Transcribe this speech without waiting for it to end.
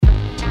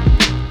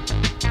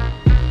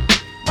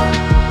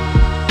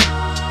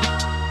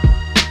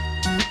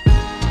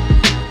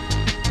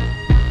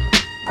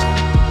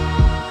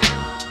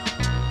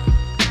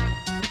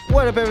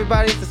up,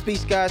 everybody? It's the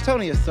Speech Guy,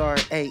 Tony Asar,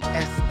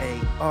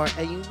 A-S-A-R.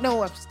 And you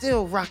know I'm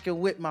still rocking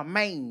with my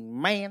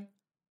main man,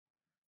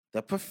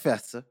 the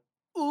professor.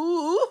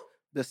 Ooh.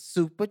 The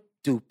super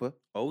duper.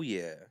 Oh,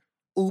 yeah.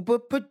 Uber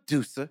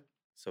producer.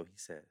 So he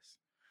says.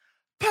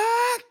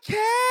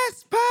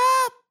 Podcast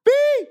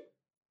Poppy.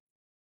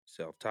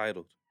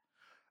 Self-titled.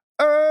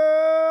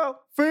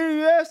 Earl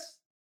Phineas.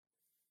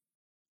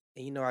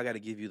 And you know I got to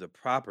give you the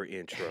proper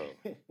intro.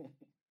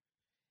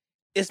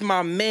 It's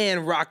my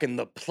man rocking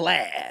the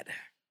plaid.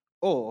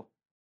 Oh.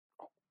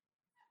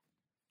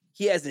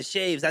 He hasn't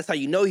shaved. That's how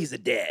you know he's a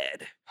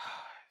dad.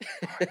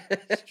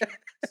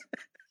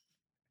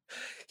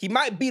 He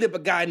might beat up a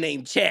guy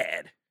named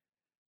Chad.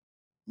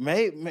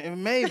 Maybe.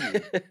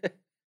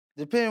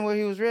 Depending where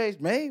he was raised,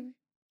 maybe.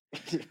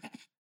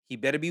 He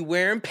better be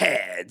wearing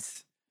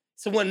pads.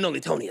 It's the one and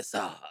only Tony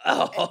Asar.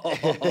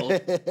 Oh,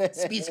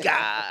 speech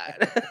god.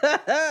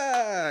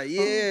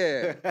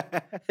 Yeah.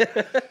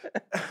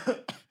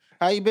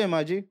 How you been,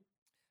 my G?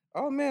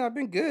 Oh, man, I've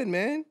been good,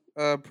 man.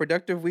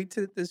 Productive week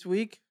this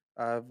week.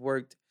 I've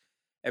worked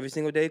every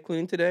single day,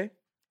 including today.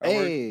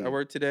 I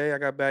worked today. I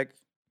got back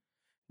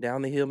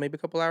down the hill maybe a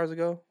couple hours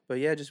ago. But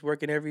yeah, just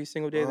working every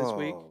single day this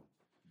week.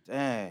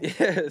 Dang.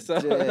 Yeah,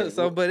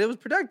 but it was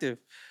productive.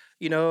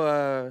 You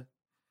know,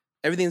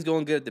 everything's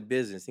going good at the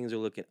business. Things are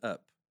looking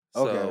up.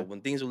 So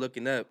when things are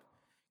looking up,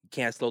 you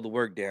can't slow the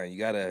work down. You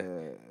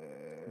gotta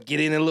get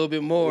in a little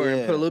bit more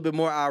and put a little bit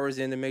more hours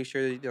in to make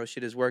sure that,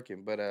 shit is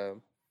working. But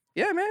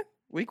yeah, man,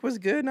 week was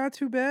good, not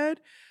too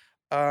bad.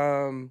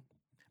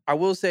 I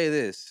will say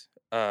this: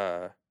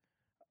 I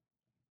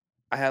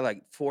had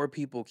like 4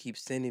 people keep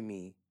sending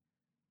me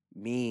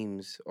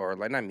memes, or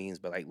like not memes,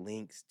 but like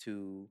links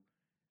to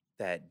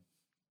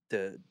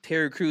the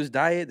Terry Crews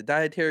diet, the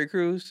diet Terry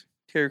Crews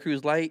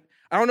Light.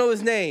 I don't know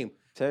his name,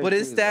 but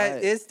it's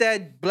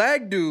that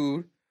black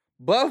dude,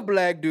 buff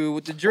black dude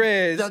with the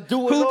dreads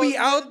who be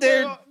out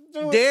there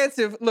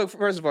dancing. Look,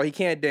 first of all, he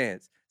can't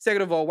dance.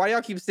 Second of all, why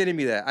y'all keep sending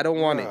me that? I don't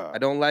want it. I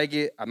don't like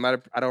it. I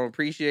don't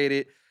appreciate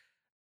it.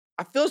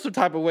 I feel some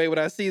type of way when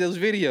I see those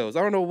videos.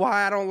 I don't know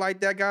why I don't like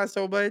that guy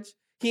so much.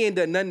 He ain't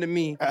done nothing to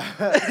me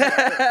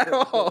at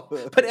all.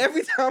 But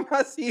every time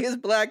I see his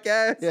black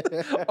ass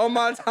on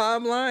my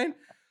timeline,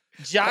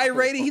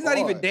 gyrating, he's not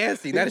even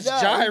dancing. That's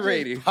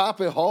gyrating. He's just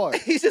popping hard.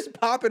 He's just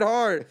popping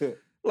hard.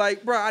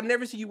 Like, bro, I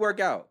never see you work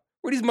out.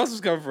 Where these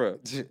muscles come from?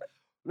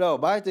 No,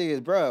 my thing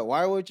is, bro,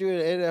 why weren't you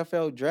in the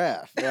NFL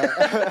draft?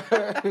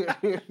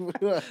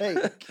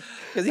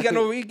 Because he got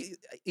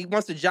he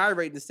wants to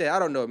gyrate instead. I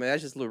don't know, man.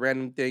 That's just a little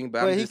random thing,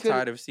 but I'm just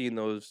tired of seeing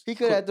those. He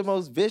could have the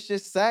most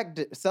vicious sack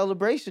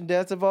celebration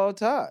dance of all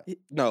time.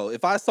 No,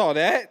 if I saw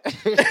that,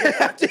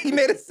 after he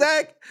made a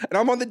sack, and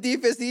I'm on the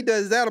defense, he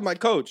does that, I'm like,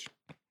 coach,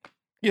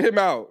 get him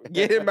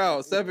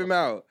out, sub him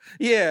out.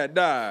 Yeah,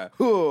 nah,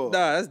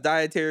 that's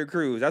Dietary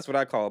Cruz. That's what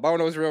I call him. I don't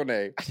know his real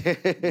name,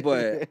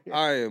 but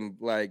I am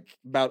like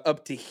about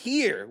up to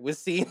here with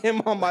seeing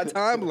him on my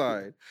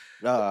timeline.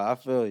 Nah, I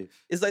feel you.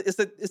 It's like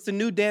it's the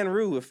new Dan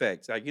Rue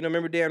effect. Like, you know,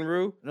 remember Dan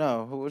Rue?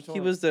 No, which one? He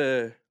was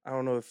I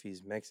don't know if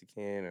he's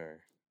Mexican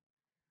or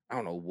I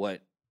don't know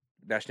what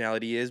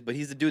nationality he is, but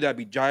he's the dude that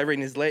be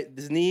gyrating his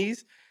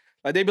knees.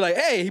 Like, they'd be like,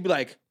 hey, he'd be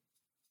like,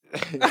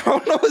 I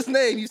don't know his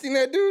name. You seen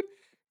that dude?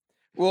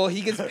 Well,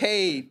 he gets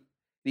paid.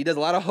 He does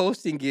a lot of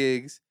hosting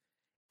gigs.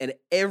 And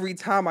every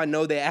time I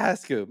know they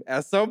ask him,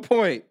 at some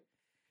point,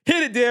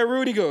 hit it, Dan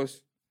Rudy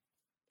goes.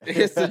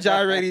 It's the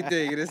gyrating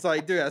thing. And it's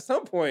like, dude, at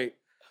some point,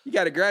 you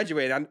got to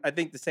graduate. I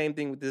think the same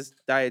thing with this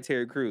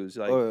Dietary Cruz.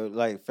 Like, or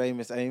like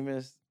Famous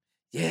Amos.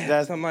 Yeah,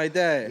 that's something like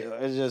that.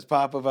 It's just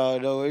pop up out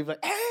of nowhere. He's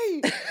like,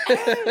 hey!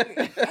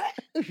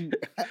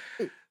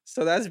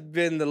 So that's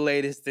been the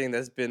latest thing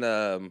that's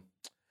been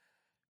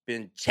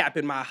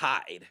chapping my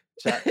hide.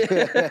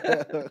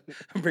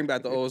 Bring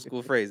back the old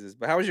school phrases.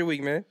 But how was your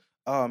week, man?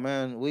 Oh,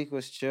 man, week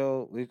was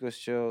chill.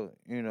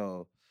 You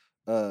know,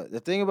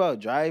 the thing about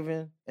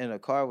driving in a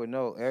car with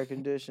no air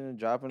conditioning,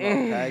 dropping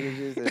off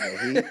packages in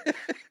the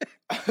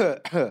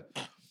heat,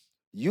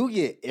 you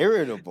get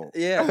irritable.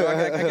 Yeah,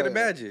 I can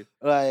imagine.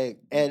 Like,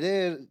 and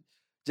then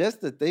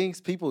just the things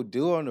people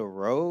do on the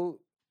road,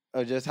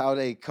 or just how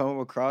they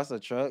come across a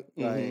truck,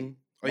 like.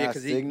 Oh yeah,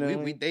 because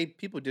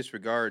people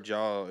disregard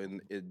y'all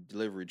in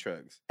delivery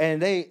trucks,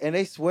 and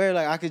they swear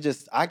like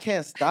I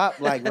can't stop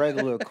like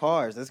regular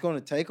cars. It's going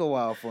to take a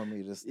while for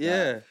me to stop.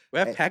 Yeah, we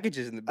have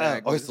packages in the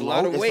back. It's a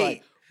lot of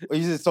weight.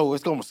 So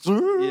it's going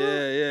to.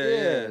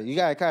 Yeah. You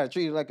gotta kind of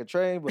treat it like a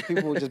train, but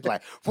people will just be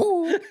like,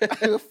 "Whoo,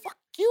 fuck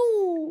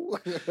you,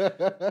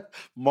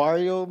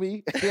 Mario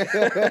me."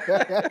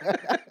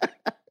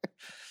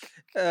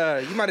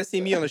 You might have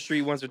seen me on the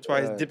street once or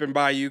twice dipping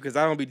by you, because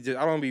I don't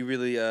be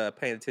really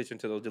paying attention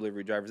to those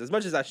delivery drivers as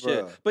much as I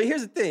should. But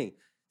here's the thing: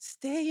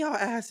 stay your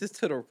asses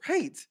to the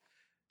right.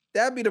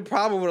 That'd be the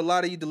problem with a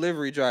lot of you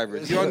delivery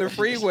drivers. You're on the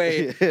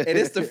freeway and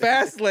it's the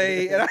fast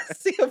lane, and I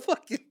see a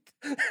fucking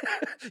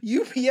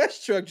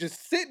UPS truck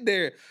just sitting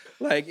there,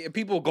 like,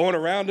 people going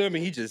around him,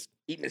 and he just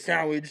eating a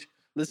sandwich,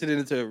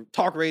 listening to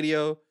talk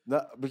radio.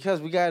 No, because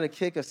we gotta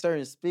kick a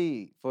certain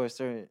speed for a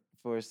certain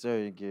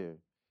gear.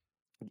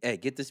 Hey,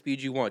 get the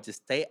speed you want.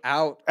 Just stay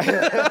out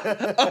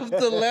of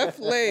the left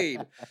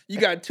lane. You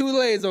got 2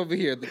 lanes over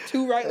here, the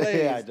 2 right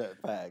lanes. Yeah,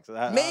 facts.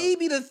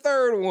 Maybe the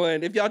 3rd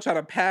one if y'all trying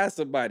to pass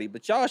somebody,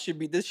 but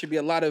this should be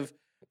a lot of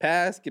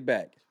pass, get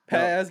back.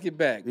 Pass, get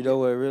back. You know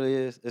what it really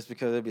is? It's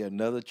because there'd be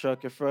another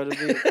truck in front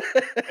of me.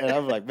 And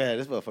I'm like, man,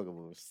 this motherfucker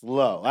moves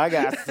slow. I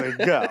got to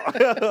go.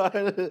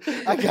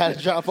 I got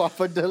to drop off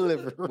a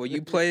delivery. Well,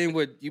 you playing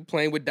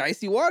with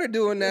dicey water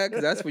doing that,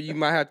 because that's where you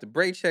might have to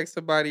brake check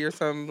somebody or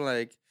something.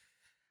 Like,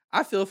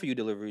 I feel for you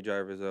delivery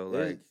drivers though,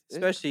 like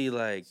especially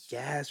like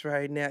gas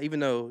right now. Even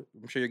though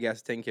I'm sure your gas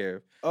is taken care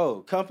of. Oh,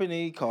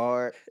 company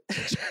card.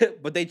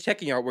 But they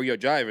checking out where you're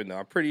driving though.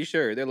 I'm pretty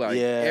sure they're like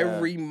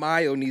every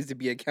mile needs to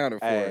be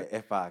accounted for. Hey,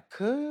 if I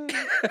could,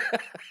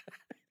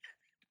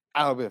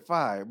 I would be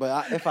fired.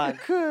 But if I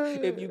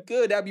could, if you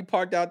could, that'd be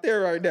parked out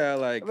there right now.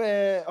 Like,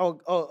 man,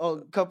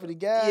 oh, company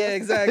gas. Yeah,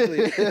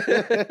 exactly.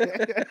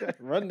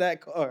 Run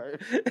that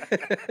card.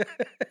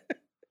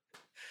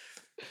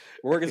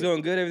 Work is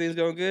going good. Everything's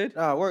going good.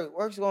 Nah,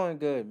 work's going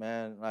good,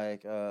 man.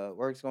 Like,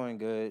 work's going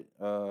good.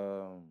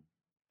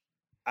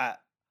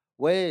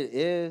 What it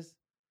is,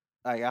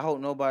 like, I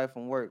hope nobody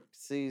from work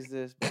sees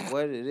this, but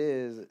what it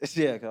is,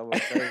 yeah, cause I'm gonna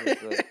say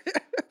this.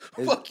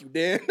 Fuck you,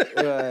 Dan.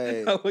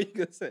 Like, what you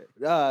gonna say?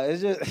 Nah,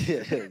 it's just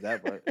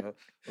that part.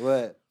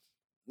 But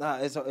nah,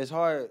 it's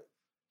hard.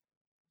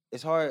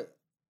 It's hard.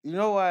 You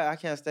know why I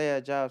can't stay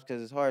at jobs?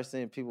 Because it's hard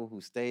seeing people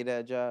who stayed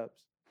at jobs.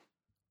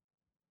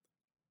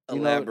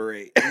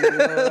 Elaborate.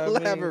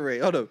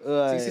 Elaborate. Hold up.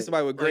 So you see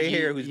somebody with gray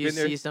hair who's been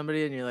there. You see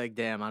somebody and you're like,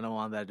 damn, I don't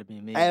want that to be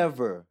me.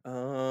 Ever.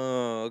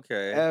 Oh,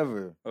 okay.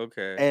 Ever.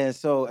 Okay. And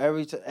so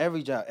every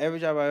job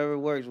I ever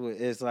worked with,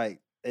 it's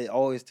like it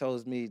always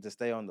tells me to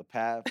stay on the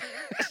path.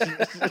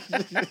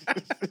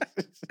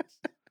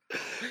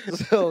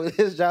 So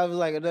this job is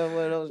like another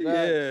one of those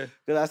jobs. Yeah.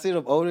 Because I see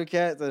them older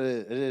cats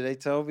and then they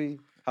tell me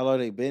how long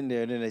they been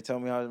there, and then they tell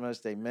me how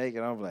much they make,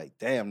 and I'm like,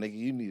 damn, nigga,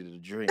 you needed a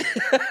drink.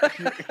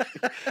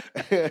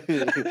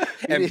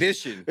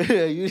 Ambition.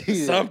 Yeah, you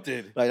needed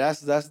something. Like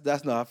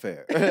that's not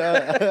fair.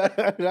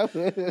 Not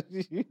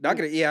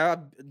gonna. Yeah,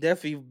 I've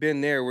definitely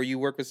been there where you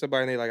work with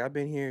somebody and they're like, I've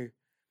been here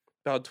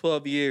about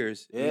 12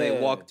 years, and they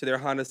walk to their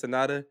Honda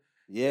Sonata.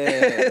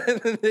 Yeah.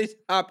 And they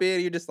hop in,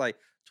 and you're just like,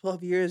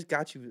 12 years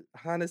got you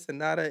Honda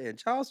Sonata and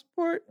child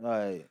support.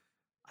 Like,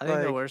 I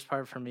think the worst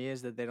part for me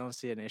is that they don't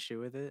see an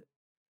issue with it.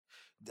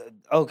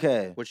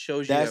 Okay. Which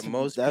shows you that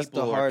most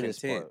people the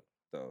hardest are content, part.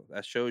 though.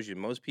 That shows you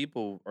most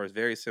people are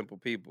very simple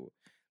people.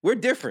 We're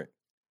different.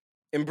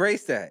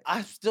 Embrace that.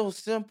 I'm still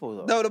simple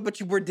though. No,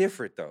 but we're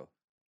different though.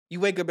 You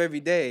wake up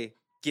every day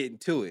getting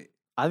to it.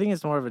 I think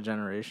it's more of a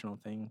generational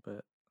thing,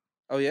 but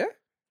oh yeah,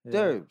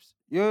 Derbs,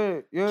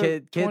 you're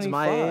kids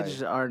my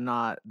age are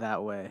not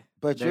that way.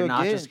 But they're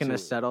not just gonna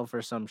settle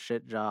for some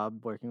shit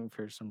job working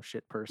for some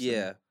shit person.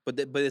 Yeah, but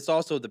it's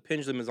also the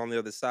pendulum is on the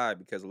other side,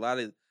 because a lot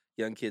of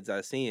young kids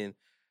I've seen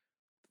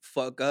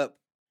fuck up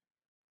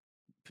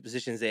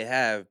positions they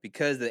have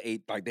because they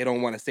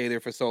don't want to stay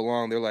there for so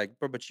long. They're like,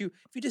 bro, but if you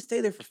just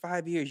stay there for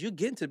 5 years, you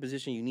get into the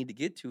position you need to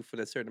get to for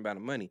that certain amount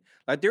of money.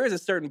 Like, there is a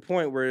certain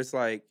point where it's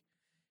like,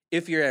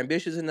 if you're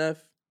ambitious enough,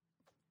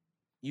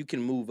 you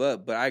can move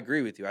up. But I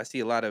agree with you. I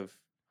see a lot of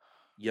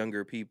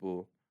younger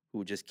people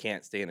who just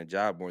can't stay in a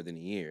job more than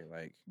a year,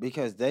 like,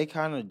 because they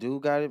kind of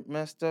do got it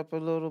messed up a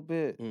little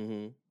bit.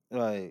 Mm-hmm.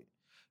 Like,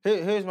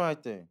 here's my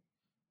thing.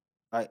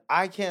 Like,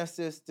 I can't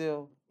sit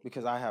still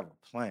because I have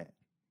a plan.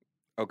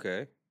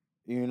 Okay.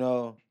 You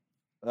know,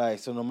 like,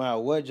 so no matter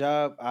what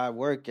job I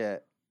work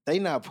at, they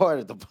not part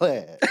of the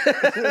plan.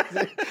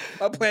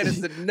 My plan is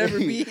to never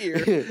be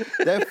here.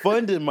 They're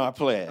funding my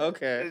plan.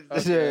 Okay.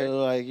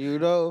 Like, you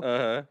know.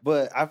 Uh-huh.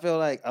 But I feel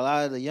like a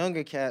lot of the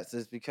younger cats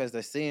is because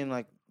they're seeing,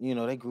 like, you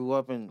know, they grew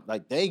up in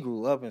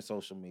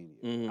social media.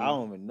 Mm-hmm. I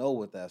don't even know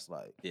what that's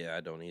like. Yeah,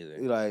 I don't either.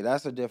 Like,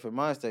 that's a different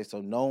mindset.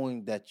 So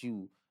knowing that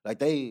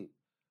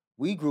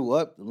we grew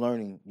up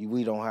learning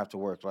we don't have to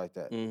work like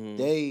that. Mm-hmm.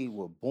 They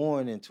were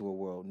born into a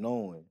world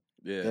knowing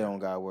they don't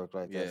gotta work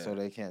like that, so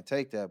they can't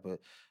take that. But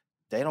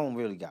they don't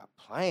really got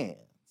plans.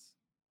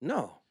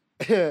 No,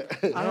 I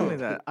don't think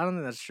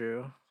that's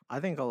true. I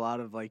think a lot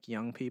of like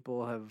young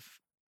people have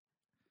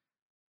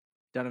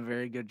done a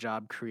very good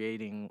job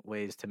creating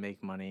ways to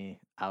make money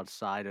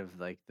outside of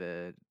like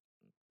the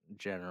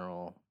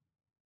general,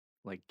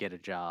 like, get a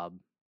job.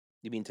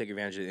 You mean take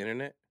advantage of the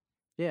internet?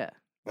 Yeah.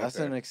 That's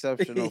an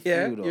exceptional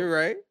yeah, few, though. You're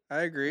right.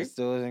 I agree. It's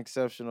still an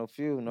exceptional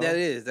few, no? That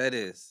is.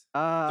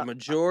 The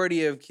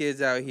majority of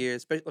kids out here,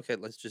 especially,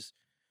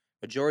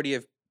 majority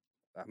of,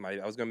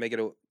 I was going to make it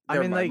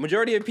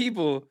majority of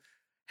people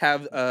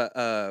have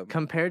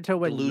compared to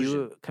when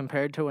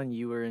delusion.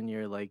 you were in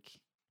your like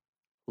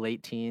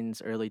late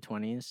teens, early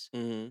 20s,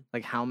 mm-hmm.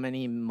 like how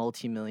many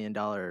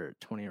multi-million-dollar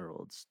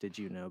 20-year-olds did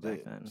you know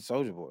back then?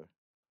 Soulja Boy.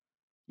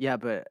 Yeah,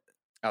 but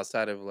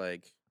outside of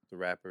like the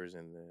rappers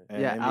and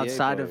the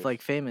outside of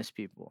like famous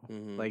people,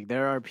 mm-hmm. like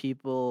there are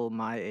people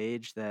my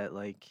age that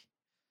like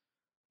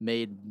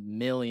made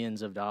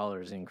millions of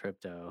dollars in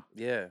crypto.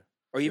 Yeah,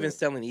 or even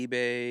selling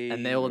eBay,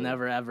 and they will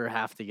never ever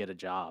have to get a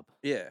job.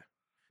 Yeah,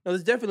 No,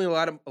 there's definitely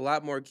a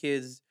lot more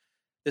kids.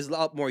 There's a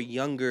lot more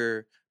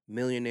younger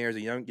millionaires or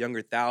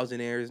younger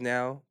thousandaires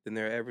now than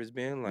there ever has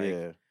been. Like,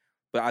 Yeah.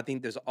 but I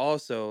think there's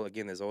also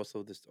there's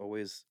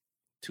always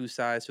two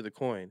sides to the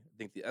coin. I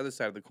think the other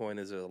side of the coin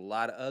is a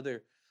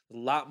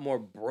lot more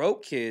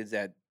broke kids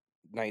at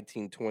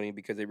 19, 20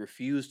 because they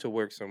refuse to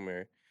work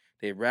somewhere.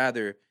 They'd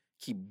rather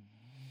keep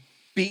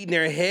beating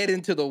their head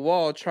into the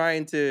wall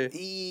trying to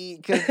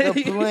because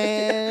the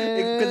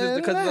plan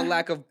because of the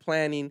lack of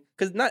planning.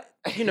 Because not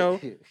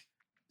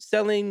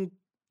selling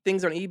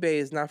things on eBay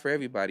is not for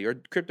everybody, or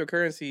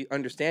cryptocurrency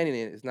understanding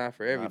it is not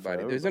for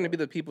everybody. There's going to be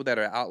the people that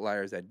are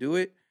outliers that do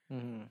it,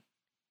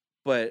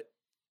 but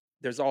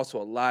there's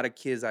also a lot of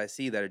kids I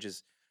see that are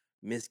just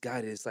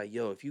misguided. It's like,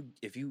 yo, if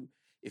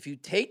you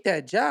take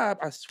that job,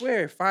 I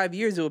swear 5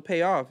 years it will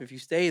pay off if you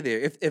stay there.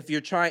 If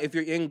your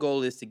end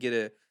goal is to get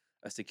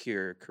a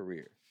secure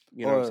career,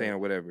 you know what I'm saying, or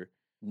whatever.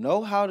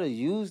 Know how to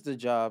use the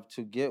job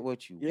to get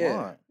what you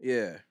want.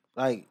 Yeah.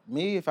 Like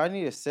me, if I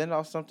need to send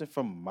off something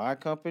from my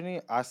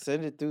company, I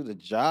send it through the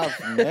job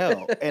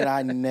mail, and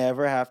I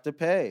never have to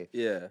pay.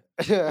 Yeah.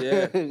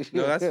 Yeah.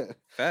 No, that's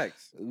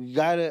facts. You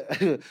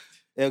gotta.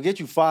 It'll get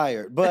you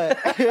fired, but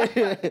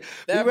be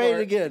ready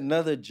to get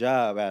another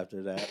job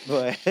after that.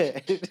 But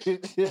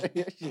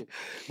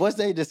once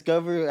they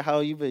discover how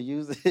you've been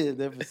using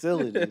their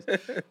facilities,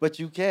 but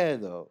you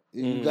can though.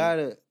 You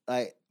gotta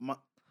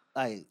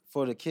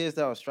for the kids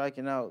that are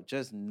striking out,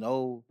 just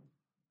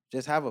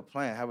have a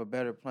plan, have a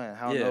better plan.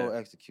 How to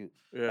execute.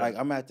 Yeah. Like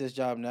I'm at this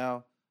job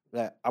now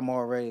that I'm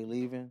already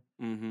leaving.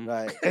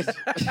 Like.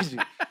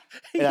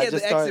 He had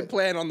the exit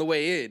plan on the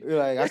way in.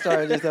 Like I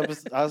started this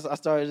episode. I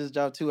started this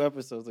job 2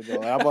 episodes ago,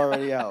 and I'm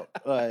already out.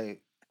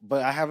 Like,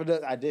 but I have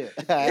another. I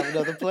have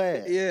another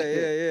plan.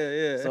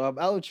 Yeah. So I'm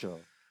outro.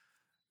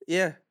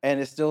 Yeah, and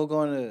it's not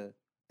going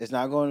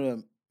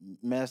to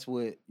mess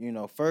with.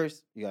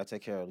 First you gotta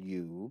take care of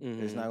you.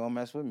 It's not gonna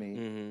mess with me.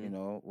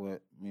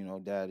 With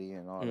daddy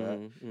and all that.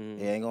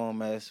 It ain't gonna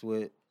mess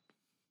with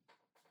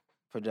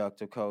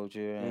productive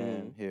culture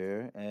and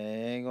here, and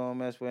it ain't gonna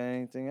mess with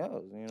anything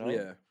else.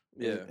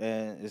 Yeah.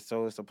 And it's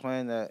a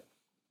plan that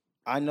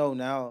I know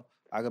now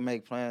I can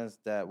make plans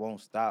that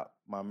won't stop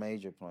my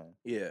major plan.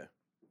 Yeah.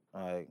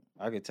 Like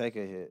I could take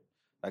a hit.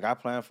 Like I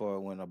plan for it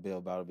when a bill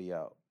about to be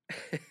out.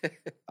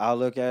 I'll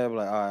look at it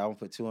like, all right, I'm gonna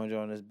put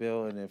 $200 on this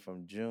bill, and then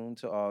from June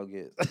to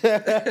August.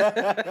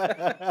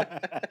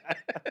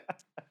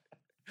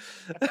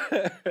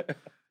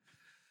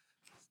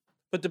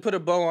 But to put a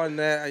bow on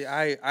that,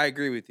 I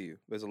agree with you.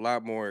 There's a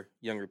lot more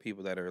younger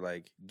people that are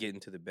like getting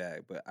to the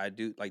bag. But I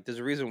do like there's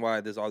a reason why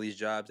there's all these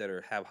jobs that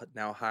have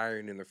now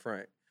hiring in the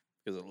front.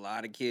 There's a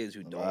lot of kids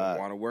who don't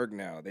want to work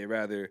now. They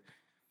rather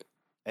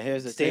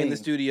stay in the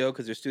studio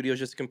because their studio is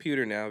just a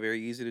computer now.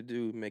 Very easy to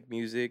do, make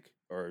music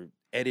or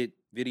edit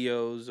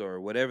videos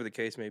or whatever the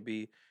case may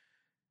be.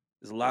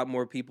 There's a lot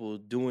more people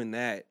doing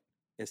that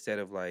instead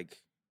of like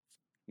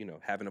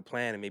having a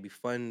plan and maybe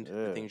fund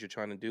the things you're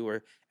trying to do,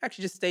 or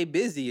actually just stay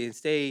busy and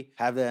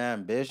have the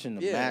ambition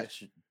to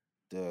match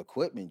the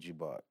equipment you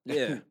bought.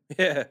 Yeah.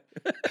 There's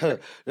a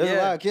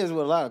lot of kids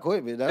with a lot of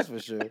equipment, that's for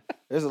sure.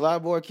 There's a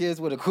lot more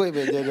kids with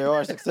equipment than there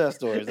are success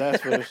stories,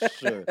 that's for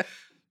sure.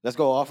 Let's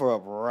go offer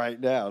up right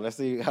now. Let's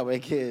see how many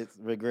kids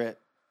regret.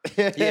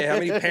 How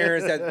many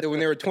parents that when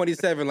they were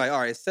 27, like,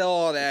 all right, sell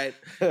all that.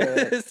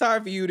 It's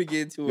time for you to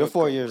get into your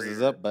 4 years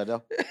is up, but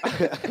no.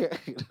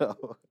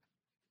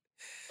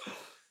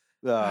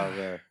 Oh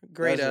man,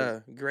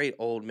 great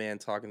old man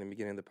talking in the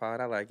beginning of the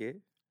pod. I like it.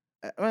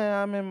 Man,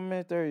 I'm in my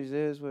mid-30s. It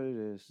is what it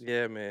is.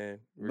 Yeah, man.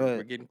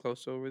 We're getting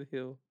close over the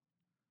hill.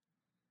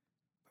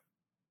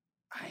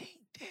 I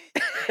ain't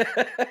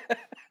dead.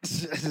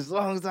 As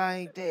long as I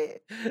ain't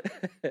dead,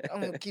 I'm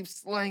gonna keep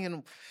slanging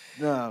them.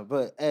 Nah,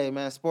 but hey,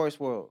 man, sports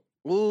world.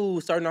 Ooh,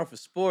 starting off with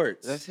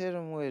sports. Let's hit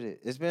them with it.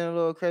 It's been a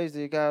little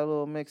crazy. It got a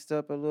little mixed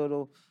up, a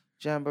little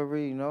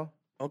jamboree,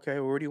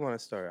 Okay, well, where do you want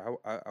to start?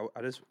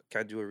 I just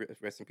can I do a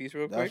rest in peace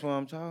real quick? That's what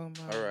I'm talking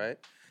about. All right.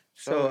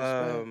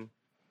 So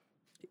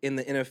in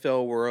the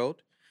NFL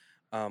world,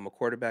 a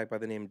quarterback by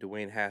the name of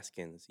Dwayne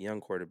Haskins, young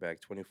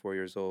quarterback, 24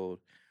 years old,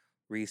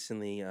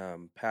 recently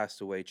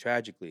passed away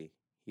tragically.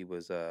 He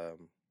was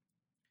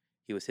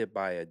hit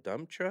by a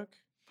dump truck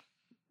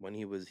when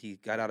he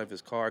got out of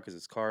his car because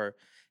his car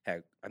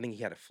had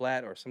a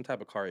flat or some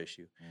type of car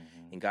issue,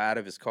 and got out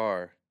of his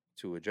car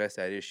to address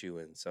that issue,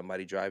 and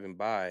somebody driving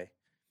by.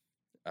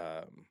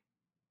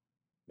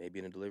 Maybe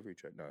in a delivery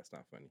truck. No, it's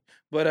not funny.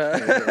 But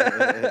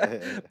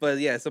but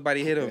yeah,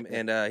 somebody hit him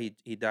and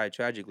he died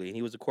tragically. And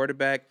he was a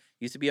quarterback,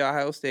 used to be at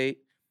Ohio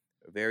State,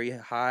 a very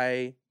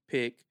high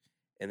pick,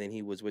 and then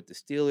he was with the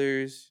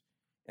Steelers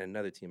and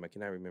another team. I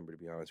cannot remember, to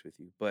be honest with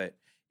you. But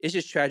it's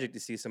just tragic to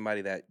see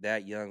somebody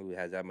that young who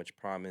has that much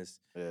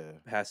promise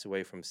pass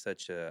away from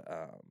such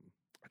a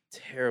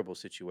terrible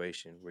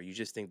situation where you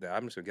just think that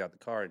I'm just gonna get out the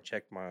car and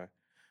check my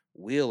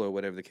wheel or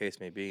whatever the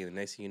case may be, and the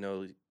next thing you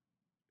know,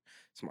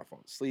 somebody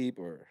falling asleep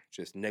or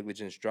just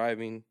negligence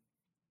driving.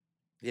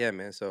 Yeah,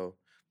 man. So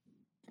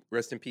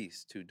rest in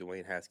peace to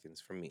Dwayne Haskins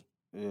from me.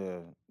 Yeah,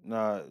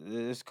 nah,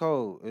 it's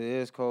cold. It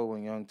is cold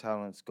when young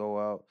talents go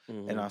out.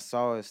 And I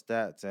saw his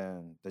stats,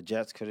 and the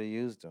Jets could have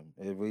used him.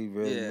 We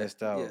really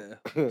missed out.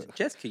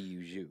 Jets could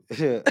use you.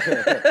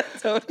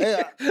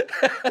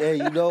 Hey,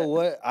 you know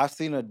what? I've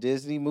seen a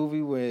Disney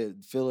movie where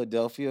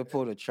Philadelphia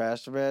pulled a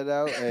trash man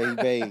out and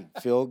he made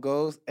field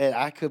goals, and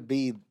I could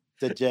be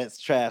the Jets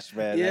trash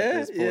man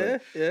at this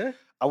point. Yeah.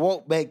 I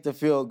won't make the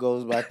field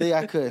goals, but I think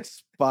I could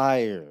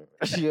aspire.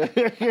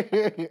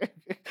 The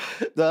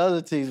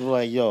other teams were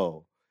like,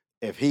 yo,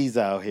 if he's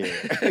out here,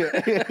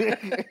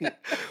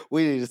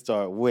 we need to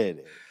start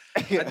winning.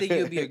 I think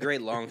you'd be a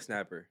great long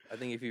snapper. I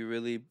think if you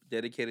really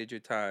dedicated your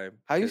time.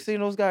 Have you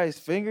seen those guys'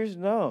 fingers?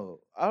 No,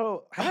 I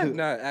don't. I have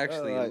not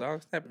actually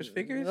long snappers'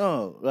 fingers.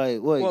 No,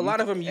 like what? Well, a lot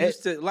of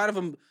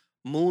them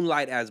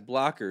moonlight as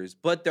blockers,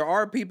 but there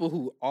are people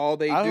who I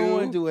don't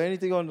want to do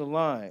anything on the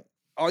line.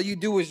 All you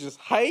do is just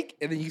hike,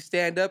 and then you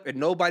stand up, and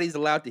nobody's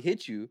allowed to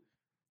hit you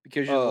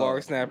because you're a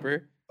long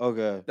snapper.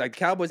 Okay. Like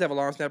Cowboys have a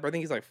long snapper. I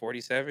think he's like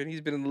 47.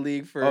 He's been in the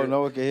league for. Oh,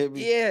 no one can hit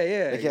me.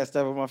 Yeah. They can't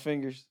step on my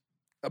fingers.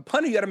 A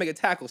punter, you got to make a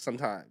tackle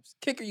sometimes.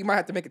 Kicker, you might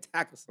have to make a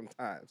tackle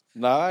sometimes.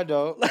 No, I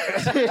don't.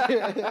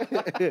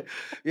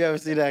 You ever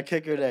see that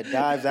kicker that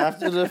dives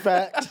after the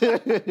fact?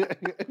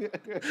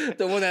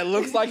 The one that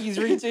looks like he's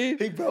reaching?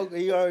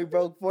 He already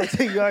broke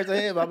 14 yards of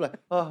him. I'm like,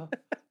 oh.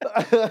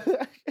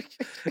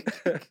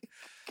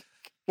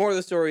 More of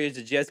the story is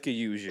the Jets could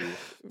use you.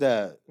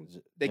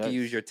 They could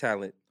use your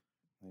talent.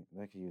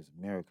 They could use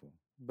a miracle.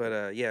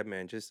 But yeah,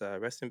 man, just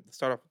start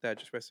off with that.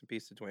 Just rest in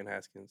peace to Dwayne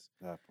Haskins.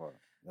 That part.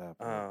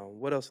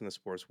 What else in the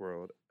sports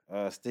world?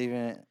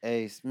 Stephen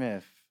A.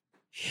 Smith.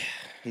 Yeah.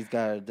 He's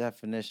got a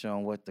definition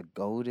on what the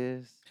GOAT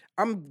is.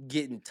 I'm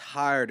getting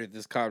tired of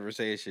this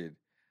conversation.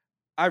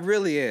 I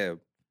really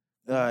am.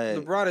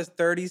 LeBron is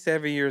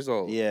 37 years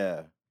old.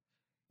 Yeah.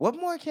 What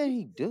more can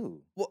he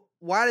do? Well,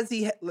 why does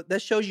he?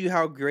 That shows you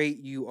how great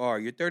you are.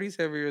 You're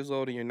 37 years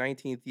old in your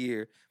 19th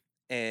year,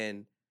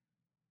 and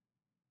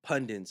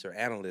pundits or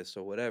analysts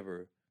or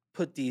whatever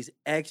put these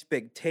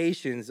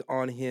expectations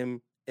on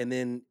him. And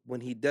then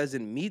when he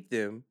doesn't meet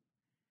them,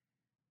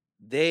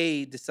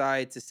 they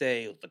decide to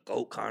say the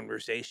GOAT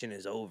conversation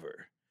is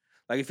over.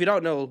 Like, if you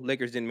don't know,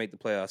 Lakers didn't make the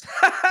playoffs.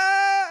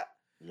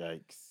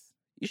 Yikes.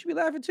 You should be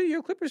laughing too. You're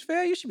a Clippers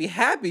fan. You should be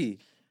happy.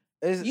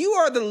 You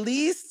are the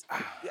least,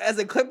 as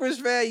a Clippers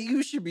fan,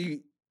 you should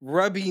be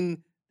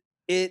rubbing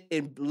it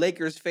in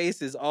Lakers'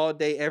 faces all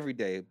day, every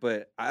day.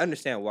 But I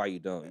understand why you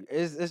don't.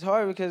 It's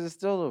hard because it's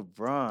still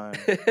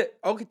LeBron.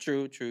 Okay,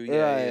 true.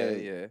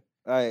 Yeah.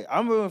 Like,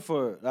 I'm rooting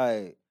for,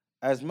 like,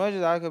 as much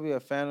as I could be a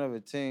fan of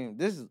a team,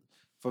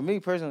 for me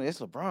personally,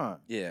 it's LeBron.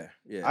 Yeah.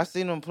 I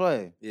seen him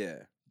play. Yeah.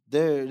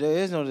 There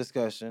is no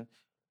discussion.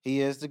 He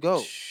is the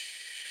GOAT.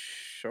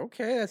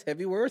 Okay, that's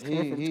heavy words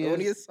coming from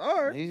Tony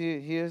Asar.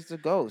 He is the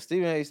GOAT.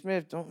 Stephen A.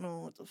 Smith don't know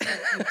what the fuck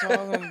he's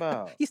talking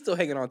about. He's still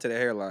hanging on to the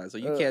hairline, so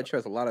you can't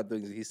trust a lot of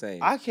things that he's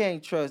saying. I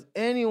can't trust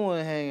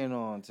anyone hanging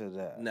on to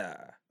that. Nah.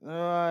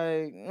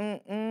 Like,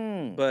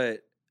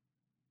 But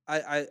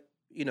I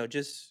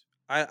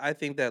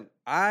think that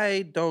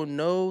I don't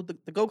know.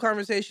 The GOAT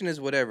conversation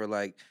is whatever.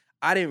 Like,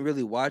 I didn't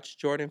really watch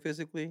Jordan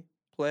physically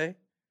play.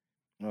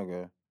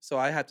 Okay. So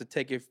I have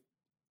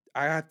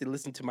to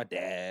listen to my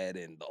dad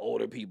and the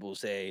older people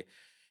say,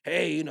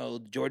 hey,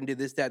 Jordan did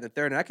this, that, and the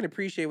third. And I can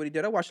appreciate what he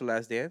did. I watched The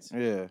Last Dance.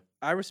 Yeah.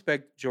 I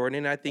respect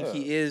Jordan. I think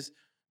he is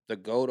the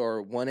GOAT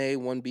or 1A,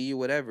 1B,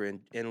 whatever.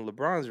 And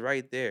LeBron's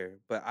right there.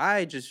 But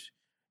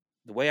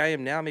the way I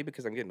am now, maybe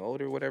because I'm getting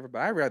older or whatever,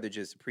 but I'd rather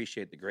just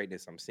appreciate the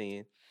greatness I'm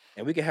seeing.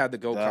 And we can have the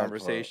GOAT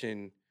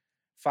conversation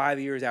 5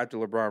 years after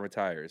LeBron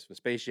retires, when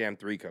Space Jam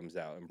 3 comes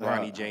out and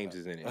Bronny James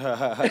is in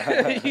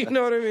it. You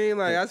know what I mean?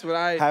 Like, that's what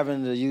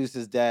having to use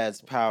his dad's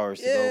powers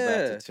to go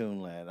back to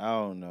Toonland. I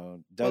don't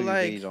know.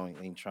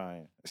 WB ain't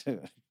trying.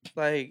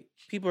 Like,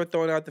 people are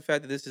throwing out the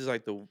fact that this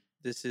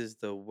is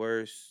the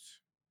worst.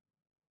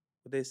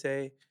 What they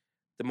say?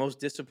 The most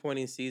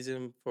disappointing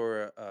season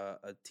for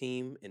a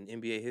team in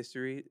NBA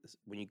history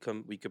when you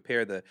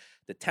compare the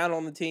talent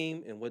on the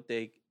team and what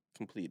they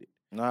completed.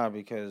 Nah,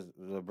 because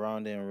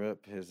LeBron didn't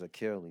rip his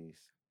Achilles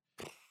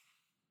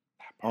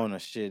on a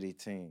shitty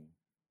team.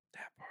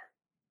 That part.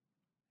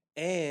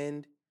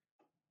 And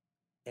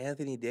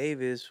Anthony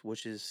Davis,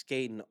 which is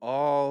skating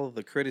all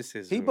the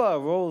criticism. He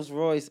bought Rolls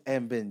Royce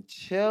and been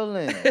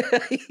chilling.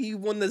 He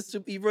won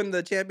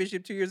the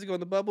championship 2 years ago in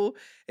the bubble,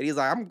 and he's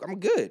like, I'm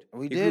good.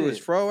 He grew his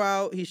fro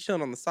out. He's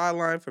chilling on the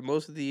sideline for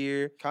most of the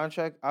year.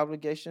 Contract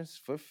obligations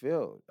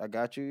fulfilled. I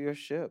got you your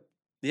ship.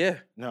 Yeah.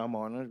 Now I'm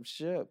on a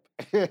ship.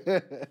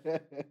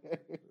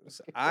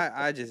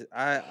 I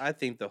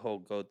think the whole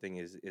GOAT thing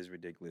is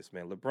ridiculous,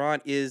 man.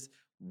 LeBron is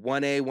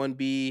 1A,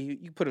 1B.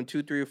 You put him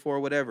 2, 3, or 4,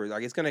 whatever.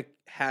 Like, it's gonna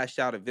hash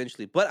out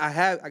eventually. But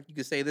you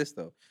could say this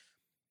though.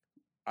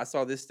 I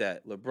saw this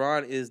stat.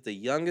 LeBron is the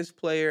youngest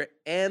player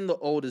and the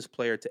oldest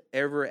player to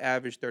ever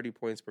average 30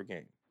 points per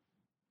game.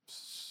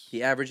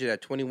 He averaged it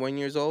at 21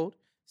 years old,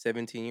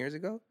 17 years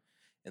ago,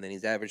 and then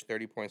he's averaged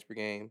 30 points per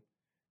game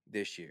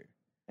this year.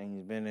 And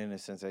he's been in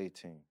it since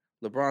 18.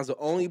 LeBron's the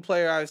only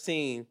player I've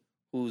seen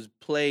who's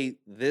played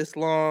this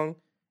long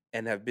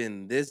and have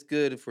been this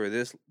good for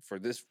this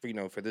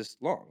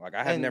long. Like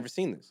I have never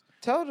seen this.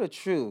 Tell the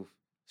truth.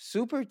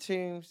 Super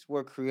teams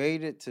were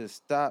created to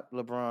stop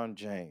LeBron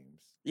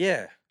James.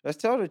 Yeah. Let's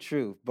tell the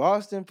truth.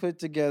 Boston put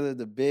together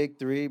the big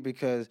three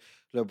because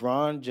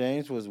LeBron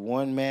James was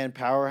one-man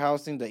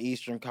powerhousing the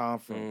Eastern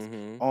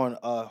Conference on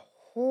a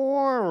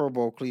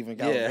horrible Cleveland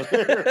Cavaliers.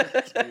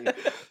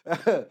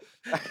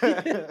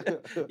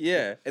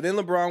 Yeah. And then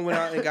LeBron went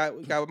out and got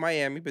with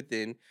Miami, but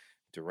then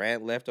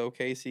Durant left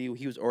OKC.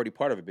 He was already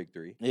part of a big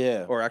three.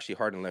 Yeah. Or actually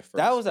Harden left first.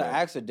 That was an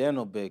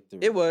accidental big three.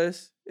 It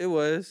was.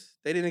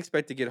 They didn't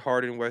expect to get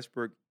Harden,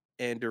 Westbrook,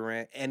 and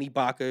Durant, and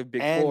Ibaka,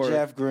 big and four.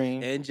 Jeff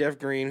Green. And Jeff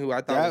Green, who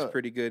I thought was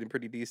pretty good and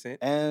pretty decent.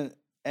 And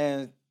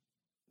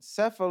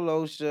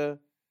Cephalosha.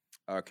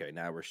 Okay,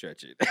 now we're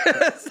stretching.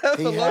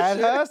 He had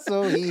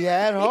hustle. He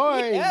had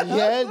heart. He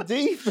had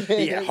defense.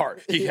 He had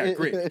heart. He had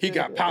grit. He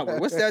got power.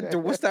 What's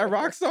that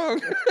rock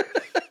song?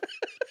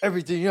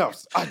 Everything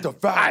else, I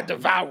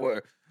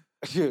devour.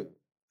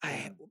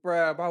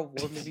 Bruh, my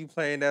woman be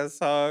playing that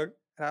song,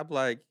 and I'm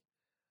like,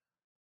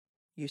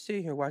 you're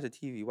sitting here watching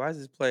TV. Why is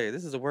this playing?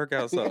 This is a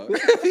workout song.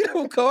 We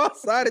don't go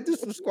outside and do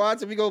some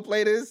squats and we go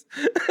play this.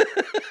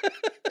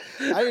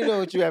 I didn't know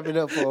what you having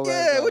up for.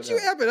 Yeah, what you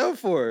having up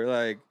for?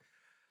 Like,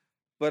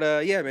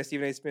 but yeah, man,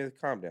 Stephen A. Smith,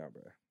 calm down,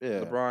 bro.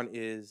 Yeah. LeBron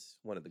is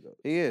one of the GOATs.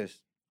 He is.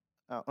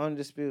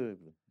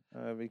 Undisputably.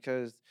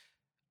 Because,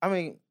 I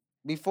mean,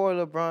 before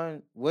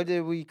LeBron, what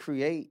did we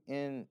create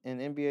in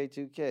NBA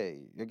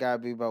 2K? You gotta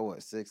be about what,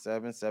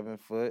 6'7", 7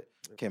 foot,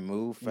 can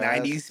move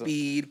fast. 90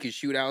 speed, can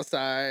shoot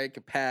outside,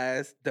 can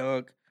pass,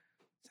 dunk.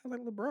 Sounds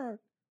like LeBron.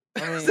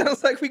 I mean,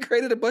 sounds like we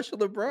created a bunch of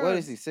LeBron. What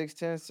is he,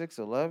 6'10",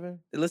 6'11"?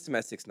 They list him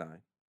at 6'9".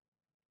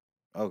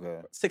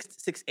 Okay.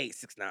 6'8",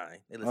 6'9".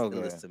 They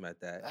list him at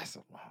that. That's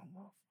a long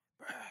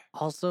move.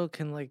 Also,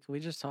 can we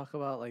just talk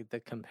about the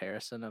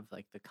comparison of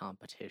the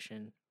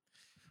competition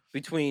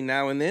between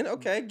now and then?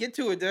 Okay, get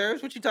to it,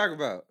 Derbs. What you talking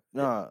about?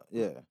 Nah,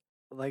 yeah.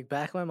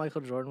 Back when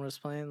Michael Jordan was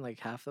playing,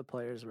 half the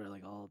players were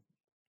all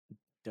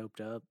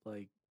doped up,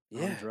 on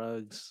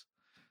drugs.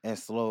 And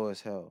slow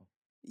as hell.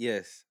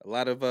 Yes. A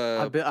lot of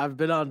I've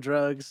been on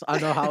drugs. I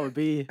know how it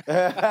be.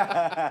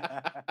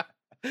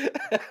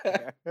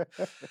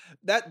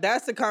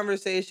 That's the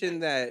conversation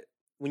that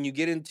when you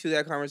get into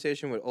that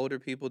conversation with older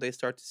people, they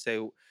start to say,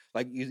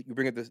 you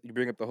bring up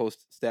the whole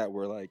stat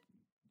where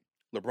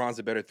LeBron's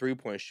a better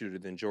 3-point shooter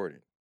than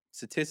Jordan.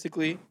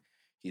 Statistically,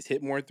 he's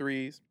hit more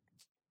threes.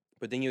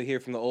 But then you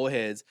hear from the old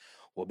heads,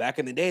 well, back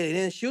in the day, they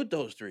didn't shoot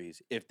those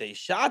threes. If they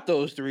shot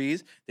those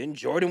threes, then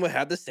Jordan would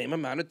have the same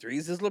amount of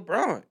threes as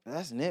LeBron.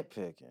 That's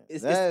nitpicking.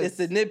 It's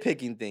a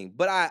nitpicking thing.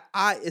 But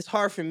I it's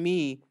hard for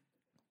me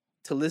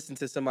to listen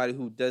to somebody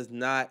who does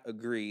not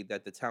agree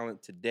that the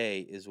talent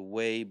today is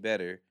way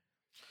better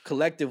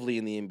collectively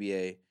in the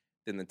NBA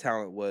than the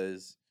talent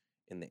was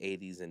in the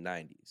 80s and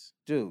 90s.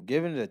 Dude,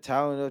 given the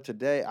talent of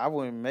today, I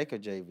wouldn't make a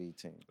JV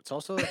team. It's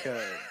also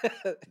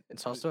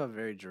it's also a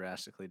very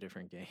drastically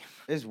different game.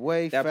 It's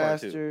way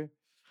faster.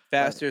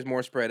 Faster is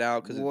more spread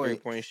out because of the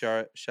 3-point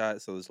shot,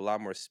 so there's a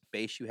lot more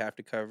space you have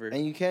to cover.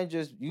 And you can't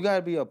you got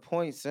to be a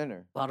point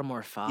center. A lot of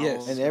more fouls.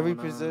 Yes. And every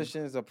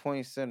position is a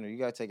point center. You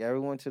got to take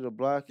everyone to the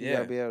block. You got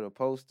to be able to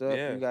post up.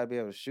 You got to be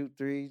able to shoot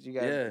threes. You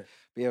got to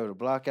be able to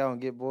block out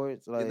and get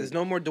boards. There's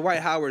no more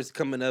Dwight Howards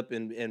coming up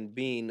and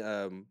being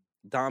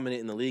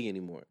dominant in the league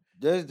anymore.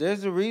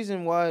 There's a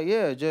reason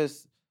why,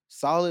 just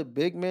solid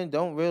big men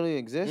don't really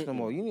exist no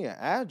more. You need an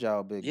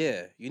agile big man.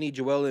 Yeah, you need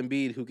Joel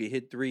Embiid who can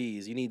hit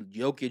threes. You need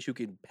Jokic who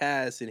can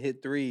pass and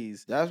hit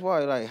threes. That's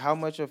why, how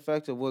much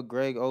effective would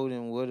Greg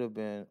Oden would have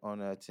been on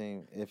that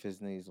team if his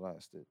knees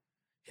lasted?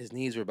 His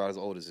knees were about as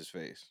old as his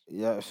face.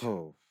 Yeah,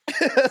 so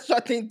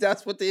I think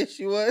that's what the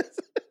issue was.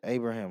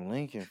 Abraham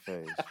Lincoln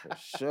face for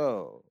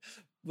sure.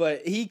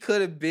 But he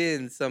could have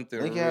been something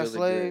Lincoln really had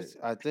slaves?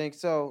 good. I think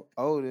so.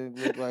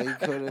 Oden looked like he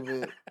could have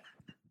been.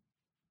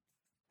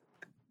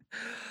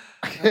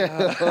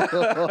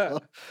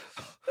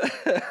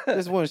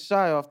 Just went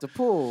shy off the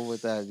pool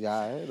with that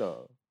guy,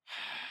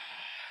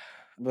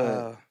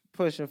 But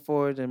pushing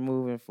forward and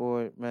moving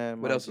forward,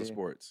 man. What else in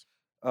sports?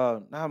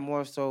 Not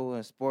more so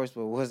in sports,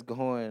 but what's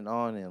going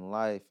on in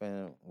life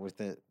and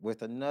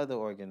with another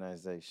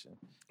organization.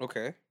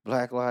 Okay.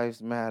 Black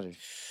Lives Matter.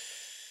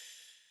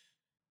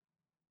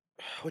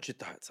 What's your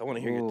thoughts? I want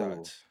to hear your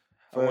thoughts.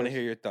 I want to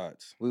hear your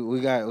thoughts.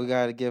 We got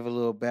to give a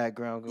little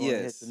background. Go and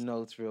hit the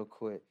notes real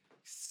quick.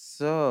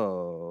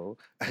 So,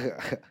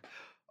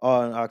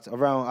 around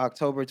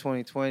October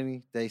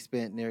 2020, they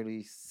spent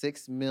nearly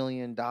 $6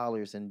 million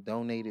in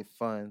donated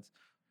funds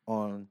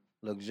on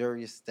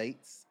luxurious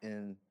estates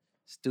in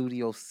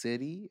Studio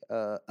City,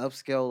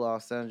 upscale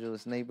Los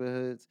Angeles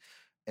neighborhoods,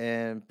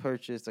 and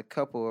purchased a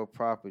couple of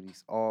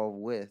properties, all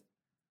with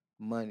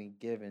money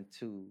given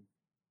to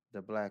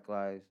the Black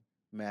Lives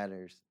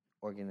Matters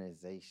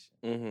organization.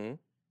 Mm-hmm.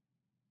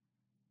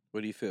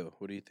 What do you feel?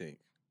 What do you think?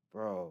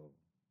 Bro.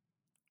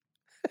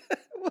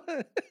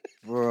 What?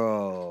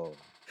 Bro.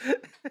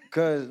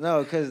 Cause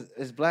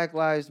it's Black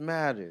Lives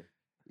Matter.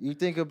 you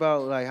think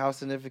about like how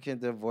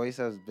significant their voice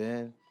has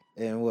been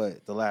in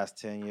the last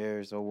 10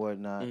 years or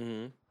whatnot.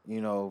 Mm-hmm.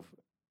 You know,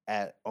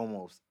 at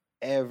almost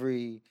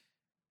every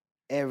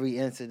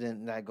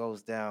incident that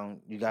goes down,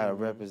 you got to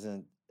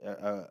represent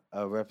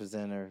a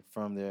representative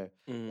from there,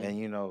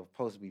 and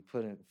supposed to be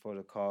putting for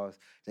the cause.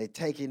 They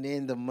taking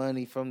in the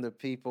money from the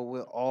people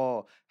with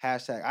all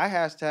hashtag. I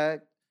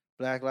hashtag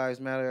Black Lives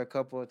Matter a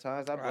couple of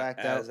times. I blacked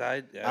out.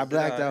 I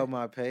blacked out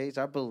my page.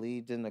 I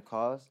believed in the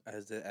cause.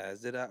 As did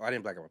I. I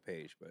didn't black out my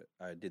page, but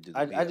I did do the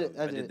I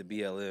did the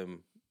BLM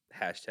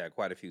hashtag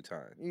quite a few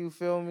times. You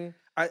feel me?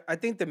 I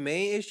think the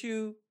main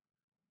issue,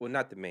 well,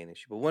 not the main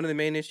issue, but one of the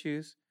main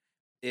issues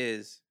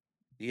is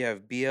you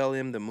have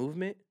BLM the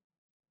movement,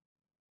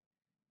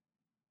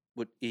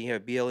 you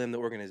have BLM the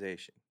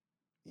organization.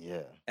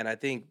 Yeah. And I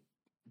think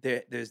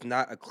there's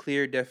not a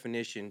clear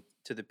definition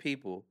to the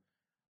people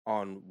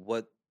on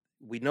what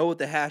we know what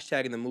the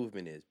hashtag in the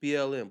movement is.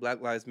 BLM,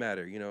 Black Lives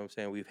Matter. You know what I'm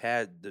saying? We've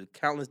had the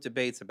countless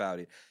debates about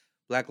it.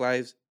 Black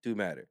lives do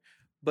matter.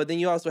 But then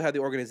you also have the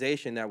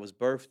organization that was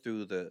birthed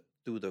through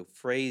the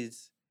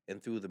phrase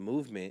and through the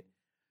movement.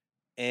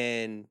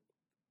 And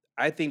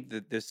I think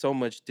that there's so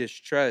much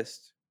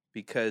distrust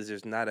because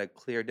there's not a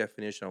clear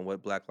definition on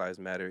what Black Lives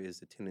Matter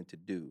is intended to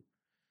do,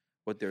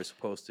 what they're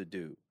supposed to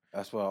do.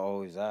 That's what I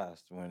always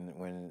asked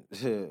when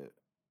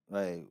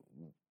like,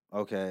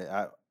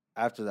 okay,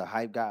 after the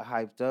hype got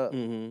hyped up,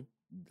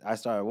 I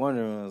started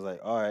wondering. I was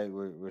like, all right,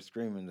 we're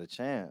screaming the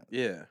chant.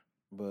 Yeah.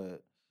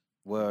 But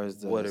where's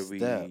the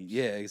steps?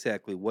 Yeah,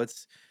 exactly.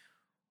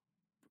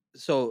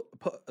 So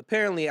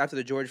apparently after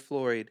the George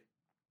Floyd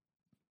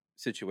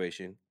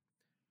situation,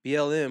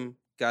 BLM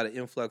got an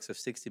influx of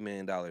 $60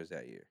 million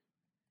that year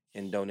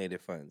in donated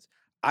funds.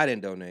 I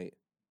didn't donate.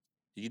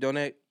 Did you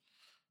donate?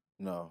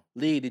 No.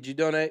 Lee, did you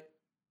donate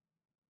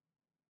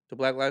to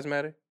Black Lives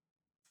Matter?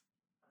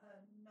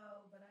 No,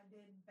 but I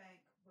did bank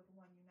with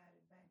One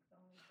United Bank, the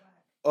only black.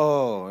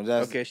 Oh,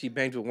 that's okay. She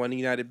banked with One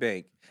United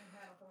Bank. And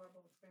had a horrible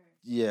experience.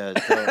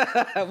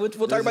 Yeah,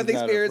 we'll talk about the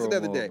experience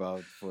another day.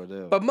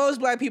 But most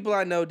black people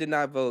I know did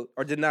not vote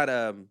or did not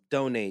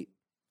donate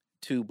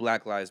to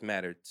Black Lives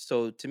Matter.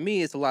 So to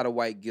me, it's a lot of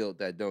white guilt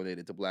that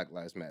donated to Black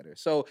Lives Matter.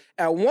 So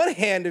at one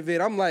hand of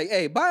it, I'm like,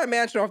 hey, buy a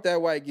mansion off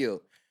that white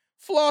guilt.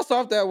 Floss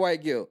off that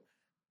white guilt.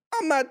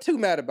 I'm not too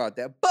mad about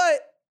that. But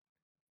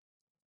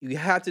you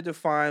have to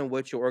define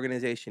what your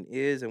organization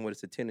is and what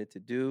it's intended to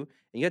do.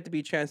 And you have to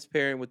be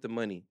transparent with the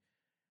money.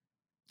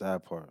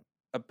 That part.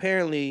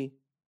 Apparently,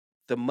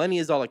 the money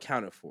is all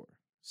accounted for.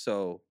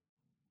 So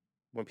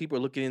when people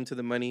are looking into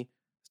the money,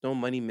 there's no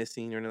money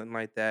missing or nothing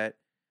like that.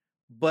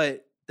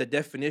 But the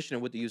definition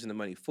of what they're using the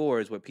money for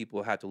is what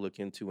people have to look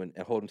into and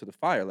hold them to the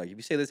fire. Like if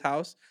you say this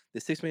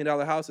 $6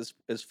 million house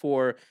is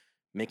for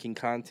making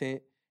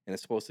content and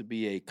it's supposed to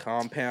be a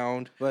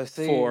compound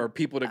for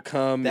people to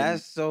come.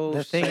 That's so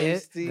the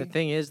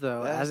thing is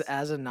though,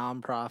 as a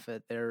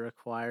nonprofit, they're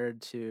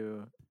required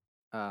to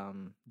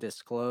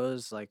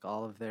disclose like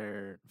all of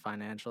their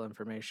financial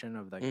information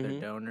of like their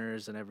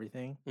donors and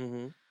everything.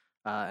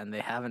 And they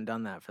haven't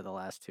done that for the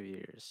last 2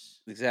 years.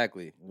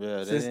 Exactly.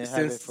 Yeah, they didn't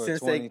have it for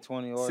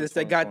 2020 or since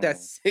they got that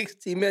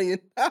 $60 million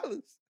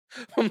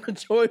from the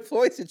George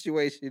Floyd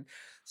situation.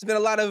 There's been a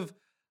lot of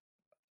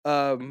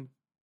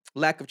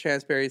lack of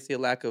transparency, a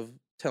lack of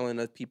telling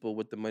us people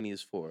what the money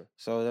is for.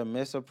 So they're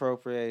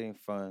misappropriating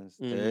funds.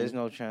 There is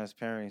no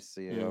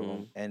transparency of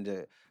them,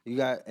 and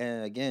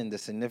again the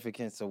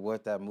significance of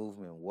what that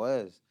movement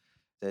was.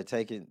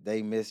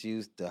 They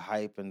misused the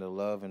hype and the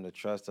love and the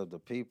trust of the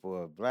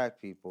people, of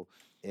black people,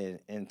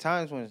 in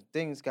times when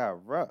things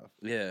got rough.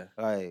 Yeah.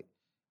 Like,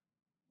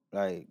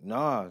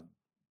 nah,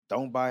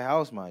 don't buy a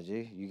house, my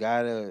G.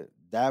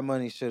 That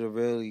money should have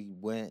really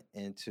went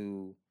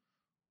into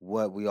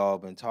what we all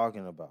been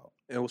talking about.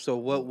 And so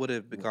what would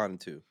it have gone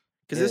into?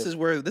 Because this is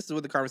where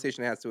the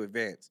conversation has to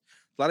advance.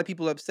 A lot of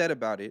people are upset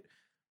about it.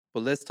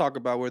 But let's talk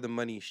about where the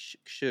money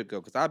should go.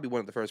 Because I'll be one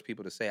of the first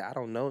people to say, I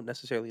don't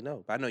necessarily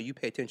know. But I know you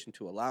pay attention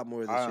to a lot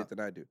more of this shit than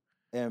I do.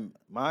 And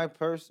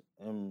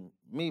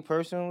me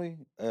personally,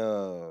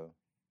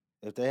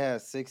 if they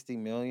had 60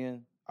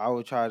 million, I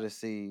would try to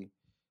see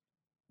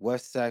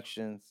what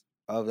sections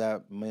of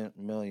that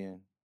million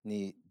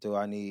do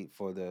I need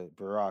for the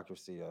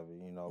bureaucracy of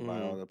it,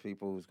 by all the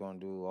people who's going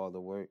to do all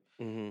the work.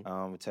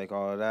 Take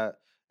all of that.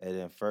 And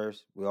then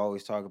first, we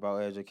always talk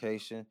about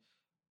education.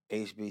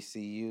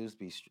 HBCUs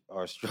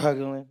are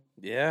struggling.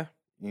 Yeah.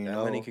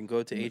 Money can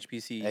go to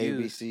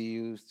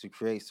HBCUs to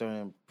create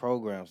certain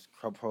programs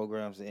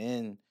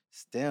in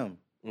STEM.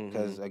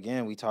 Because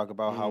again, we talk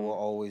about how we're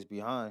always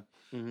behind,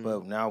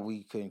 but now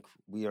we're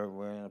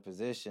in a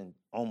position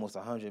almost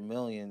 100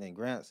 million in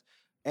grants,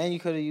 and you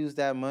could have used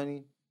that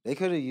money. They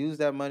could have used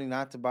that money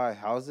not to buy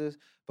houses,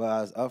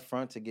 but as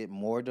upfront to get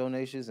more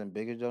donations and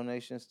bigger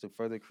donations to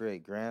further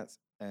create grants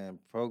and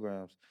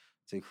programs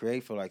to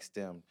create for like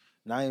STEM.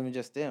 Not even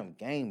just STEM,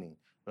 gaming.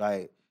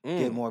 Like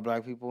get more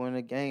black people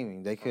into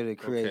gaming. They could have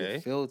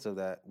created fields of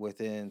that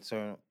within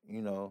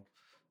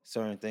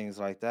certain things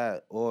like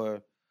that.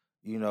 Or,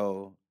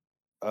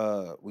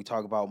 we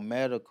talk about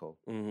medical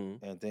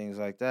Mm-hmm. and things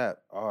like that.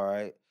 All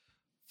right,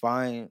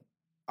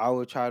 I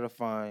would try to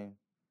find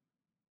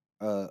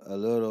a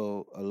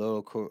little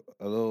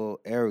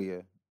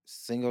area,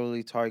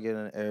 singularly target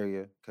an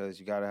area, because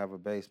you got to have a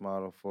base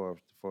model for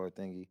a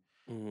thingy,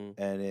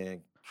 Mm-hmm. and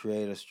then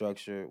create a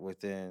structure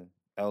within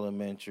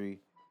elementary,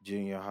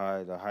 junior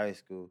high, to high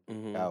school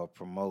Mm-hmm. that would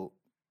promote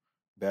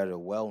better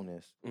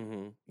wellness.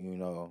 Mm-hmm. You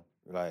know,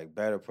 like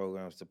better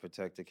programs to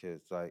protect the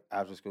kids, like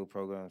after school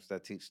programs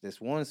that teach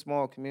this one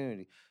small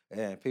community.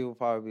 And people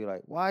probably be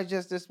like, why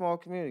just this small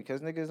community?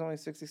 Because niggas only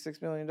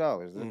 $66 million.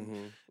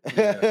 Mm-hmm.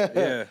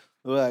 Yeah.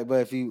 Like,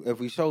 but if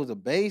we show the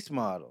base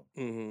model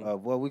Mm-hmm.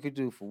 of what we could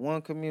do for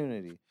one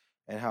community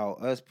and how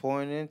us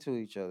pouring into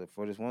each other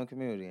for this one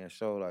community, and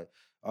show like,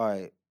 all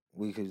right,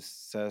 we could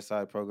set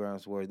aside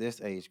programs where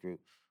this age group,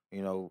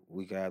 you know,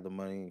 we could have the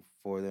money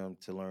for them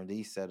to learn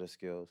these set of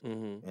skills,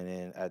 Mm-hmm. and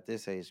then at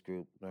this age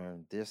group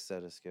learn this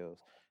set of skills,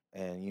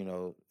 and you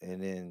know,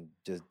 and then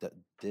just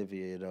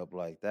divvy it up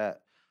like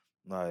that.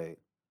 Like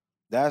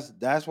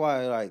that's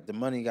why like the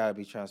money got to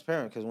be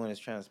transparent, because when it's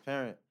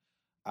transparent,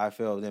 I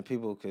feel then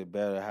people could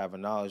better have a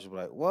knowledge of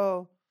like,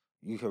 well,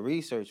 you could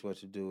research what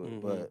to do it,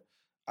 Mm-hmm. but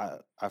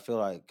I feel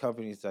like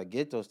companies that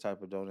get those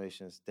type of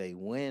donations, they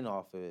win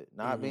off of it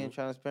not being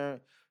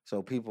transparent,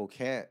 so people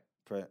can't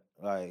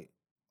like,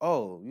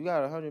 oh, you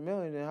got 100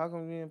 million, then how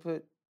come you didn't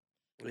put?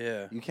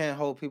 Yeah. You can't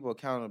hold people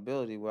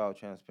accountability without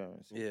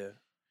transparency. Yeah.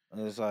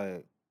 And it's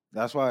like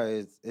that's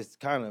why it's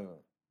kind of,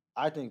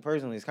 I think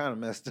personally it's kind of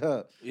messed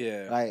up.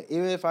 Yeah. Like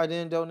even if I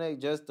didn't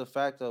donate, just the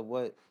fact of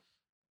what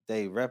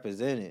they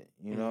represented,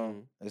 you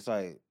know, it's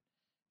like,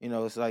 you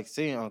know, it's like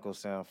seeing Uncle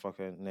Sam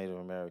fucking Native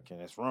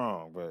American. It's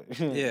wrong, but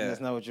Yeah. that's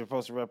not what you're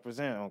supposed to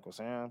represent, Uncle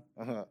Sam.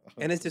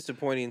 And it's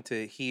disappointing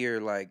to hear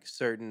like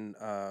certain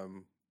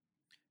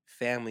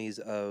families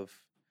of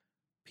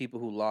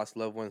people who lost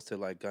loved ones to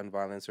like gun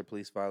violence or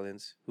police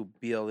violence, who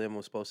BLM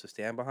was supposed to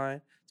stand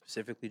behind,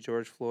 specifically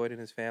George Floyd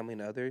and his family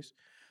and others,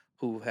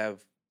 who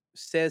have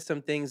said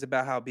some things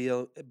about how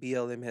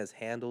BLM has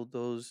handled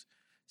those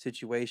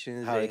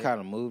situations. How they kind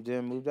of moved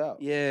in, moved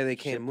out. Yeah, they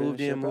came, Ship in,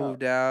 moved in, ship out.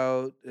 moved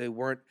out. They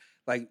weren't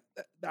like,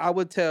 I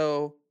would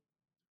tell,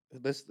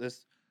 let's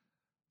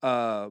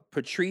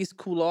Patrice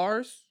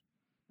Coulars,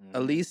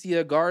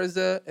 Alicia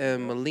Garza,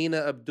 and Melina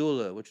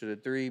Abdullah, which are the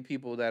three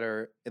people that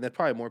are, and there's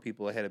probably more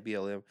people ahead of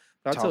BLM.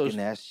 But Talking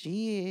that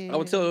shit. I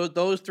would tell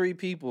those three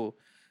people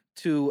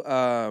to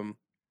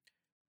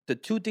the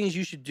two things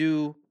you should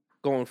do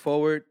going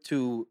forward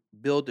to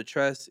build the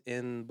trust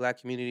in Black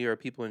community or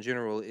people in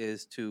general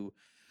is to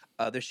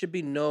there should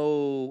be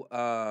no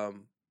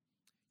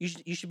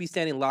you should be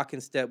standing lock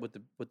in step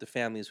with the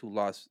families who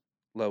lost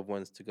loved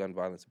ones to gun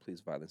violence and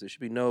police violence. There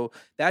should be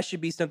that should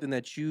be something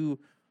that you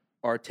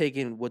are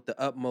taking with the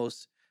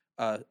utmost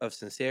of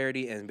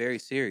sincerity and very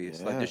serious.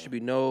 Yeah. Like there should be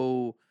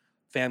no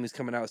families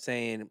coming out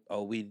saying,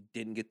 "Oh, we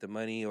didn't get the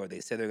money," or they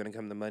said they're going to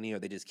come the money, or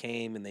they just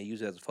came and they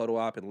used it as a photo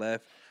op and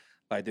left.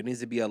 Like there needs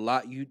to be a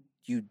lot. You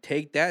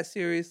take that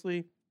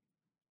seriously,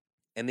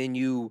 and then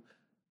you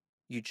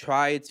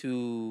try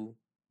to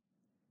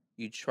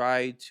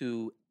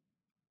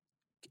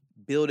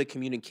build a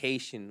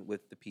communication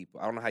with the people.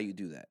 I don't know how you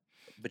do that,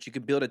 but you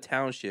could build a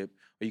township,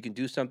 or you can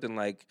do something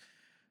like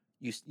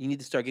you need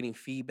to start getting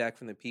feedback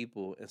from the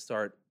people and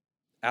start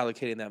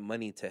allocating that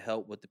money to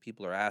help what the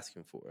people are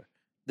asking for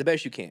the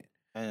best you can.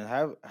 And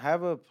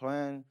have a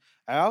plan.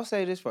 And I'll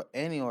say this for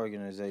any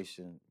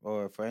organization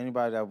or for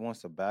anybody that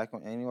wants to back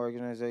on any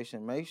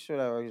organization, make sure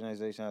that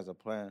organization has a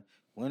plan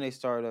when they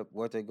start up,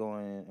 what they're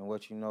going in, and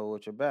what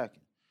you're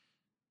backing.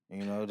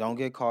 You know, don't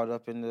get caught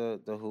up in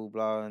the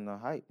hoopla and the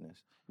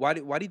hypeness. Why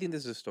do you think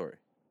this is a story?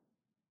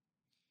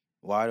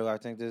 Why do I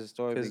think this is a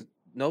story? Because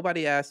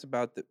nobody asked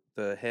about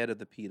the head of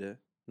the PETA.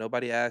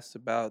 Nobody asked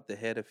about the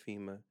head of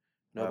FEMA.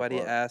 Nobody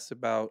asked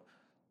about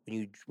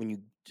when you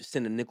just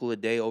send a nickel a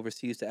day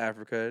overseas to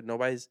Africa.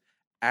 Nobody's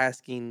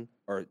asking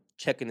or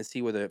checking to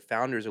see where the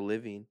founders are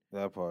living.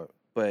 That part.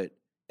 But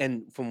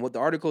and from what the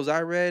articles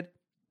I read,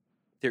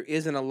 there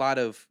isn't a lot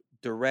of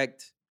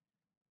direct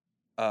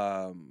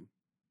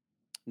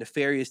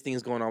nefarious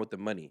things going on with the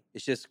money.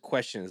 It's just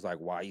questions like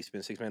why you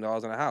spend $6 million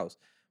on a house.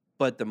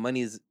 But the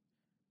money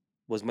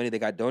was money that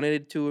got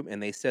donated to him,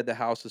 and they said the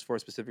house was for a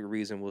specific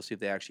reason. We'll see if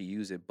they actually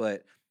use it.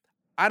 But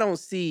I don't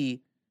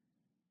see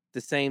the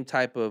same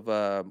type of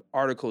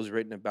articles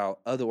written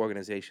about other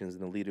organizations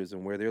and the leaders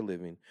and where they're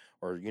living,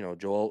 or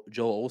Joel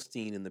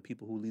Osteen and the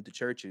people who lead the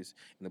churches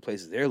and the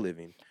places they're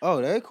living.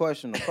 Oh, they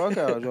question the fuck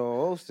out of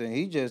Joel Osteen.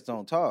 He just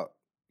don't talk.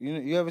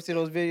 You ever see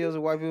those videos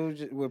of white people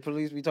where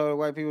police be talking to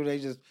white people? They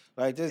just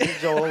like, this is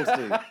Joel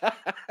Osteen.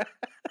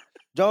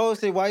 Joel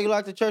Osteen, why you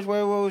locked the church where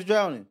everyone was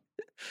drowning?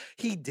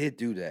 He did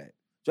do that.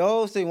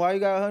 Joel Osteen, why you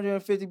got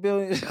 $150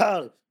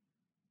 billion?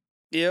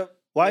 Yep.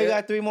 Why you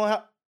got 3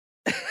 more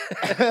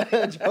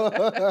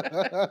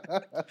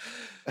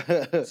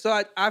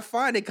So I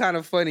find it kind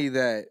of funny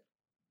that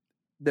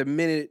the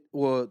minute,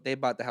 they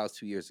bought the house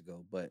 2 years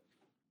ago, but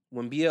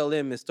when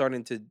BLM is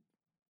starting to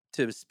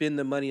to spend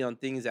the money on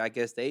things that I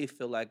guess they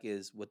feel like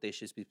is what they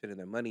should be spending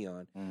their money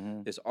on.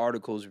 Mm-hmm. There's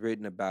articles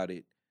written about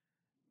it,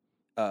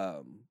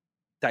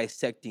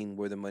 dissecting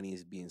where the money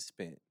is being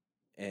spent,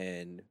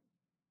 and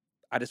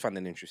I just find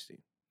that interesting.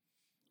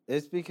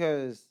 It's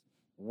because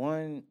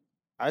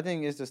I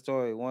think it's the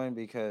story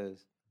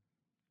because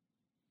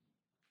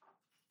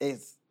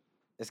it's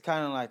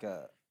kind of like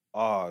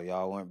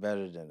y'all weren't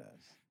better than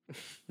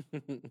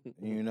us,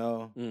 you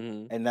know,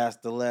 and that's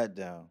the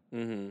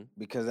letdown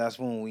because that's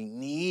when we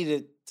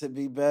needed to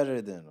be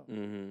better than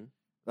them.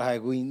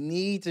 Like we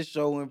need to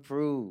show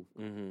improve.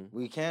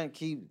 We can't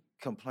keep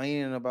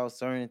complaining about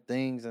certain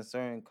things and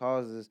certain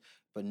causes,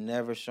 but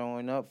never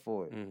showing up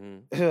for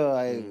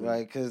it.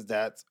 Like, cause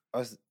that's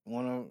us.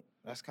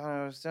 That's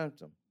kind of a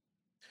symptom.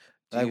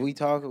 Like we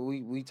talk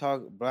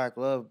black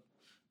love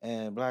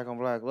and black on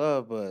black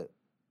love, but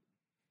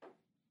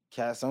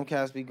some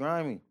cats be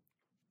grimy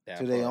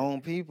to their own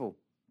people.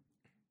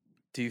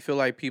 Do you feel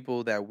like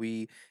people that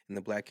we in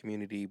the black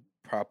community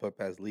prop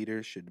up as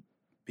leaders should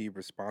be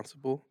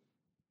responsible?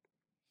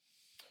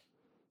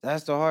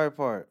 That's the hard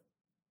part.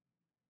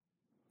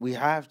 We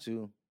have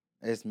to.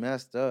 It's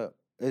messed up.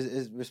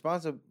 It's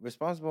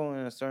responsible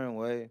in a certain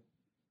way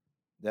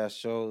that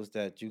shows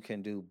that you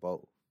can do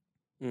both.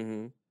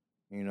 You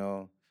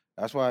know,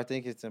 that's why I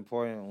think it's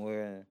important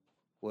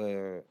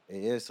where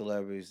it is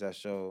celebrities that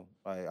show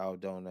like I'll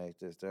donate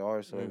this. There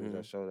are celebrities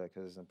that show that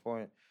because it's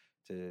important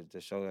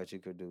to show that you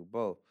could do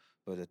both.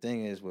 But the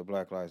thing is with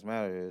Black Lives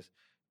Matter is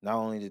not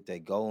only did they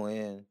go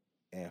in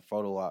and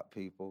photo op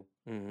people,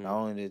 not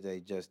only did they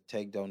just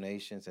take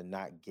donations and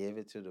not give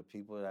it to the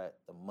people that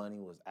the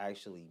money was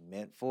actually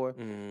meant for.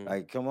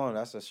 Like, come on,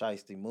 that's a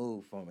shiesty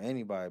move from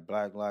anybody,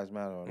 Black Lives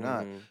Matter or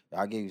not.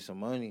 I give you some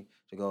money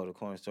to go to the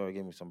corner store and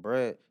give me some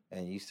bread,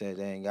 and you said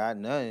they ain't got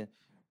nothing,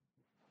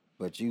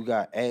 but you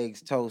got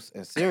eggs, toast,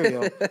 and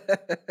cereal.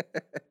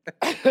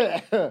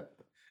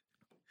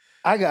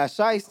 I got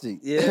shiesty.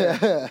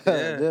 Yeah.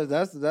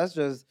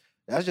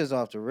 That's just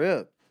off the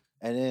rip.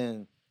 And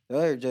then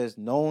they're just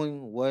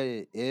knowing what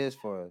it is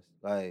for us.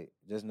 Like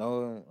just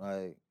knowing,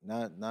 like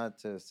not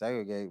to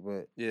segregate,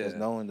 but just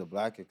knowing the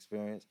black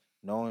experience,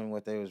 knowing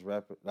what they was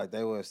like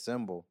they were a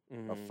symbol,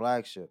 a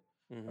flagship,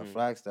 a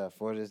flag staff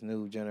for this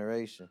new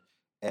generation.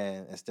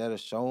 And instead of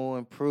show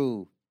and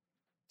prove,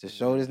 to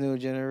show this new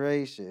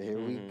generation, here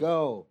we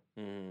go.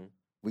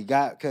 We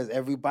got, because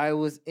everybody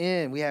was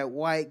in. We had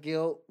white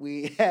guilt.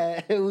 We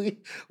had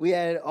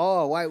it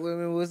all. White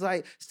women was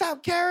like,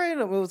 stop carrying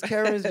them. It was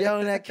Karens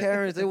yelling at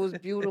Karens. It was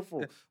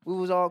beautiful. We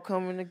was all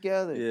coming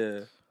together.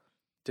 Yeah.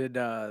 Did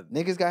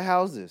niggas got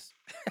houses?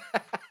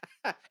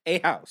 A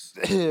house.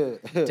 And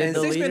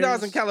 $6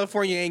 million in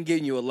California ain't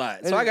getting you a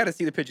lot. So I got to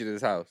see the picture of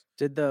this house.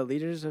 Did the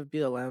leaders of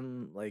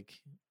BLM like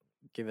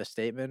give a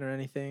statement or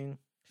anything?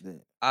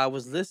 I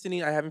was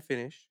listening. I haven't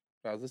finished.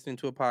 I was listening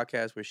to a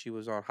podcast where she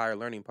was on Higher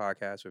Learning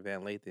podcast with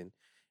Van Lathan,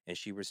 and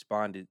she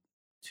responded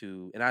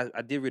to, and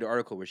I did read an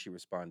article where she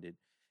responded,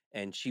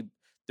 and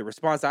the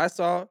response I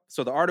saw,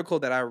 so the article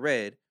that I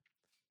read,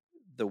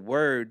 the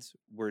words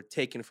were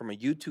taken from a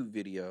YouTube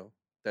video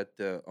that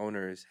the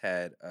owners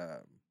had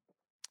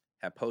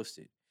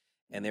posted,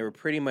 and they were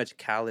pretty much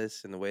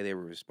callous in the way they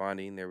were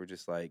responding. They were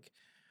just like,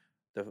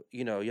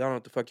 y'all know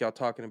what the fuck y'all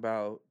talking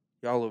about.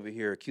 Y'all over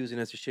here accusing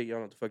us of shit. Y'all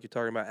know what the fuck you're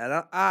talking about.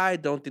 And I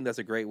don't think that's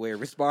a great way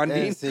of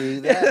responding. See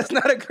that? That's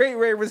not a great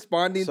way of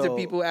responding to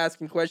people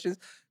asking questions.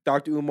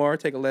 Dr. Umar,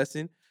 take a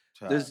lesson.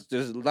 There's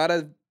a lot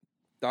of...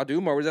 Dr.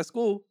 Umar was at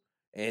school,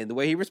 and the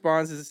way he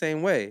responds is the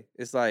same way.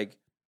 It's like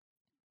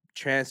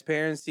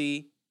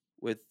transparency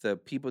with the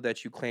people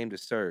that you claim to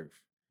serve.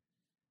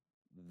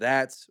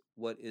 That's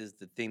what is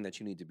the thing that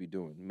you need to be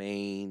doing.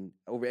 Main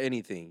over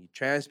anything.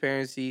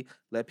 Transparency,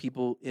 let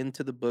people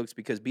into the books,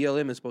 because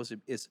BLM is supposed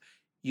to...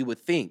 You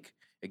would think,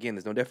 again,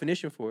 there's no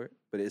definition for it,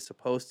 but it's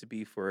supposed to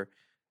be for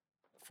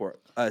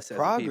us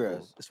as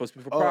people. It's supposed to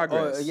be for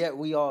progress. Yet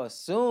we all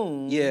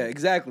assume. Yeah,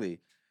 exactly.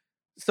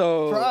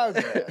 So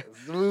progress.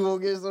 We will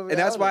get something. And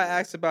that's why I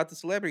asked about the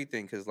celebrity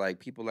thing, because like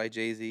people like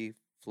Jay-Z,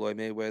 Floyd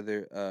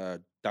Mayweather,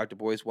 Dr.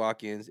 Boyce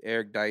Watkins,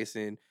 Eric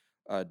Dyson,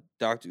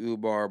 Dr.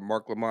 Umar,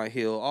 Mark Lamont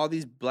Hill, all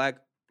these black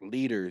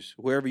leaders,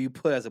 whoever you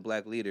put as a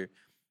black leader,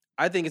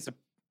 I think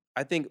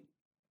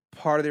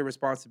part of their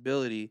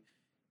responsibility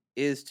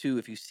is to,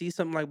 if you see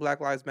something like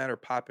Black Lives Matter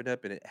popping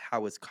up and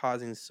how it's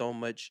causing so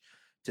much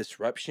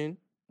disruption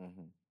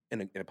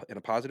in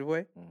a positive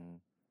way,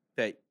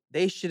 that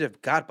they should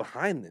have got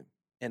behind them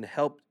and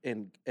helped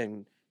and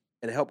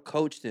help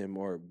coach them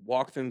or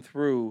walk them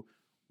through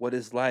what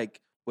it's like,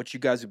 what you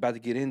guys are about to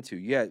get into.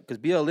 Yeah, because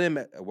BLM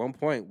at one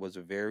point was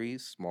a very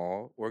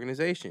small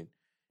organization.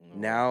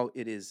 Now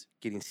it is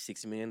getting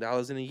 $6 million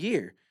in a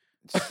year.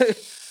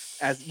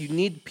 As you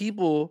need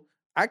people,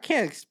 I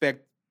can't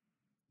expect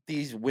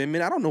these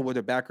women, I don't know what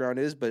their background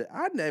is, but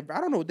I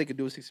don't know what they could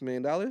do with $6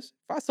 million. If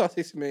I saw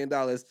 $6 million,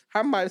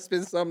 I might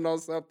spend something on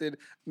something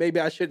maybe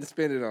I shouldn't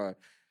spend it on.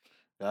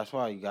 That's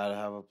why you gotta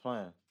have a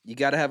plan. You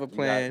gotta have a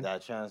plan.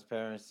 That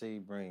transparency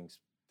brings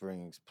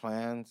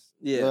plans.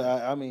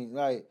 Yeah. I mean,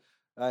 like,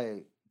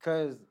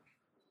 cause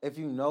if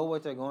you know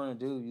what they're going to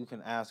do, you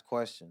can ask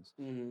questions,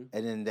 Mm-hmm.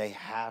 and then they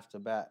have to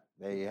back.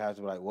 They have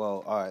to be like,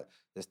 well, all right,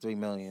 there's $3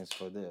 million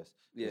for this,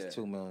 there's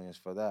 $2 million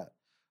for that,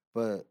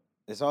 but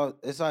it's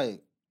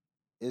like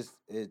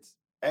it's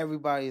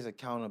everybody's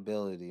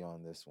accountability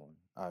on this one.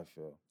 I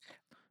feel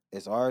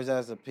it's ours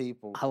as a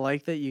people. I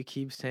like that you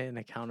keep saying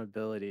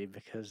accountability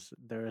because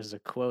there is a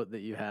quote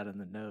that you had in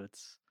the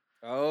notes.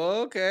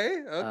 Oh, okay.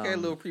 A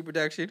little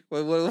pre-production.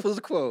 What was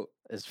the quote?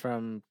 It's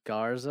from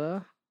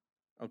Garza.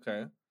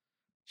 Okay.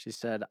 She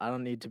said, "I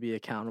don't need to be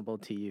accountable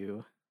to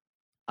you.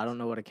 I don't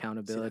know what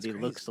accountability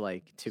looks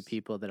like to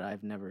people that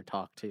I've never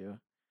talked to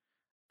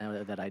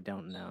and that I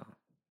don't know."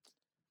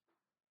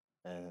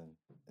 And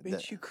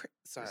Bitch, you crazy.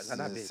 Sorry,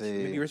 not bitch. Let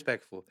me be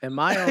respectful. And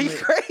my only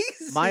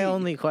crazy. My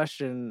only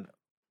question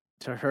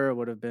to her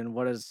would have been,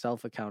 what does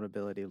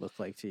self-accountability look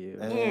like to you?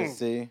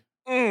 See?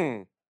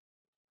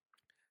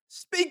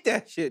 Speak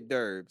that shit,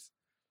 Derbs.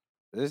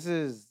 This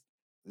is,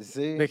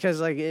 see?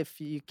 Because, like, if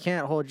you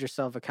can't hold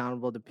yourself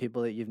accountable to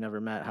people that you've never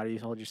met, how do you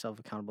hold yourself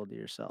accountable to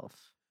yourself?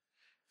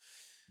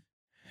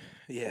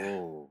 Yeah.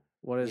 Whoa.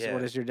 What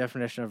is your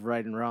definition of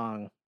right and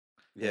wrong?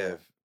 Yeah.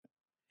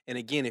 And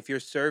again, if you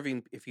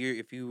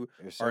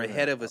are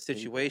head of a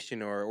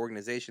situation or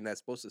organization that's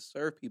supposed to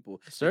serve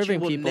people, serving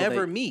that you will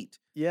never meet.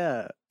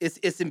 Yeah.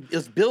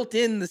 It's built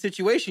in the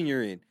situation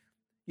you're in.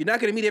 You're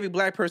not going to meet every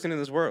black person in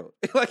this world,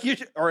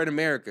 or in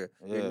America.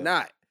 Yeah. You're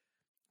not.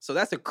 So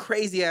that's a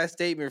crazy ass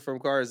statement from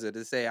Garza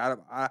to say, how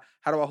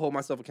do I hold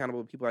myself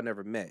accountable to people I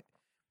never met?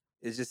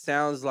 It just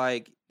sounds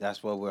like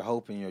that's what we're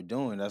hoping you're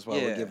doing. That's why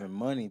we're giving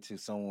money to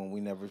someone we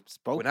never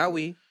spoke. Well, not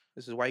we.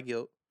 This is white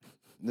guilt.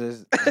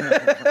 This,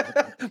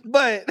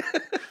 but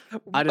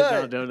I did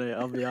not donate.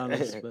 I'll be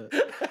honest, but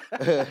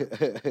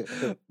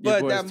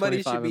that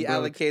money should be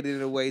allocated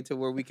in a way to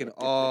where we can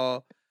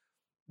all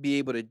be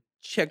able to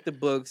check the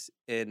books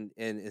and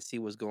see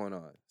what's going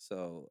on.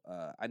 So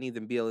I need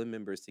them BLM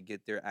members to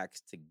get their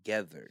acts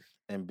together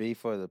and be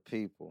for the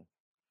people.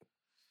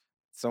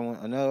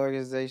 Another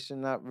organization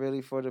not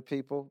really for the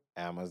people,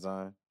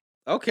 Amazon.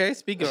 Okay,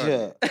 speak on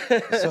it.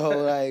 So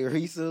like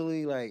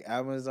recently, like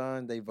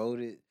Amazon, they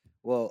voted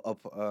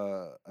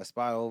a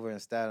spot over in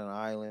Staten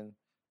Island.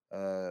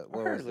 I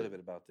heard a little bit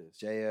about this.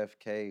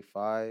 JFK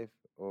 5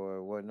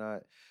 or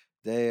whatnot.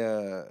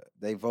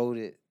 They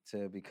voted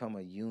to become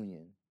a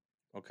union.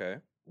 Okay.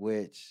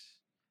 Which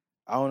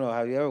I don't know.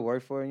 Have you ever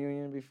worked for a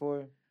union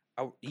before?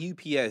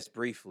 UPS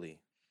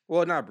briefly.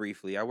 Well, not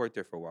briefly. I worked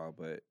there for a while,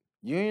 but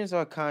unions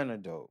are kind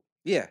of dope.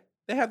 Yeah,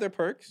 they have their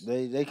perks.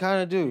 They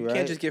kind of do. You right?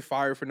 can't just get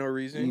fired for no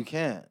reason. You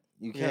can't.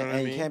 You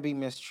can't be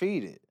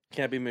mistreated.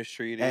 Can't be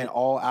mistreated. And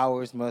all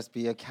hours must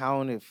be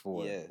accounted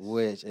for. Yes.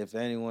 Which, if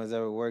anyone's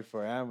ever worked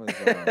for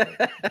Amazon,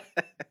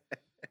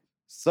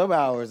 some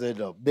hours in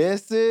the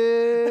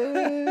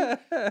business,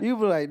 you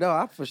be like, no,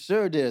 I for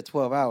sure did a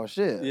 12-hour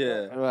shift.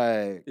 Yeah.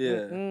 Like,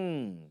 yeah.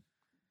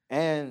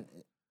 And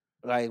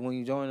like when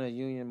you join a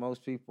union,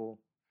 most people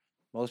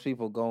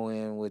go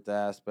in with the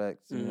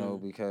aspects, you know,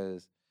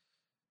 because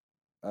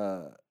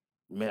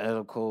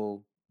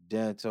medical,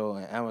 dental,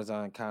 and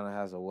Amazon kind of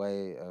has a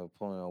way of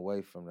pulling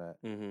away from that.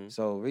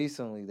 So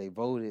recently they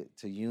voted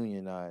to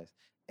unionize,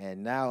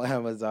 and now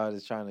Amazon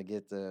is trying to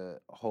get the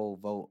whole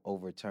vote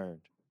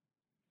overturned.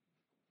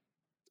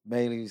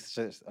 Mainly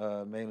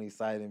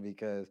citing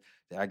because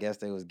I guess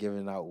they was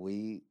giving out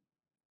weed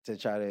to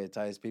try to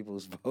entice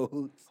people's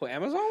votes. Well,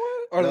 Amazon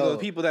was? Or the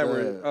people that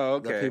were... Oh,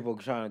 okay. The people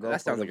trying to go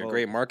That sounds like a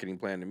great marketing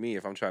plan to me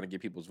if I'm trying to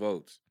get people's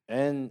votes.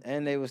 And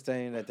they were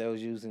saying that they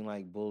was using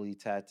like bully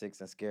tactics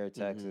and scare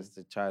tactics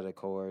to try to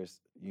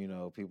coerce, you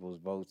know, people's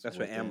votes. That's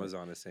what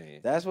Amazon is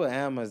saying. That's what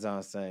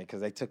Amazon's saying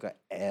because they took a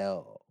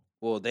L.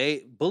 Well,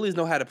 bullies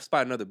know how to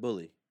spot another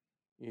bully.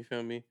 You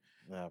feel me?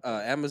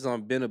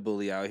 Amazon been a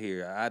bully out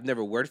here. I've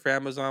never worked for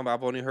Amazon, but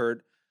I've only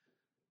heard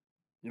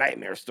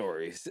nightmare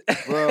stories.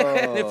 Bro.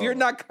 And if you're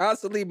not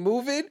constantly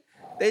moving,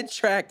 they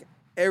track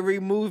every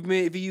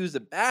movement. If you use the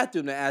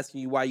bathroom, they're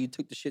asking you why you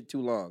took the shit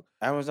too long.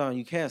 Amazon,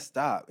 you can't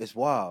stop. It's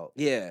wild.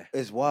 Yeah.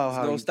 It's wild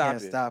how you can't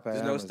stop at There's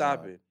Amazon. no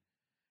stopping.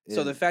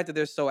 So the fact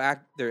that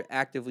they're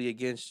actively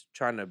against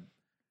trying to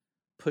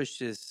push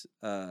this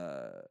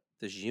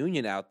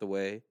union out the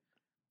way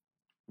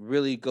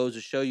really goes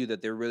to show you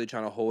that they're really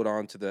trying to hold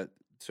on to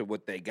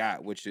what they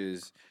got, which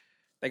is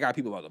they got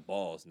people by the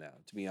balls now,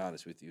 to be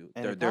honest with you.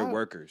 And they're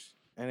workers.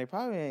 And they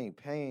probably ain't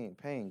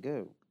paying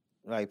good.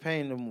 Like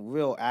paying them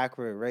real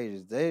accurate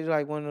wages. They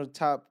like one of the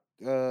top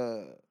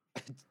they're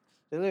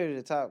literally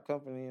the top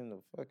company in the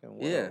fucking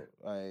world. Yeah.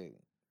 Like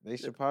they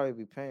should probably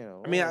be paying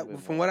them.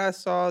 From what I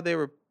saw, they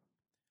were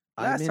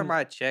last time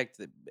I checked,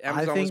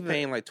 Amazon was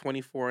paying like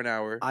 $24 an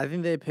hour. I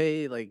think they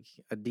pay like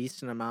a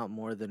decent amount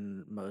more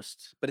than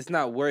most. But it's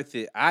not worth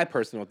it. I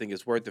personally don't think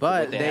it's worth it for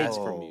what they ask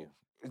from you.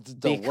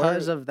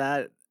 Because of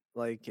that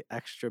like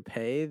extra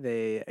pay,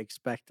 they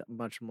expect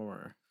much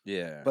more.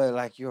 Yeah. But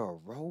like you're a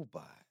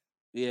robot.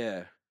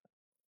 Yeah.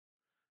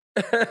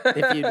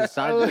 If you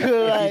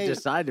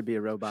decide to be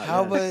a robot.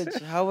 How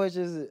much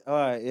is it? All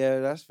right, yeah,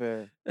 that's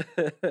fair.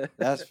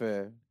 That's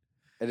fair.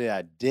 and then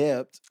I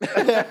dipped.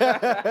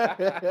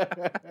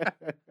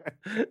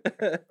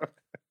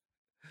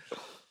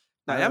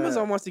 Now,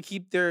 Amazon wants to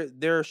keep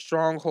their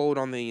stronghold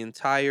on the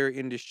entire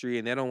industry,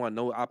 and they don't want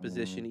no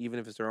opposition, even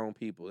if it's their own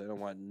people. They don't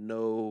want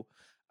no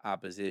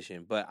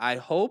opposition. But I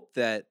hope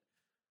that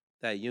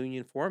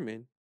union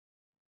foreman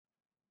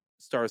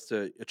starts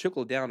a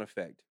trickle down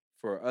effect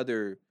for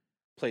other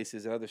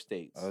places and other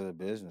states, other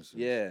businesses.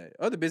 Yeah,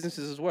 other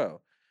businesses as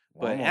well.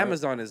 But Walmart,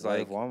 Amazon is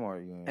like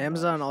Walmart. Union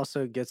Amazon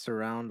also gets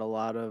around a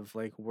lot of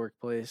like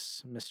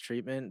workplace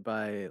mistreatment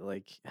by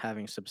like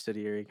having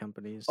subsidiary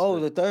companies. Oh,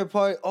 the third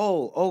party.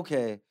 Oh,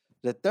 okay.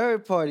 The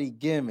third party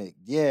gimmick.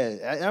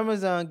 Yeah,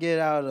 Amazon get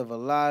out of a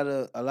lot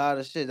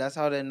of shit. That's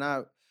how they're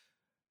not.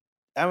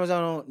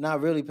 Amazon not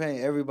really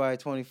paying everybody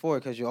 24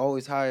 because you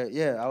always hire.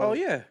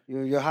 Yeah.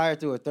 You're hired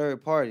through a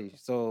third party.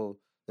 So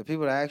the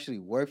people that actually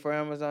work for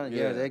Amazon,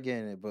 they're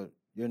getting it, but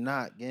you're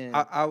not getting.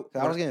 I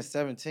was getting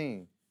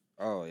 17.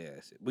 Oh yeah,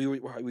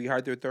 we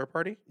hired through a third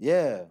party.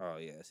 Yeah. Oh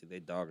yeah, see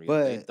they dog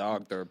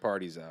third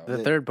parties out. The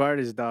third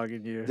party's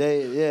dogging you.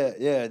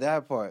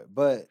 That part.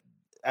 But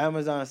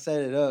Amazon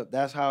set it up.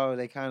 That's how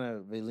they kind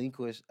of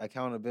relinquish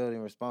accountability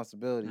and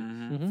responsibility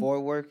for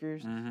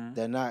workers.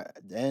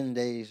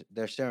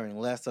 They're sharing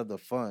less of the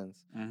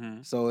funds.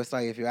 So it's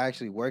like if you're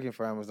actually working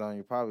for Amazon,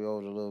 you're probably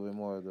owed a little bit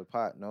more of the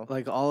pot. No,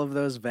 like all of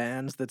those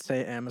vans that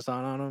say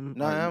Amazon on them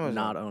are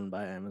not owned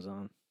by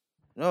Amazon.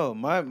 No,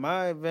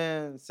 my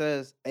van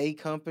says a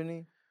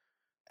company.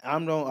 I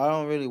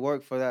don't really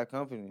work for that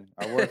company.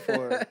 I work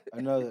for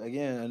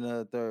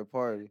another third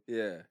party.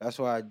 Yeah. That's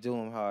why I do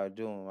them how I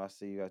do them. I'll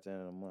see you at the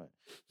end of the month.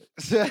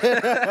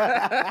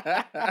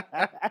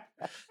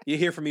 You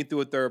hear from me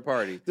through a third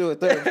party. Through a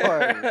third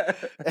party.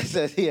 It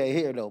says he ain't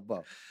here no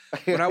more.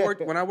 When I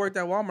worked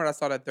at Walmart, I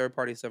saw that third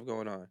party stuff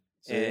going on.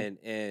 See?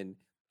 And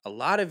a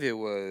lot of it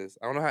was,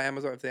 I don't know how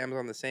if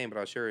Amazon the same, but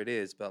I'm sure it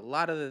is. But a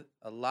lot of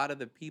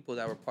the people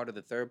that were part of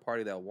the third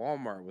party that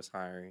Walmart was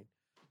hiring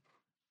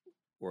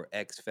were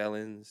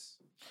ex-felons.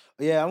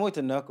 Yeah, I'm with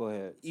the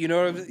knucklehead. You know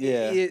what I'm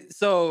saying? Yeah.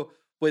 So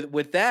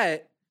with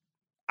that,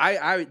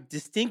 I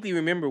distinctly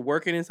remember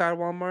working inside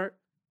Walmart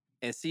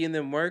and seeing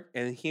them work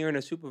and hearing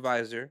a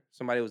supervisor,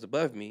 somebody who was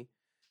above me,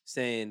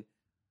 saying,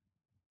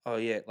 oh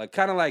yeah, like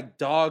kind of like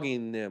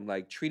dogging them,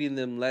 like treating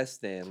them less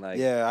than, like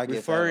I get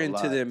referring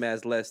to them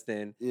as less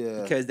than,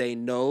 because they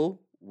know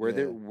where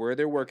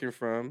they're working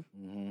from,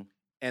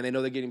 and they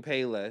know they're getting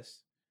paid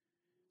less.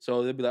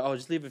 So they'll be like, oh,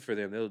 just leave it for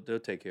them. They'll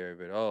take care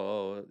of it.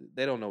 Oh,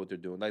 they don't know what they're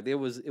doing. Like it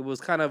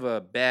was kind of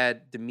a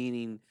bad,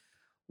 demeaning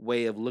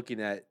way of looking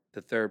at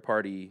the third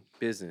party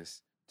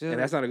business, and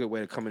that's not a good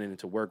way of coming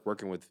into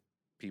working with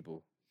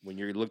people when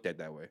you're looked at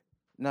that way.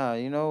 Nah,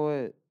 you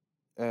know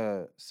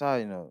what?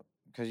 Side note,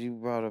 because you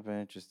brought up an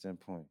interesting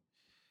point.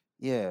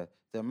 Yeah,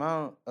 the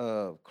amount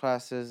of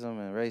classism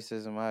and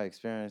racism I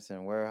experience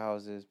in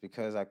warehouses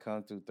because I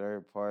come through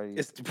third parties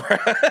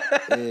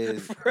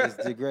is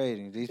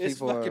degrading. These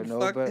people are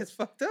better. It's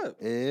fucked up.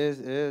 It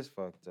is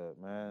fucked up,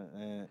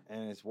 man,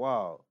 and it's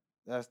wild.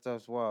 That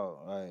stuff's wild.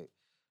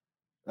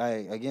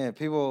 Like again,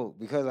 people,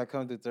 because I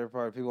come through third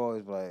party, people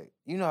always be like,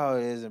 you know how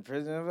it is in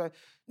prison. I'm like,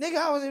 nigga,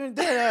 I wasn't even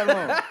there that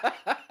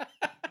long.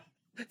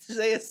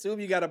 They assume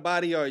you got a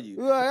body on you.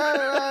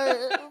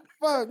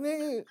 Fuck,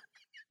 nigga.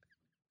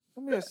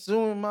 Let me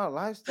assuming my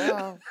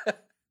lifestyle.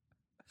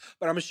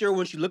 But I'm sure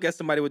once you look at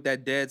somebody with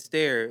that dead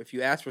stare, if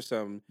you ask for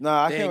something, they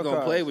ain't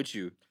gonna play with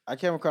you. I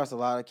came across a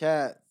lot of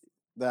cats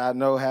that I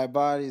know had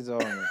bodies on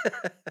them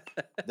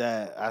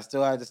that I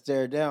still had to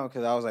stare down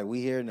because I was like,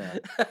 we here now.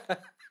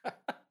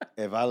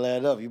 If I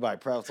let up, you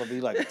might press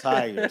something like a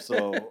tiger.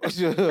 So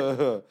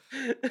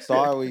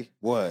sorry,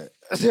 what?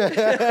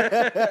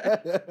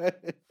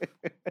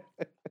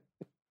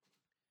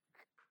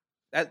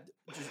 That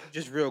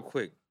just real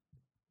quick.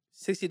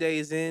 60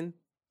 Days In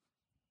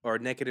or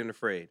Naked and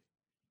Afraid?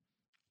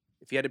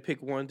 If you had to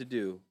pick one to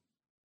do,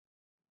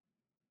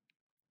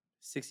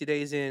 60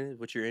 Days In,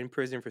 which you're in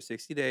prison for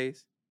 60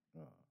 days,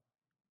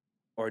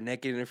 or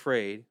Naked and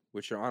Afraid,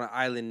 which you're on an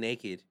island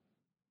naked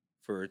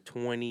for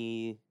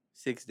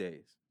 26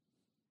 days.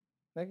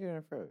 Naked and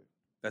Afraid.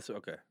 That's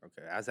okay.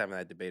 I was having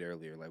that debate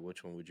earlier. Like,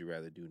 which one would you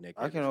rather do,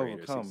 Naked and Afraid or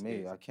 60 overcome me.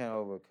 Days? I can't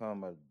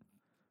overcome a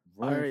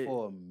room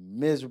full of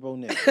miserable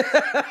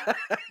niggas.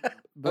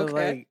 But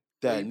like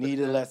that need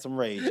to let some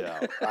rage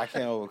out. I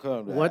can't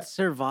overcome that. What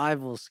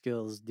survival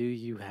skills do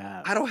you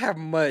have? I don't have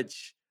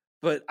much,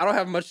 but I don't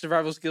have much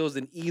survival skills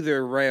in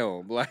either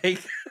realm.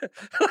 Like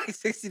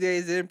 60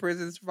 days in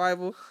prison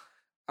survival,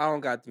 I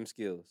don't got them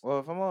skills. Well,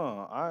 if I'm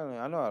on island,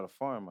 I know how to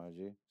farm, my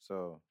G.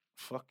 So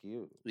fuck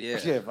you. Yeah.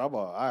 If I'm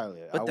on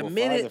island, but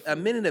a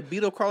minute a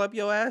beetle crawl up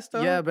your ass,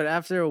 though. Yeah, but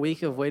after a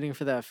week of waiting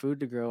for that food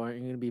to grow, aren't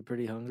you gonna be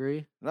pretty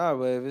hungry? Nah,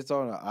 but if it's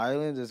on an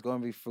island, there's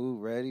gonna be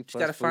food ready. You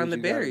gotta find the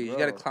berries. You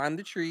gotta climb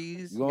the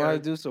trees. You gotta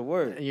do some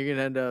work. And you're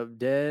gonna end up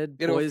dead.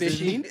 You go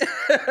fishing.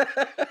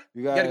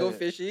 You gotta go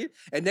fishing.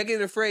 And Naked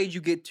and Afraid,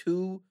 you get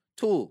 2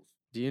 tools.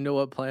 Do you know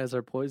what plants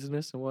are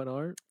poisonous and what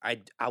aren't?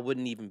 I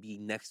wouldn't even be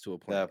next to a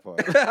plant.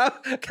 That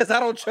part. Because I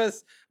don't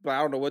trust, but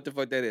I don't know what the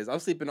fuck that is. I'm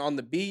sleeping on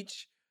the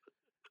beach.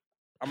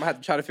 I'm gonna have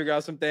to try to figure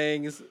out some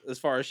things as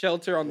far as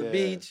shelter on the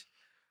beach.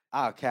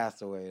 I'll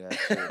cast away that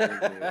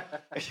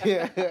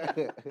shit.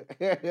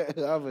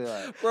 I'll be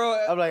like, bro,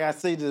 I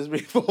seen this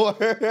before.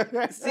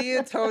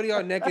 Seeing Tony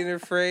on Naked and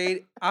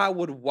Afraid, I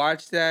would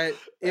watch that.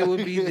 It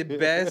would be the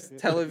best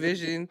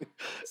television.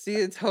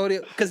 Seeing Tony,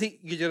 because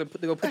they're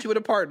gonna put you with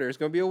a partner. It's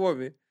gonna be a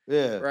woman.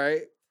 Yeah.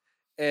 Right?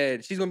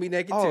 And she's gonna be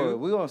naked too.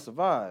 We're gonna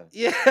survive.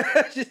 Yeah.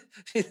 she's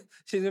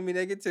gonna be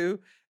naked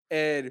too.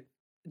 And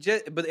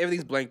but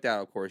everything's blanked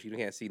out, of course. You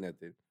can't see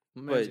nothing.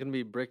 Man, it's gonna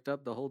be bricked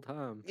up the whole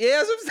time.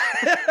 Yeah, that's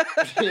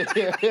what I'm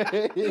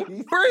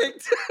saying.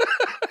 Bricked.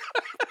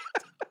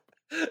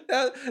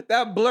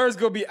 that blur's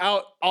gonna be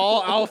out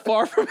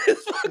far from his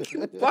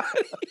fucking body.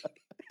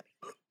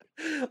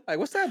 Like,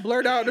 what's that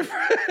blurred out in the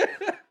front?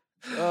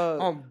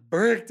 I'm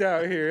bricked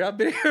out here. I've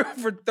been here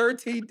for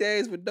 13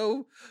 days with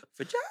no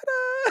vagina.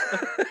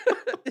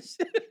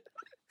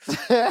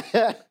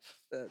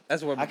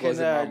 That's what goes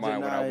in my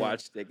mind when I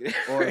watch Naked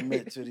or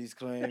admit to these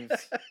claims.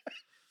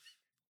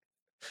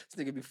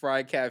 This nigga be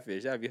fried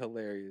catfish. That'd be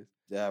hilarious.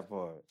 That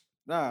part.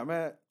 Nah,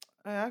 man.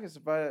 I can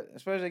survive that.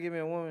 Especially give me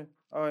a woman.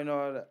 I already know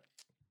how that.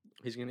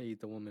 He's gonna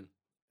eat the woman.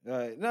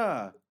 Like,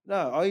 nah.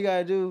 All you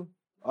gotta do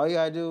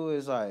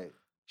is like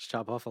just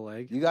chop off a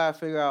leg. You gotta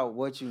figure out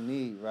what you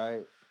need,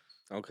 right?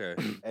 Okay.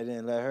 And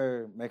then let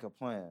her make a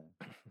plan.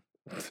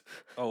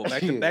 Oh,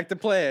 back to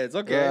plans.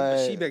 Okay.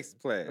 Like, she makes the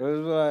plan. It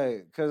was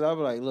like, cause I'll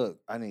be like, look,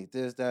 I need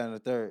this, that, and the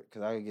third,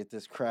 cause I can get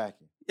this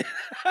cracking.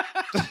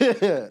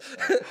 This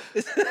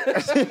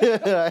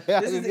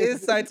is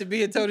insight to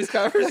me and Tony's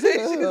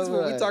conversations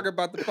when we talk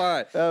about the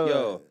pod.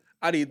 Yo,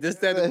 I need this,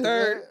 that, and the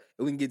third,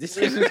 and we can get this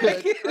shit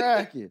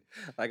cracking.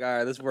 Like, all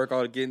right, let's work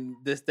on getting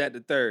this, that, and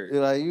the third.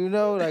 Like, you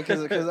know, like,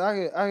 cause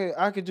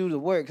I could do the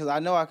work, cause I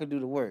know I could do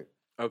the work.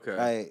 Okay.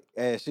 Like,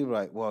 and she be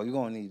like, well, you're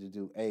gonna need to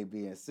do A,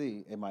 B, and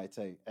C. It might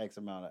take X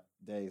amount of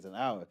days and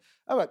hours.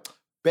 I'm like,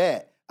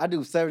 bet. I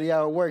do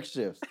 70-hour work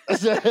shifts.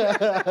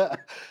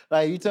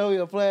 Like, you told me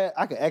a plan,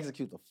 I can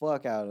execute the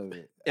fuck out of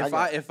it. If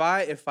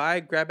I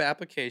grab an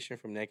application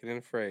from Naked and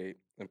Afraid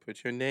and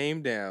put your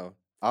name down,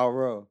 I'll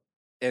roll.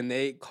 And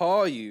they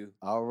call you,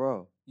 I'll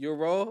roll. You'll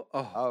roll?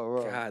 Oh, I'll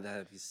roll. God,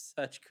 that'd be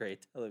such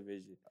great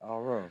television.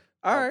 I'll roll.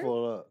 I'll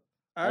pull up.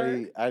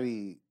 I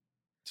need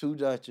 2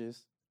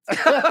 Dutches.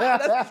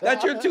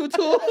 That's your 2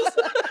 tools?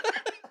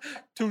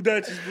 2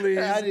 Dutches, please.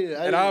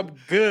 I'm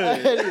good.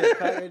 I need a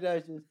pack of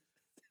Dutches.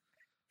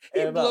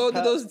 He blow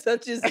those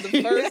Dutches in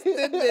the first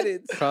 10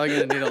 minutes. Probably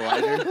gonna need a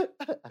lighter.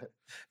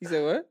 You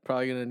said what?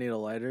 Probably gonna need a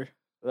lighter.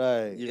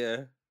 Right.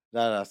 Yeah.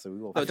 Nah, so we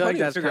gonna I feel like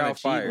that's figure out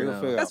fire.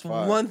 That's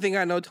one thing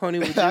I know Tony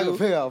would do. I can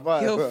figure out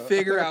fire. He'll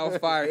figure out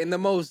fire in the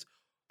most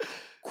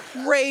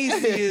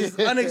craziest,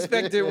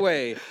 unexpected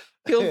way.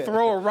 He'll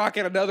throw a rock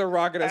at another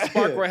rock and a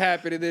spark will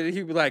happen, and then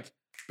he'll be like,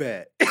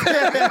 bet.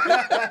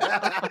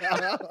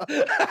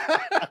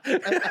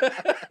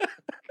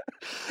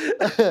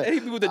 And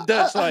he'd be with the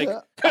Dutch like.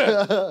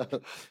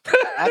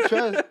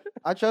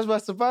 I trust my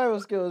survival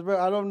skills, bro.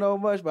 I don't know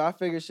much, but I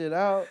figure shit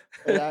out,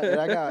 and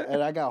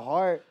I got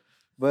heart.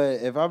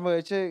 But if I'm with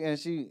a chick and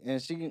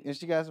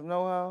she got some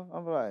know-how,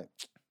 I'm like,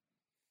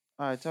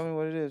 all right, tell me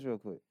what it is real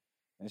quick.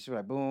 And she be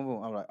like, boom,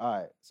 boom. I'm like, all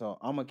right, so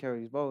I'm gonna carry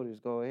these boulders.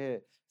 Go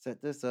ahead,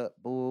 set this up,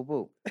 boom, boom,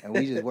 boom, and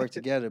we just work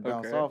together,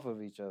 bounce off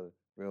of each other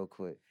real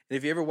quick. And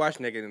if you ever watch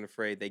Naked and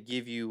Afraid, they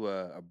give you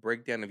a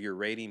breakdown of your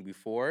rating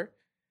before,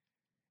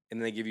 and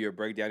then they give you a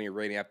breakdown of your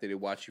rating after they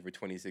watch you for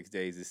 26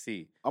 days to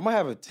see. I'm gonna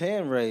have a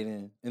 10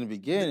 rating in the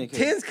beginning.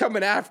 10's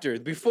coming after.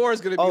 Before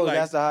it's gonna be like,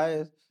 that's the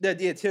highest? Yeah,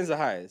 10's the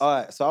highest. All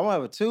right, so I'm gonna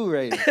have a 2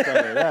 rating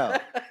starting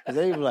out. Cause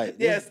they be like,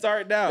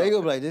 starting out. They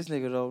gonna be like, this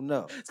nigga don't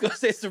know. It's gonna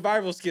say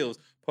survival skills.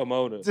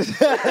 Pomona.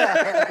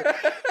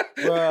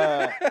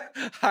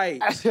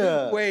 Height.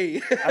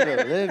 Weight. I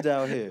done lived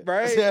out here.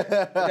 Right?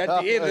 At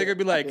the end, they're gonna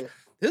be like,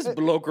 this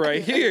bloke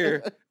right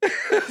here.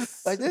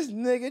 Like, this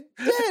nigga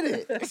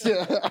did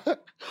it.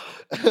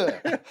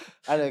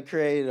 I done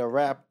created a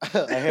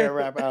hair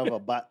wrap out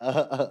of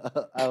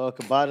a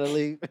cabana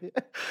leaf.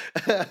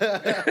 I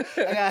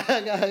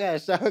got a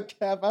shower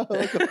cap out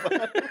of a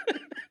cabana leaf.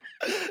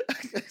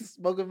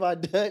 Smoking my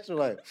Dutch. I'm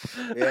like,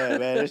 yeah,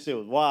 man, this shit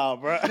was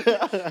wild, bro.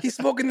 He's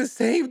smoking the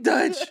same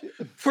Dutch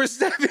for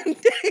 7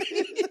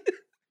 days.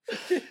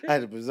 I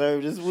had to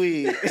preserve this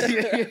weed.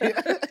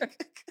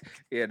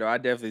 Yeah, no, I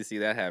definitely see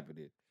that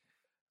happening.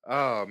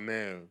 Oh,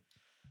 man.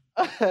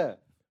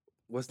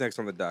 What's next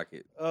on the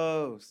docket?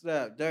 Oh,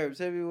 snap. Derbs,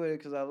 hit me with it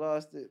because I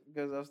lost it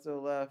because I'm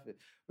still laughing.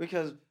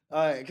 Because,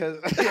 all right, because...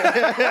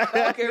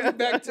 Okay, we're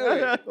back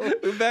to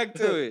it. We're back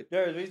to it.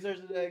 Derbs, research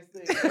the next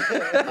thing.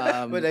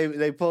 But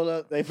they pull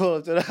up to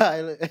the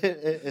island.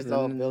 It's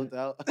all built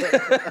out.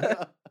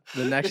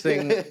 The next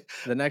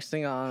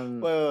thing on...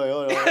 Wait,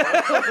 hold on.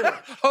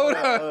 Hold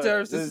on,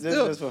 Derbs. This is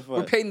just for fun.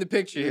 We're painting the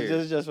picture here.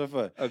 This is just for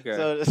fun.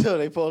 Okay. So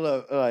they pull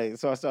up,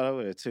 so I start out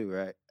with a 2,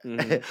 right?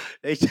 Mm-hmm.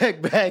 They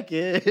check back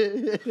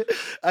in.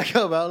 I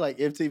come out like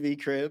MTV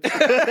Cribs.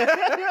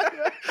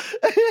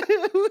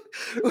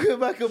 With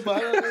my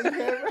cabana,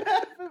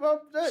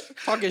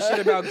 Talking shit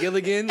about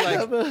Gilligan.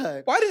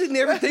 Like, why did he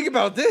never think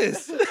about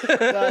this?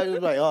 I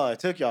was like, oh, it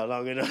took y'all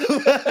long enough.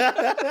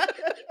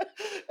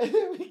 And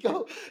then we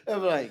go,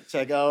 and we're like,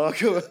 check out,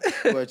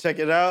 we'll check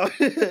it out,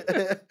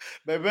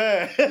 baby.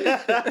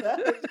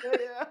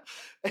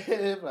 And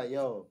it's like,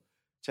 yo,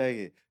 check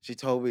it. She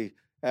told me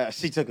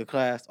she took a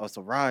class on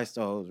some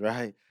rhinestones,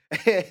 right?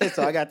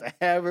 So I got to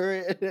hammer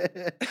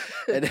it,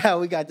 and now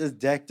we got this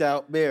decked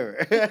out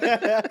mirror.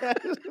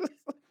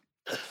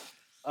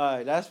 All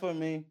right, that's for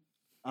me.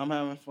 I'm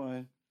having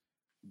fun.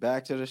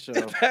 Back to the show.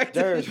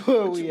 Dirt,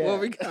 where we at? What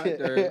we got,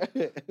 Dirt?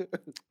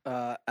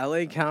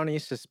 LA County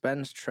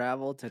suspends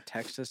travel to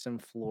Texas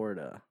and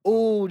Florida.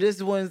 Oh,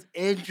 this one's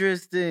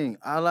interesting.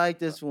 I like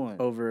this one.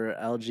 Over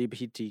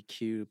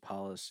LGBTQ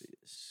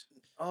policies.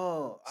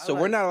 Oh, so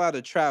we're not allowed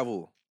to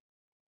travel.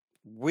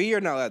 We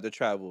are not allowed to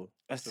travel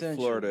to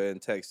Florida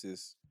and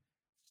Texas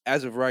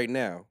as of right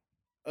now.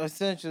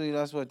 Essentially,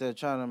 that's what they're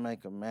trying to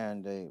make a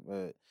mandate.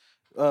 But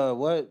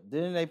what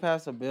didn't they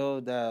pass a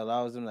bill that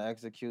allows them to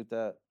execute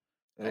that?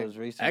 It was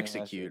recently.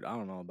 Execute. I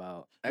don't know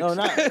about. No,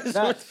 not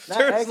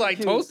like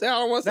toast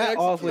out. What's not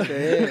off with the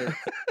head.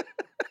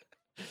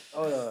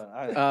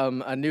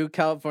 A new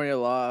California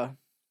law.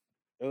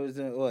 It was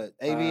in what?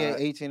 AB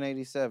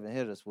 1887.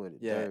 Hit us with it.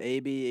 Yeah,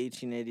 AB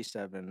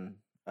 1887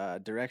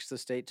 directs the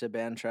state to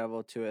ban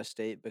travel to a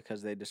state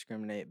because they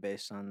discriminate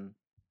based on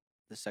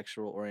the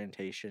sexual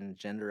orientation,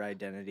 gender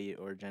identity,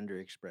 or gender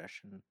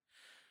expression.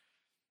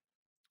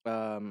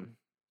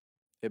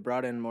 It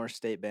brought in more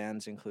state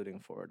bans, including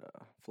Florida.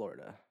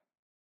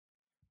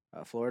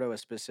 Florida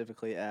was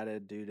specifically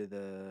added due to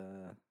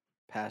the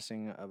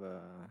passing of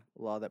a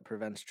law that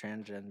prevents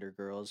transgender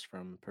girls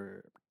from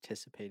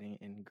participating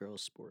in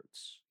girls'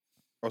 sports.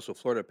 Also,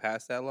 Florida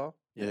passed that law?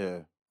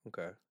 Yeah.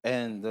 Okay.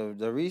 And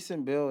the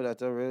recent bill that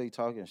they're really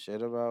talking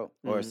shit about,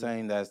 or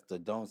saying that's the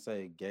Don't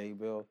Say Gay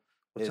bill.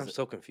 I'm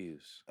so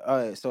confused. All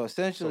right, so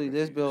essentially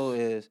this bill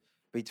is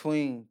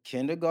between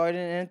kindergarten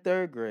and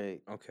third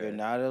grade. Okay. You're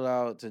not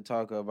allowed to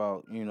talk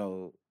about,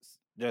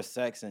 just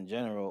sex in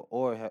general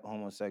or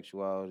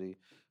homosexuality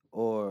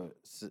or...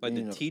 Like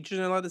the teachers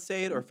are allowed to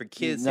say it, or for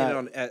kids saying it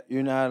on...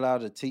 You're not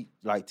allowed to teach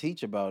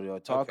about it or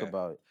talk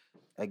about it.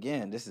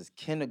 Again, this is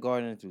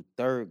kindergarten through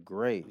third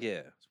grade.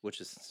 Yeah, which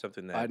is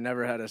something that... I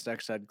never had a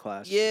sex ed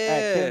class. Yeah.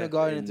 At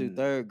kindergarten through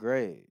third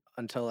grade.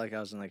 Until I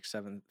was in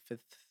fifth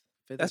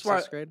That's or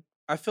sixth grade.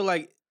 I feel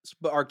like,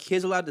 but are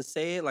kids allowed to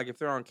say it? Like if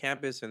they're on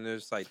campus and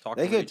there's like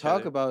talking, they can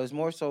talk about it. It's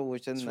more so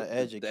within the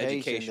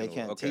education. They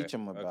can't teach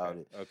them about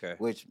it. Okay.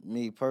 Which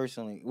me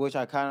personally, which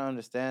I kind of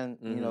understand.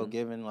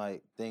 Given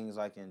like things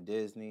like in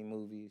Disney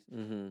movies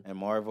and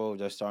Marvel,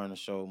 they're starting to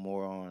show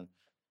more on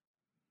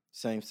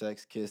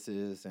same-sex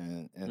kisses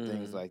and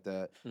things like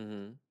that.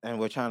 And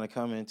we're trying to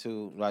come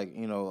into like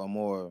a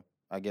more,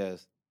 I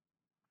guess,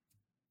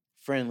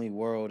 friendly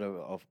world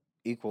of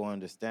equal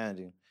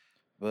understanding.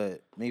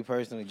 But me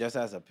personally, just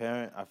as a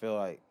parent, I feel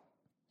like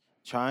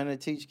trying to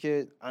teach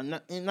kids,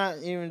 not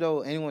even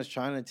though anyone's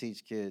trying to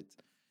teach kids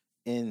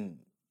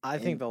I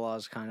think the law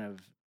is kind of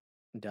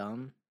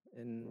dumb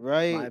in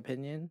my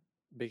opinion,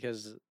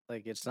 because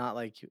like it's not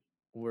like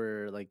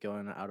we're like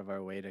going out of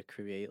our way to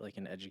create like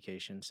an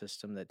education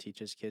system that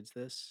teaches kids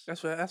this.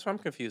 That's what I'm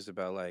confused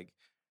about. Like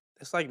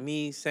it's like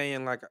me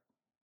saying like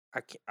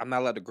I'm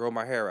not allowed to grow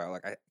my hair out.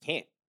 Like I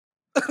can't.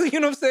 You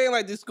know what I'm saying?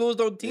 Like the schools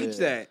don't teach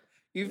that.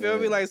 You feel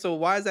me? Like, so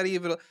why is that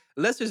even?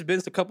 Unless there's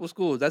been a couple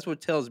schools. That's what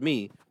tells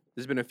me.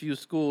 There's been a few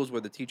schools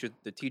where the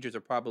teachers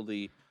are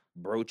probably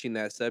broaching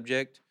that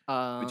subject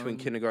between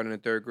kindergarten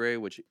and third grade,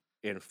 which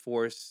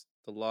enforce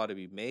the law to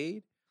be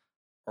made,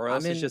 or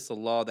else it's just a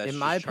law that's. In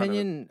my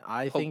opinion,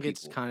 I think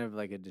it's kind of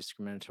like a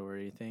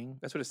discriminatory thing.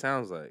 That's what it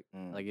sounds like.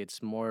 Like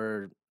it's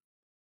more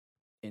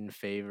in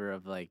favor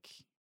of like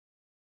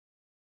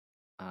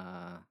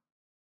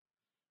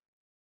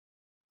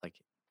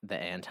the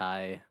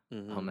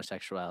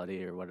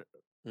anti-homosexuality or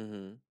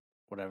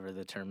whatever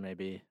the term may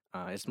be.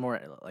 It's more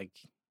like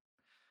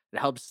it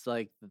helps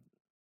like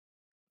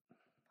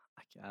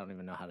I don't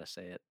even know how to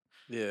say it.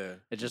 Yeah,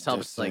 it just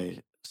helps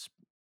like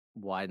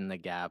widen the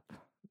gap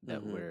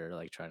that we're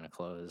like trying to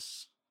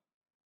close.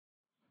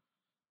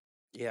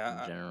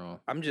 Yeah, in general.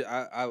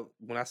 I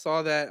when I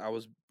saw that, I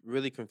was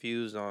really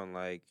confused on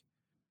like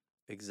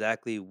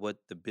exactly what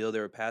the bill they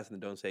were passing,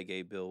 the Don't Say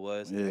Gay bill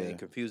was, and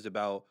confused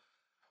about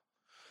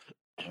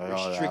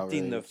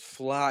restricting the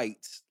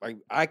flights. Like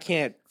I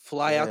can't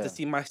fly out to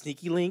see my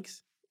sneaky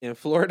links in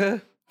Florida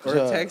or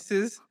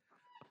Texas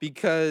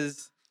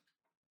because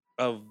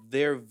of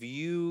their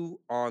view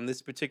on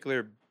this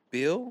particular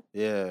bill.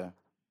 Yeah,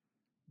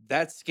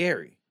 that's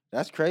scary.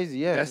 That's crazy.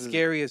 Yeah, that's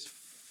scary as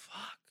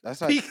fuck.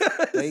 That's like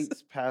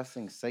states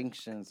passing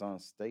sanctions on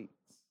states.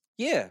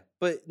 Yeah,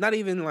 but not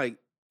even like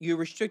you're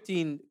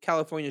restricting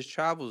California's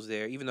travels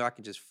there, even though I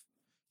can just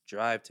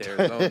drive to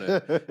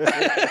Arizona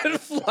and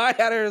fly out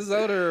of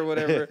Arizona or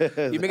whatever.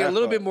 You make it a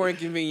little bit more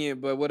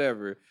inconvenient, but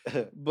whatever.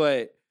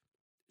 But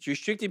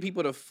restricting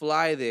people to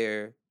fly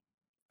there,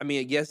 I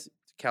mean, I guess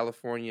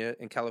California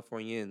and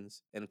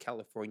Californians, and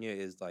California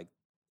is like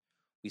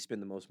We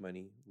spend the most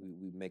money.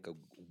 We make a.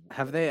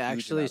 Have they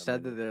actually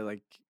said that they're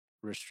like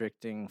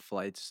restricting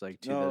flights like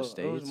to those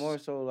states? It was more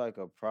so like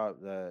a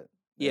prop that.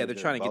 Yeah, they're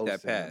trying to get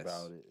that pass.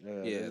 About it.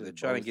 Yeah, they're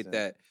trying to get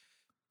that.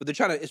 But they're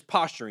trying to. It's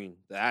posturing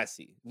that I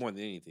see more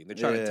than anything. They're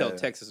trying to tell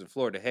Texas and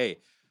Florida, hey,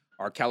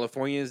 our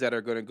Californians that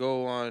are going to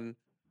go on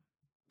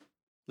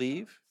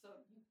leave. So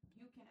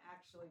you can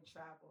actually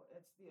travel.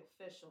 It's the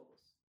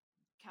officials,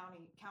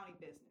 county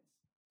business.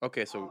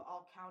 Okay, so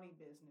all county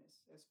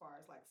business as far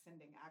as like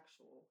sending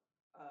actual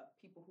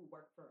people who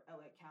work for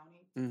LA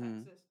County to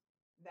Texas,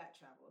 that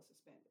travel is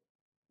suspended.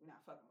 We're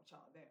not fucking with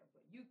y'all there,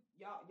 but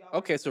y'all.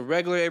 Okay, so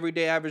regular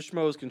everyday average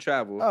schmoes can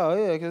travel. Oh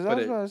yeah,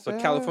 because but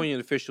Californian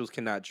officials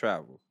cannot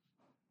travel.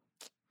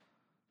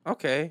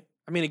 Okay,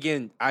 I mean,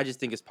 again, I just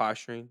think it's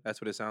posturing.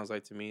 That's what it sounds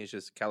like to me. It's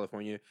just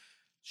California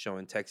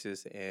showing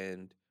Texas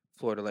and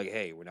Florida like,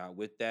 hey, we're not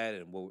with that,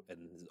 and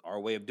our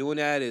way of doing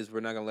that is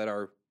we're not gonna let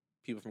our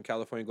people from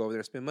California go over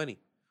there and spend money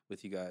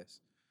with you guys.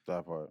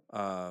 That part.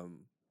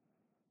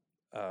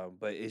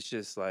 But it's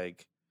just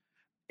like,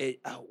 it's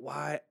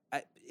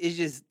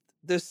just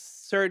there's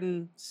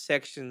certain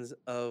sections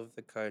of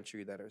the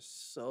country that are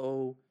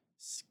so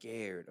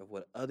scared of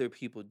what other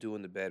people do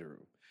in the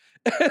bedroom.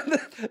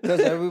 Because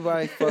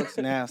everybody fucks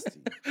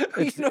nasty.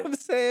 You know what I'm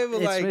saying?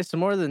 But it's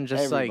more than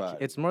just everybody.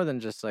 it's more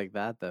than just like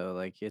that though.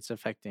 Like it's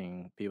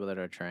affecting people that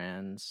are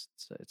trans.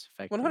 It's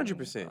affecting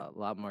 100%. a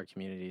lot more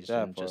communities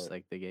than just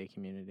like the gay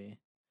community.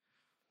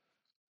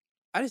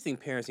 I just think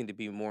parents need to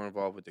be more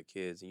involved with their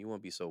kids, and you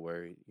won't be so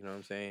worried. You know what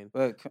I'm saying?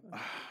 But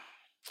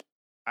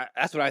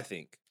that's what I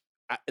think.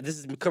 This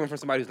is coming from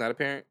somebody who's not a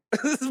parent,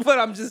 but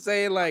I'm just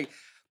saying, like,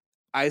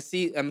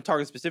 I'm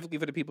talking specifically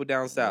for the people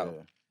down south.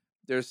 Yeah.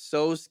 They're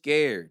so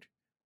scared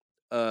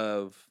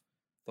of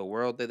the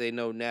world that they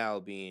know now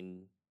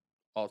being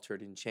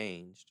altered and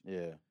changed.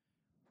 Yeah.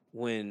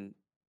 When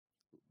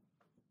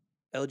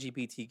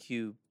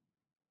LGBTQ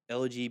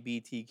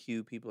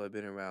people have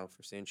been around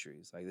for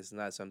centuries. Like, this is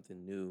not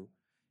something new.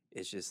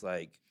 It's just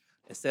like,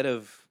 instead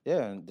of...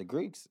 Yeah, and the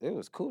Greeks, it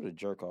was cool to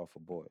jerk off a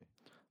boy.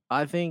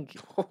 I think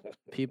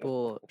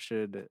people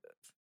should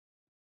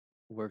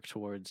work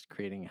towards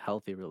creating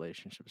healthy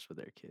relationships with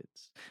their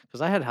kids.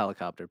 Because I had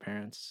helicopter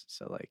parents,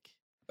 so like...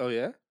 Oh,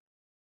 yeah?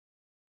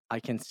 I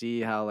can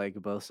see how like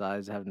both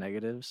sides have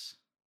negatives.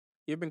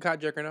 You ever been caught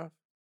jerking off?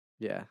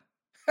 Yeah.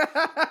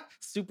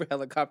 Super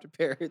helicopter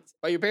parents.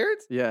 Are your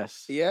parents?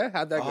 Yes. Yeah?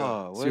 How'd that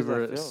go?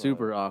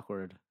 Super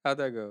awkward. How'd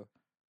that go?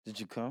 Did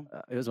you come?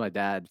 It was my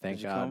dad,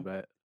 thank God,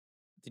 but...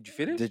 Did you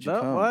finish? Did you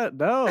come? What?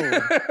 No.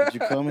 Did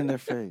you come in their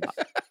face?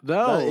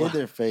 No. Not in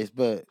their face,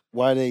 but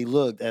while they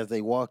looked as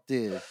they walked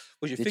in.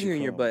 Was your finger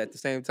in your butt at the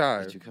same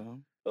time? Did you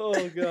come?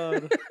 Oh,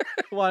 God.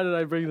 Why did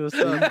I bring this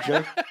up?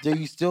 Do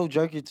you still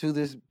jerk it to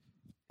this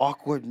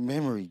awkward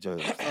memory,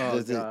 Jerk?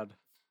 Oh, God.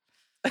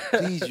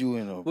 Please you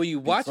in a Were you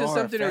watching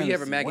something or you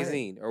have a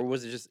magazine? Or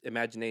was it just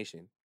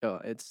imagination?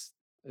 Oh, it's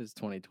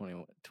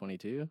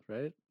 2022,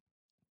 right?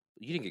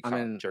 You didn't get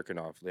caught jerking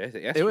off.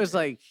 It was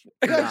like...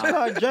 You got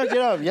caught jerking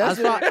off. Yes,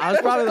 I was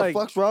probably like...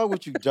 What the fuck's wrong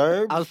with you,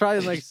 Derb? I was probably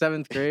in like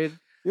 7th grade.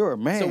 You're a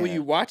man. So were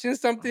you watching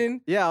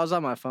something? Yeah, I was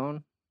on my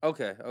phone.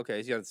 Okay. So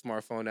you had the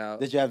smartphone out.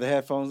 Did you have the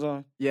headphones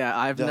on? Yeah,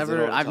 I've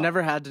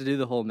never had to do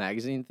the whole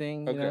magazine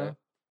thing, you know?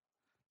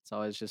 It's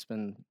always just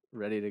been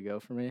ready to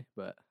go for me,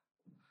 but...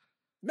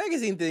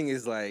 Magazine thing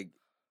is like...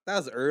 That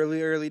was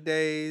early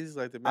days.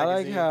 Like the magazine. I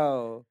like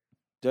how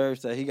Derb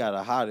said he got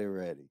a hottie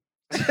ready.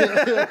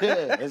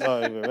 It's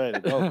not even ready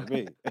to go for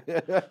me.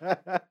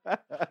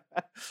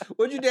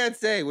 What'd your dad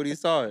say when he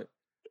saw it?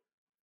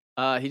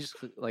 He just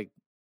like...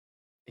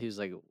 He was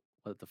like,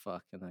 what the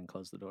fuck? And then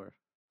closed the door.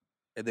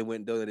 And then went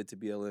and donated to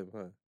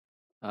BLM,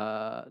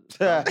 huh?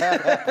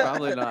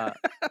 Probably not.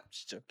 I'm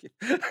just joking.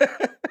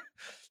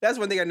 That's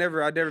one thing I've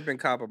never been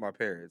caught by my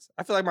parents.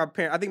 I feel like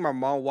I think my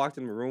mom walked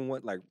in the room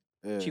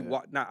she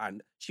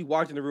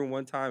walked in the room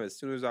one time as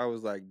soon as I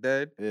was like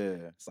dead.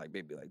 Yeah. It's like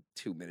maybe like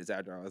 2 minutes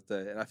after I was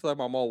dead. And I feel like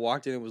my mom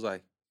walked in and was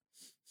like,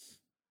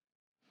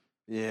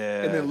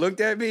 yeah. And then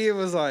looked at me and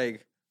was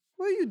like,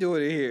 what are you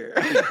doing in here?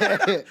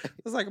 I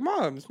was like,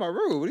 Mom, it's my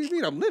room. What do you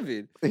mean I'm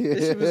living? And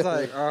she was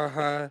like,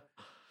 uh-huh.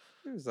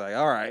 He was like,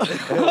 all right.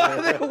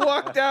 And then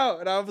walked out.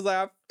 And I was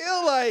like, I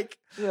feel like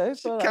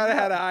she kind of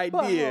had an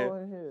idea.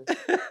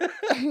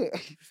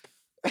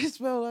 It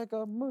smelled like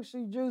a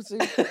mushy juicy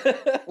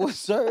was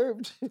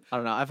served. I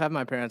don't know. I've had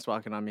my parents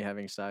walking on me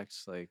having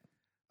sex. Like,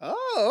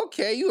 oh,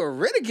 okay. You a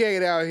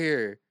renegade out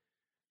here.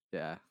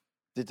 Yeah.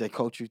 Did they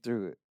coach you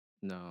through it?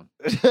 No.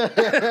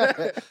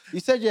 You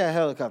said you had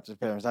helicopter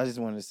parents. I just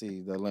wanted to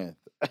see the length.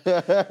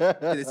 Did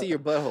they see your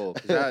butthole?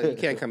 You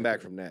can't come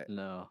back from that.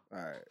 No. All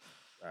right.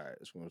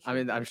 I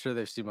mean, I'm sure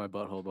they've seen my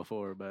butthole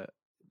before, but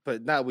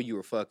not when you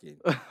were fucking.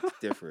 It's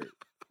different.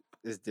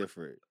 It's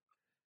different.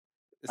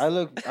 I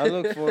look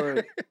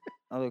forward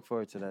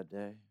to that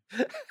day.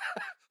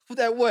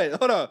 That what?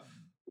 Hold on.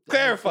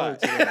 Clarify.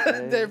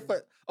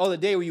 The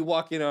day where you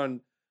walk in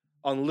on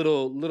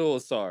little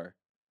Asar.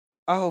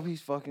 I hope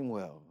he's fucking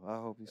well.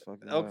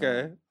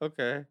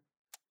 Okay.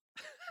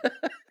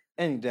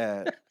 Any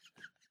dad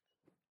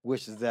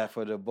wishes that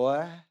for the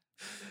boy.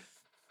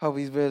 Hope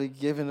he's really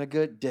giving a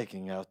good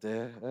dicking out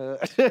there.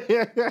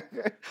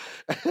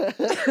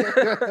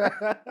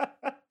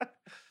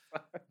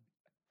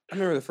 I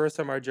remember the first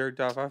time I jerked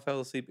off, I fell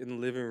asleep in the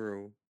living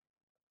room.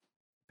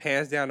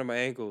 Pants down to my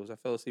ankles. I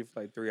fell asleep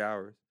for like 3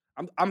 hours.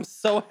 I'm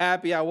so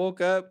happy I woke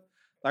up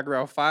like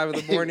around 5 in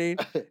the morning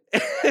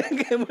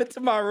and went to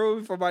my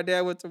room before my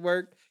dad went to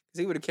work because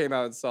he would have came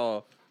out and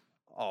saw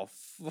a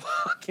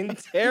fucking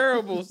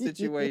terrible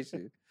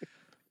situation.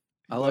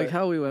 I like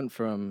how we went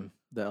from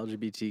the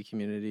LGBT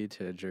community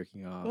to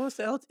jerking off.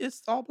 Well,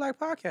 it's all black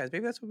podcast.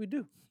 Maybe that's what we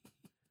do.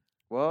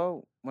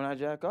 Well, when I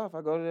jack off,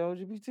 I go to the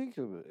LGBT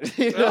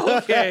community.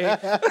 Okay.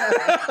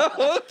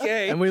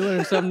 Okay. And we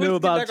learned something new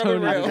about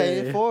Tony. I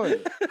paid for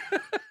it.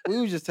 We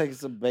were just taking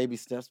some baby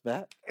steps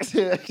back.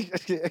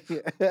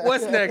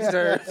 What's next,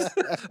 Herbs?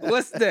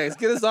 What's next?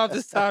 Get us off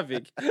this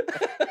topic.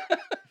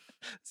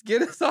 Let's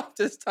get us off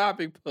this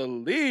topic,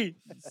 please.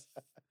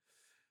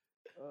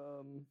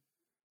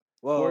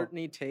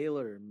 Courtney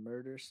Taylor,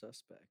 murder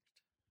suspect.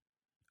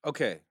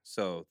 Okay,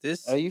 so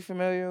this. Are you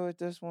familiar with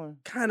this one?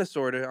 Kind of,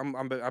 sort of.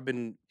 I've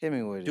been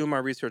doing my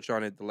research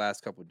on it the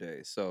last couple of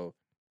days. So,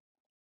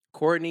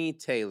 Courtney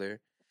Taylor,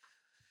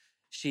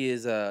 she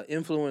is an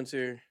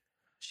influencer.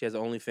 She has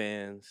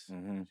OnlyFans.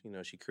 Mm-hmm. You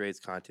know, she creates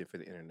content for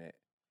the internet.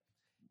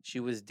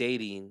 She was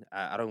dating.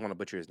 I don't want to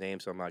butcher his name,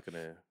 so I'm not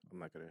gonna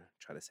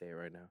try to say it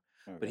right now.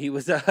 Okay. But he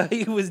was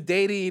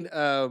dating.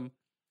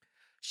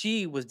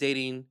 She was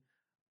dating.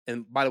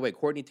 And by the way,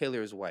 Courtney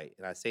Taylor is white.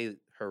 And I say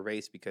her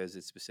race because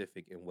it's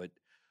specific in what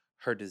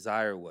her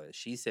desire was.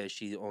 She says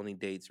she only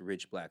dates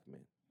rich black men.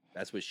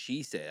 That's what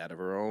she said out of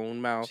her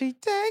own mouth. She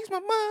takes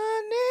my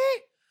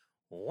money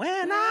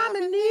when I'm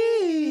in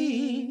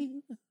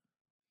need.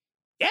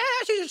 Yeah,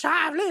 she's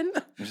traveling.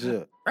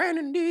 Sure. Right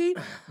indeed.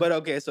 But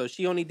okay, so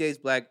she only dates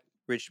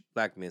rich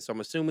black men. So I'm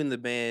assuming the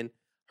man,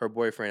 her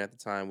boyfriend at the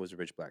time, was a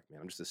rich black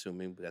man. I'm just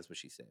assuming, but that's what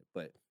she said.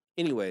 But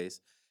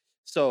anyways,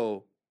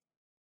 so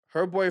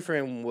her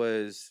boyfriend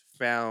was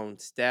found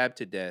stabbed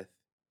to death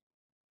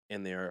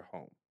in their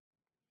home.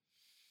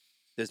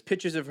 There's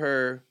pictures of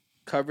her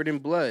covered in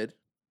blood,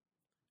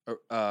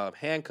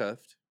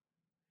 handcuffed,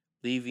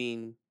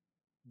 leaving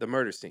the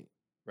murder scene,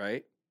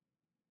 right?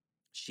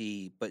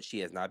 But she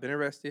has not been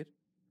arrested.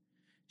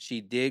 She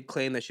did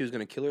claim that she was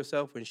going to kill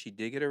herself when she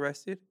did get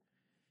arrested.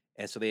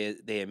 And so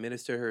they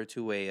administered her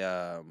to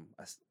a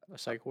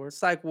psych ward?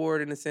 Psych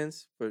ward, in a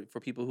sense, for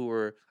people who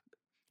were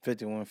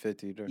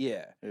 5150.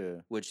 Yeah. Yeah.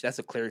 Which that's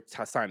a clear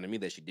sign to me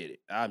that she did it.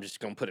 I'm just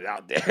gonna put it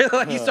out there.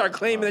 Like you start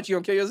claiming that you're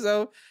gonna kill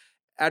yourself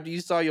after you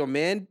saw your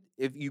man.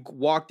 If you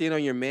walked in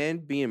on your man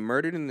being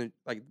murdered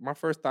my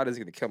first thought is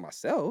gonna kill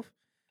myself.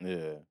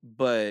 Yeah.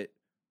 But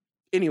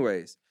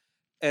anyways,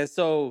 and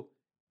so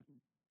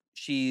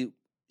she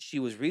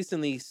was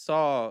recently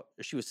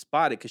she was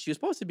spotted because she was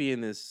supposed to be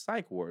in this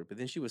psych ward, but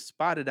then she was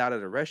spotted out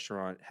at a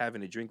restaurant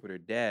having a drink with her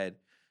dad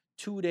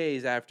 2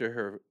 days after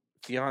her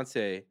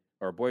fiance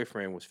or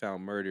boyfriend was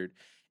found murdered,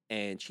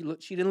 and she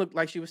didn't look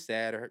like she was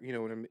sad or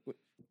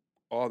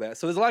all that.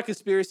 So there's a lot of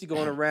conspiracy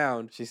going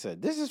around. She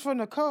said, "This is for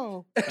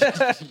Nicole."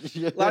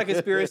 A lot of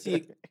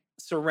conspiracy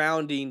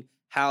surrounding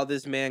how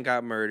this man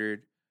got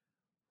murdered.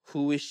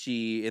 Who is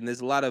she? And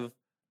there's a lot of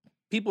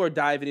people are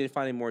diving in and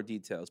finding more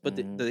details. But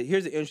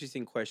here's an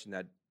interesting question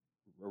that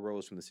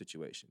arose from the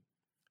situation.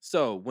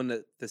 So when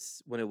it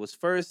was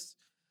first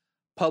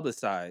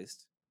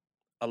publicized,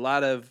 a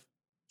lot of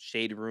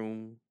Shade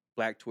Room,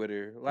 Black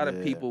Twitter, a lot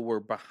of people were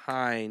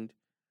behind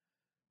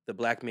the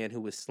black man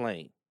who was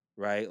slain,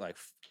 right? Like,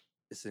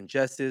 it's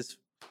injustice,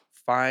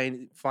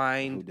 find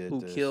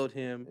who killed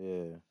him.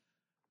 Yeah.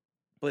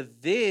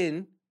 But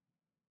then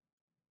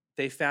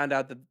they found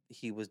out that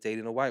he was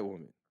dating a white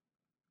woman.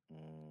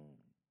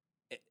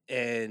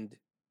 And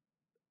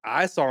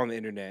I saw on the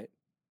internet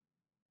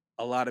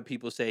a lot of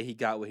people say he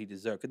got what he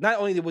deserved. Because not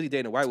only was he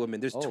dating a white woman,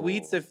 there's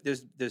tweets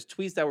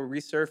that were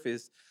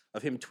resurfaced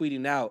of him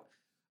tweeting out,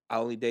 "I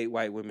only date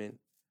white women.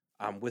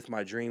 I'm with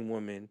my dream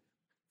woman.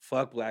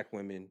 Fuck black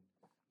women."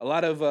 A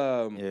lot of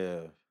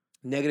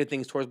negative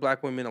things towards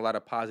black women, a lot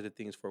of positive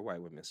things for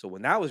white women. So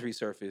when that was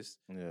resurfaced,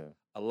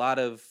 a lot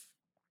of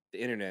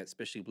the internet,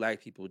 especially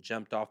black people,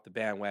 jumped off the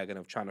bandwagon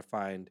of trying to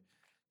find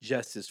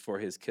justice for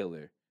his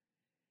killer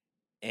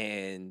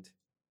and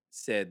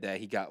said that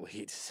he got what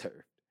he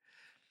deserved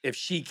if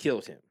she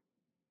killed him.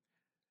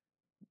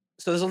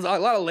 So there's a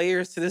lot of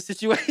layers to this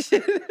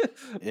situation.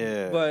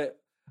 But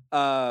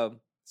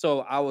so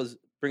I was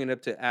bringing it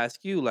up to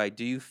ask you, like,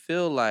 do you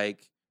feel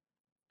like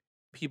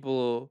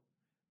people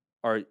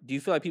are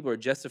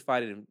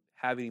justified in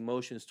having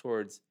emotions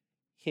towards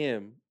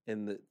him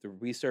and the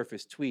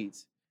resurfaced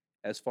tweets,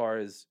 as far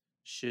as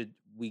should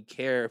we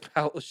care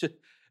about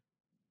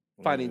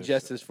finding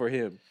justice for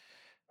him?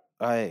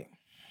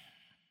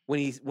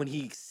 When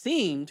he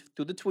seemed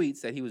through the tweets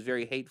that he was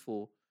very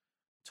hateful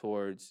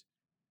towards,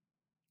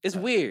 it's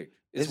weird.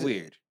 It's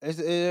weird.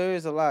 There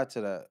is a lot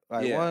to that.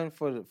 Like, one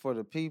for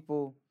the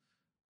people,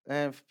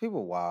 and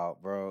people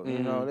wild, bro. You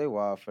know, they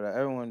wild for that.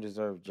 Everyone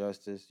deserves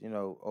justice. You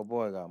know,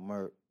 boy got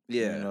murked.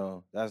 Yeah. You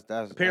know, that's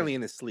apparently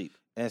in his sleep.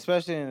 And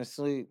especially in his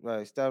sleep,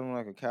 like stabbing him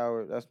like a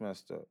coward, that's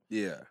messed up.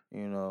 Yeah.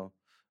 You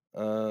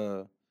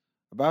know.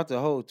 About the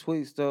whole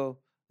tweets though,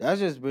 that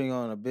just bring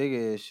on a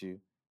bigger issue.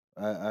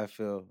 I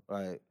feel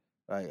like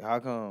how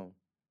come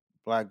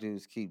black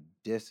dudes keep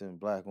dissing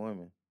black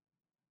women?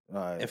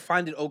 And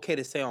find it okay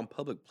to say on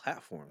public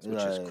platforms, which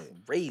is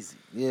crazy.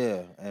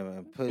 Yeah,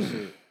 and push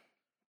it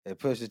and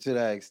push it to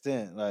that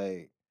extent.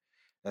 Like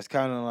that's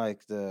kind of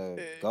like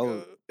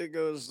it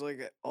goes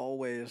like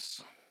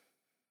always.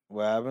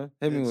 What happened?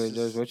 Hit me with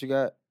just what you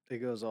got. It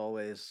goes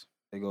always.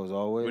 It goes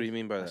always. What do you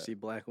mean by that? I see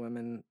black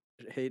women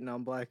hating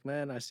on black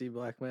men. I see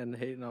black men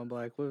hating on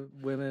black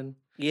women.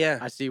 Yeah.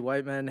 I see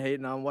white men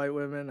hating on white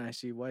women. I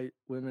see white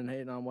women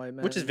hating on white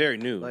men. Which is very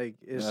new. Like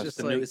it's just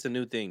it's a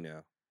new thing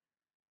now.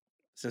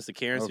 Since the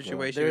Karen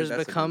situation, there's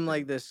become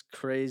like this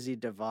crazy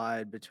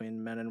divide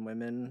between men and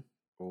women.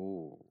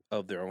 Ooh,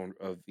 of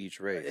each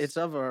race. It's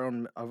of our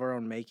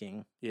own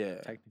making. Yeah,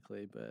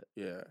 technically, but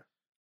yeah.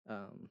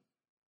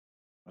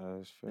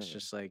 It's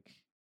just like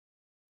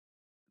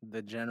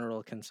the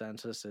general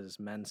consensus is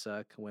men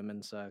suck,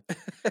 women suck.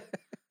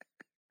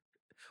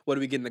 What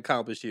are we getting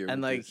accomplished here?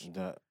 And like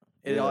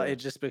it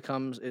just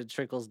becomes, it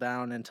trickles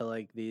down into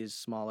like these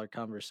smaller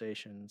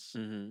conversations.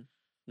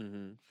 Mm-hmm.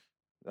 Mm-hmm.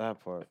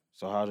 That part.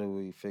 So how do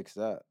we fix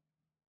that?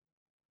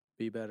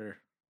 Be better.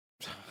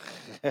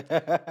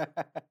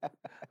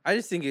 I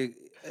just think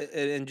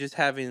and just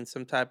having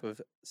some type of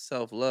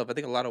self-love. I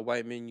think a lot of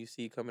white men you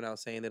see coming out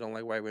saying they don't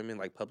like white women,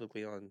 like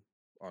publicly on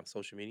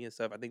social media and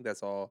stuff. I think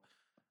that's all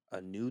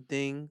a new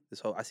thing.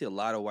 I see a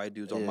lot of white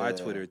dudes on my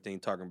Twitter thing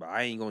talking about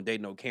I ain't gonna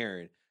date no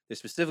Karen. They're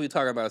specifically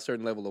talking about a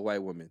certain level of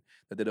white women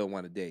that they don't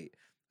want to date.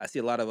 I see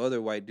a lot of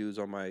other white dudes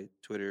on my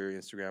Twitter,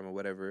 Instagram, or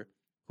whatever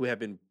who have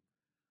been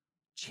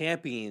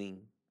championing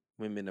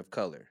women of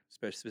color,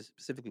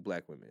 specifically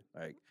black women.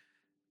 Like,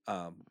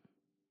 I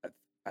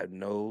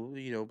know,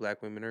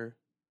 black women are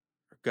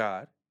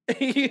God.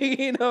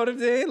 You know what I'm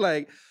saying?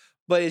 Like,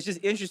 but it's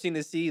just interesting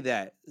to see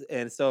that.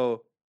 And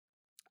so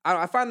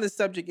I find this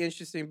subject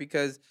interesting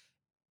because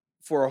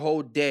for a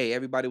whole day,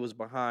 everybody was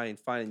behind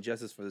finding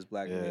justice for this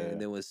black man.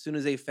 And then as soon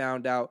as they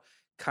found out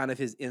kind of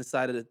his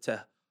insight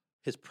to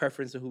his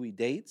preference of who he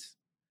dates,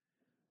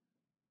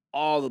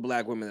 all the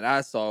black women that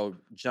I saw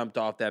jumped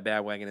off that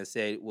bandwagon and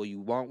said, well, you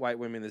want white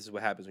women, this is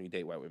what happens when you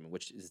date white women,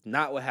 which is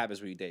not what happens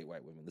when you date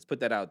white women. Let's put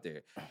that out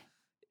there.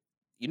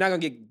 You're not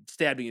going to get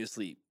stabbed in your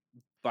sleep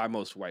by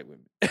most white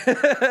women.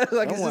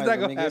 Like, it's just not going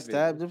to happen. Get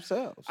stabbed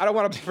themselves. I don't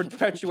want to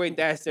perpetuate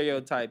that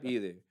stereotype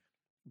either.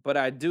 But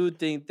I do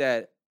think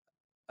that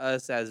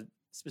us as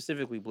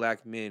specifically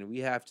black men, we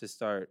have to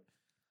start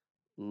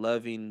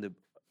loving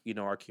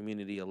our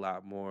community a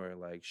lot more,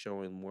 like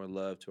showing more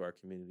love to our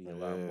community a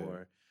lot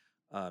more.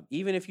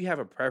 Even if you have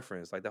a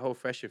preference, like the whole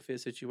Fresh and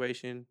Fit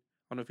situation.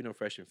 I don't know if you know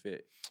Fresh and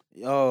Fit.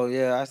 Oh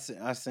yeah,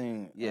 I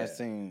seen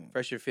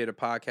Fresh and Fit, a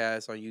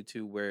podcast on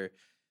YouTube where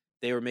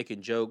they were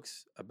making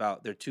jokes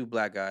about their two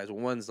black guys.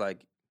 One's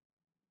like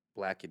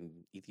black and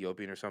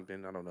Ethiopian or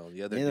something. I don't know.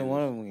 The other neither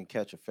one of them can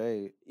catch a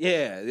fade.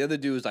 Yeah, the other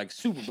dude is like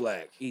super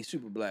black. He's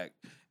super black.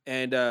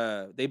 And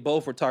they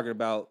both were talking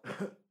about,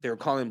 they were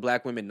calling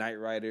black women night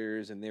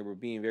riders, and they were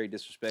being very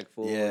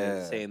disrespectful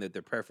and saying that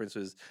their preference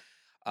was,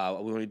 we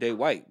only date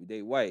white. We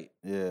date white.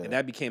 Yeah. And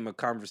that became a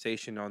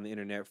conversation on the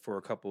internet for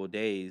a couple of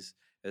days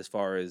as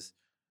far as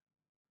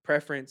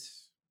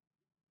preference,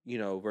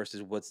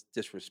 versus what's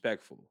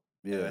disrespectful.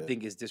 Yeah. And I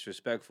think it's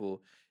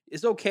disrespectful.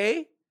 It's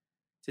okay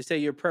to say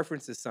your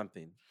preference is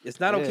something. It's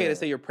not okay to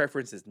say your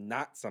preference is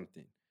not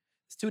something.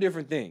 It's two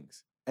different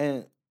things.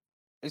 And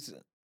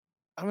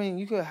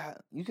you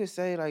could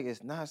say like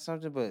it's not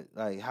something, but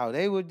like how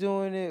they were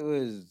doing it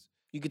was.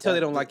 You could tell they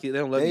don't like you. They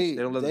don't love you.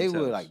 They don't love themselves. They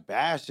were like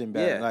bashing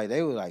back. Yeah. Like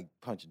they were like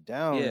punching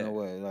down in a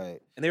way.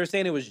 Like, and they were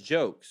saying it was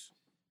jokes.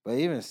 But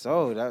even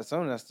so,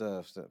 some of that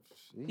stuff.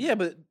 Yeah,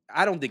 but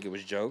I don't think it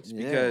was jokes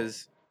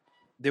because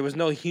there was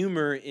no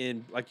humor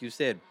in, like you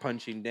said,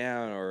 punching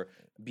down or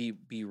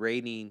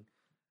berating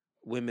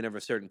women of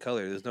a certain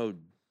color. There's no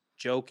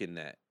joke in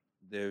that.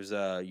 There's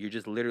you're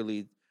just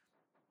literally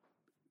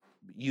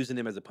using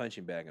them as a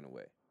punching bag in a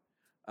way.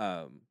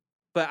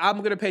 But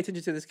I'm gonna pay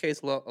attention to this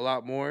case a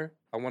lot more.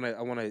 I'm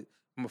gonna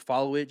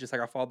follow it just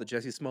like I followed the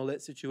Jussie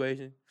Smollett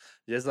situation,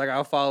 just like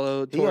I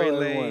followed Tory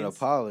Lanez. He want an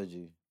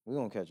apology. We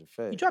gonna catch a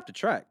fade. He dropped a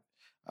track.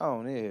 I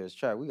don't need to hear his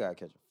track. We gotta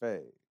catch a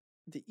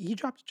fade. He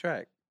dropped a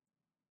track.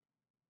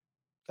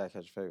 Gotta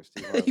catch a fade with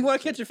Steve Harvey. You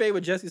want to catch a fade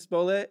with Jussie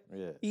Smollett?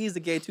 Yeah. He's the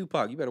gay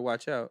Tupac. You better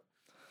watch out.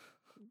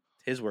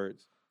 His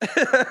words.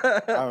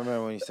 I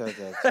remember when he said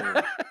that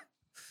too.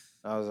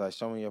 I was like,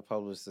 show me your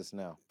publicist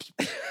now.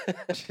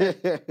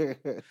 But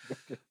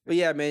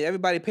yeah, man,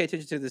 everybody pay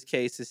attention to this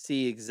case to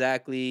see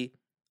exactly,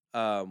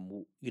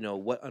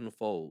 what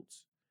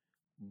unfolds.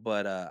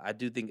 But I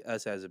do think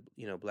us as a,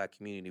 black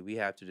community, we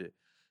have to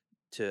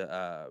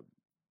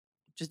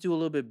just do a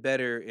little bit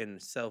better in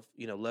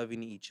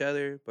loving each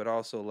other, but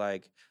also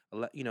like,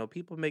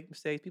 people make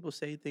mistakes. People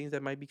say things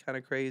that might be kind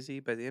of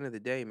crazy, but at the end of the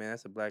day, man,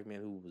 that's a black man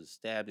who was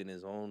stabbed in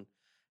his own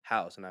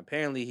house. And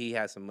apparently he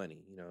had some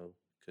money,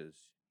 because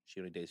she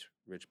only dates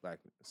rich black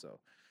men. So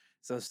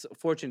it's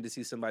fortunate to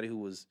see somebody who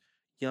was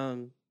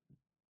young,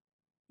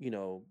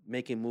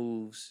 making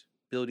moves,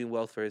 building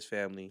wealth for his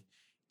family,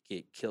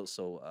 get killed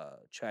so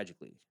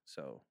tragically.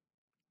 So,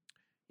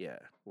 yeah,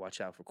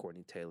 watch out for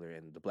Courtney Taylor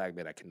and the black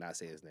man. I cannot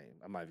say his name.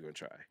 I'm not even gonna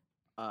try.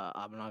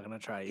 I'm not gonna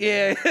try. Either.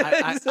 Yeah,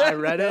 I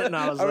read it and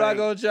I was I'm like,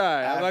 not gonna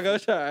try. I'm not gonna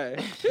try.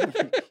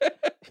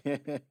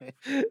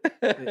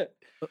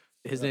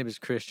 His name is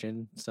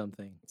Christian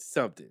something.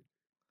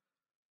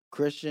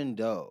 Christian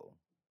Doe.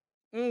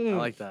 I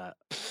like that.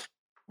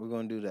 We're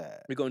gonna do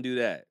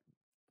that.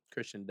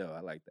 Christian Doe.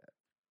 I like that.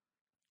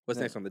 What's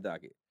next on the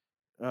docket?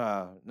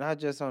 Not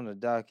just on the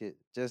docket.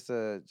 Just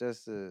to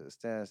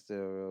stand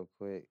still real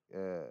quick.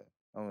 I'm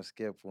gonna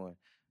skip one.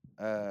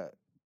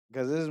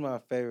 Because this is my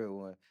favorite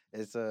one.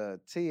 It's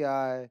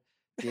T.I.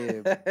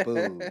 getting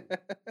booed.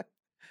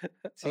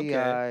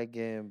 T.I.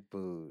 getting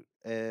booed.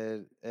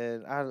 And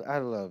I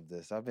love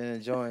this. I've been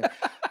enjoying.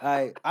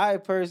 I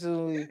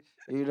personally,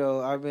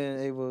 I've been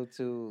able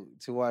to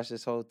watch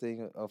this whole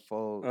thing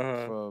unfold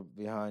from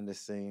behind the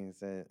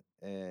scenes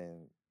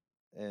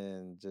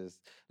and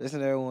just listen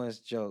to everyone's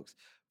jokes.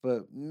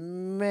 But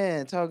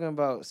man, talking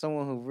about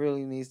someone who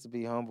really needs to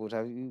be humbled.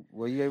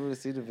 Were you able to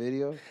see the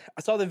video?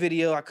 I saw the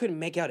video. I couldn't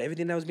make out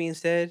everything that was being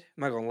said.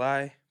 I'm not gonna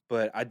lie,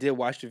 but I did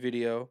watch the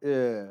video.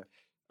 Yeah.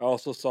 I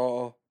also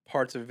saw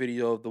parts of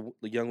video of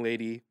the young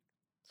lady.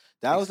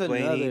 That was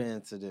another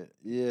incident.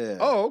 Yeah.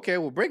 Oh, okay.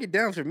 Well, break it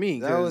down for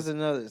me. That was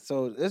another.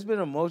 So there's been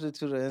a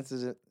multitude of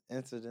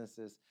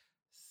incidences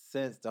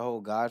since the whole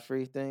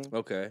Godfrey thing.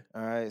 Okay.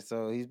 All right.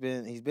 So he's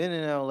been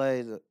in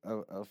LA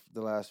the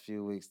last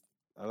few weeks.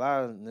 A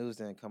lot of news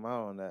didn't come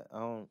out on that. I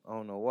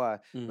don't know why,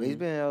 but he's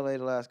been in LA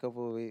the last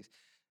couple of weeks,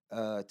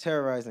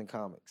 terrorizing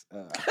comics.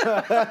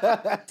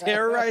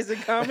 Terrorizing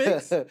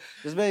comics?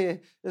 just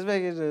making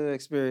the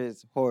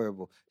experience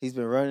horrible. He's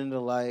been running the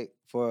light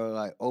for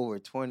like over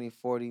 20,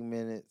 40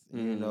 minutes.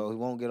 He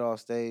won't get off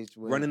stage.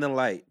 Running the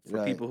light,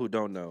 for people who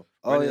don't know.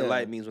 Running the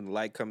light means when the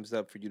light comes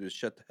up for you to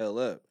shut the hell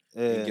up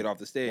and get off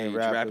the stage and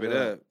wrap it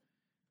up.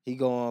 He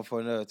go on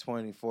for another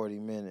 20, 40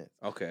 minutes.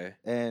 Okay.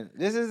 And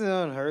this isn't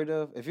unheard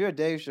of. If you're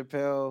Dave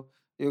Chappelle,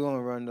 you're going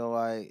to run the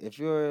light. If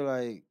you're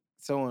like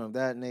someone of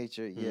that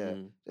nature,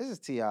 this is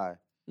T.I.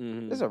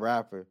 This is a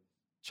rapper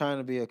trying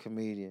to be a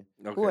comedian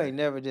who ain't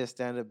never did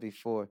stand-up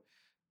before.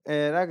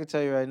 And I can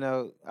tell you right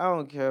now, I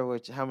don't care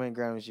how many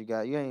Grammys you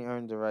got. You ain't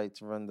earned the right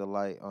to run the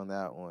light on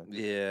that one.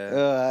 Yeah.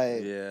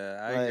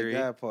 I agree.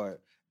 That part.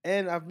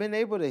 And I've been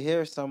able to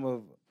hear some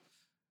of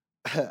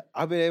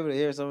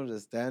the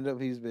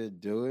stand-up he's been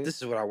doing. This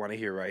is what I want to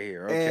hear right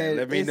here. Okay,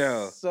 let me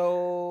know. It's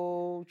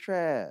so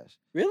trash.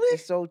 Really?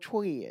 It's so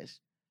trash.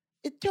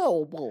 It's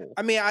terrible.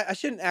 I mean, I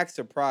shouldn't act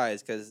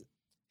surprised because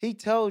he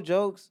tells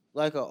jokes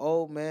like an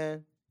old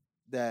man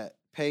that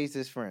pays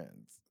his friends.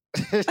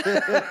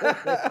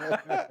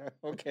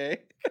 Okay.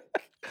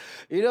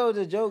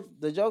 The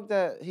joke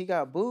that he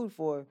got booed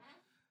for,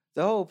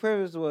 the whole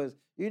premise was,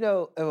 if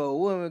a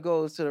woman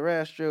goes to the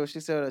restroom,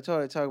 she said the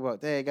toilet talk about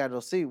they ain't got no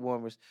seat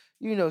warmers.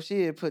 She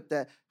didn't put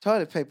that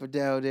toilet paper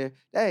down there.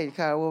 That ain't the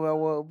kind of woman I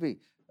want to be.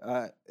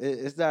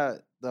 It's not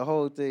the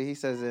whole thing. He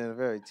says it in a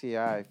very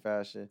T.I.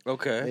 fashion.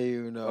 Okay.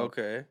 And,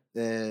 okay.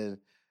 And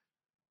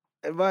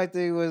my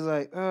thing was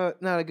like,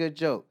 not a good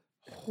joke.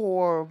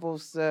 Horrible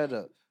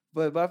setup.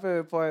 But my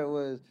favorite part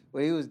was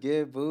when he was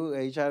getting booed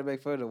and he tried to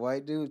make fun of the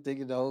white dude,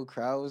 thinking the whole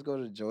crowd was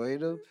going to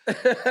join him.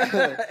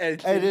 and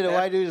then the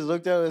white dude just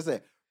looked at him and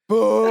said,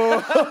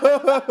 "Boo!"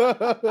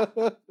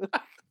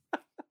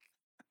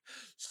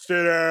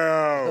 Sit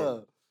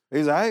down.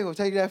 He's like, I ain't gonna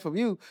take that from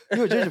you.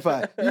 You're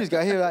gentrified. You just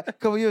got here like a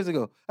couple years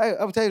ago. I'm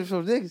gonna take this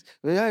from niggas,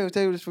 but I ain't gonna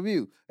take this from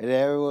you. And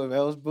then everyone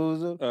else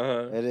boos him.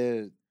 And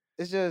then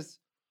it's just.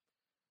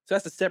 So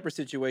that's a separate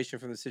situation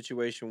from the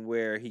situation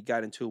where he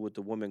got into it with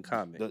the woman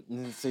comic.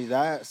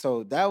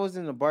 That was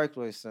in the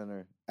Barclays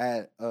Center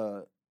at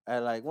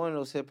like one of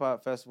those hip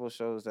hop festival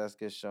shows that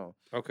gets shown.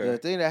 Okay. The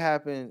thing that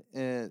happened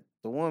in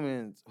the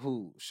woman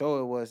who show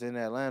it was in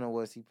Atlanta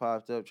was he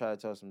popped up, tried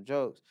to tell some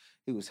jokes.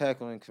 He was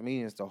heckling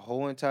comedians the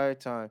whole entire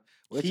time.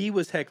 He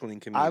was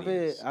heckling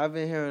comedians. I've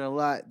been hearing a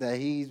lot that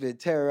he's been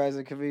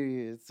terrorizing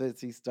comedians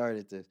since he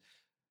started this.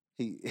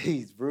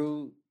 He's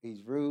rude.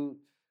 He's rude.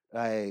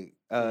 Like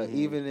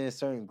even in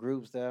certain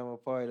groups that I'm a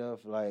part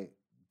of, like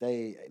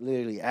they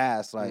literally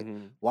ask, like,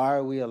 why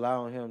are we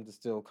allowing him to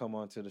still come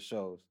onto the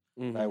shows?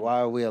 Like, why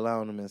are we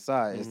allowing him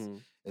inside?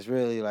 It's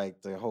really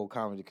like the whole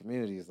comedy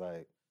community is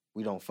like,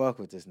 we don't fuck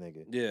with this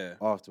nigga. Yeah.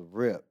 Off the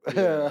rip.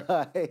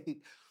 Yeah.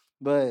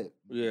 But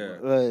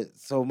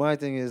so my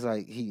thing is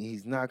like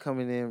he's not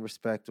coming in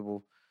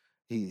respectable.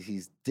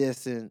 He's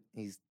dissing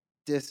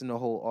the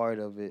whole art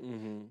of it.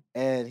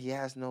 And he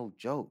has no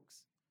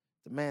jokes.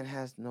 The man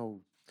has no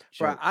jokes.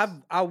 Bro,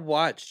 I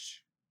watched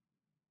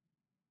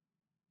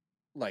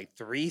like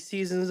 3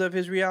 seasons of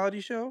his reality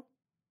show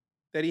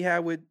that he had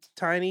with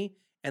Tiny,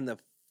 and the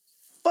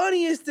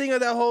funniest thing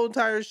of that whole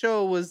entire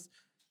show was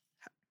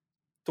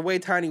the way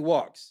Tiny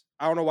walks.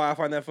 I don't know why I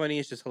find that funny.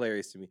 It's just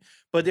hilarious to me.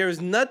 But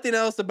there's nothing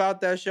else about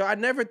that show. I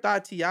never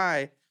thought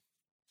T.I.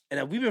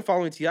 and we've been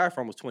following T.I.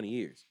 for almost 20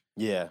 years.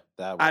 Yeah,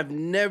 that I've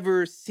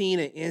never seen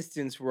an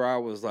instance where I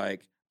was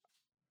like,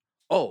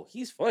 oh,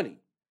 he's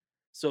funny.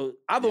 So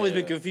I've always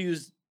been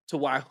confused to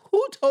why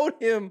who told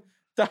him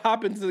to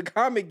hop into the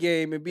comic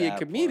game and be a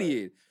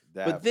comedian.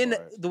 But then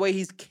the way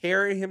he's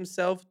carrying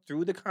himself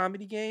through the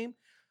comedy game,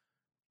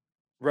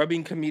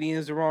 rubbing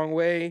comedians the wrong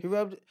way.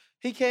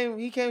 He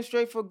came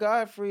straight for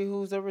Godfrey,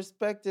 who's a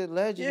respected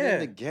legend in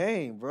the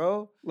game,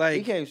 bro. Like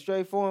he came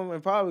straight for him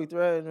and probably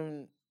threatened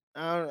him.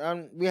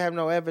 We have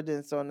no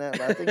evidence on that,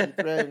 but I think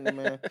he threatened him,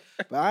 man.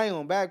 But I ain't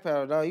gonna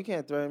backpedal, dog. You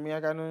can't threaten me. I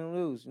got nothing to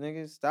lose,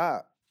 nigga.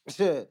 Stop.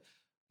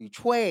 You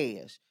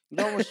trash. You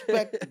don't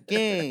respect the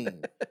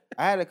game.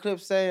 I had a clip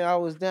saying I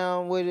was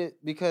down with it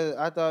because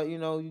I thought,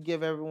 you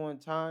give everyone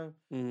time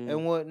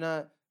and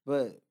whatnot.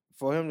 But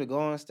for him to go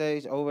on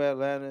stage over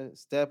Atlanta,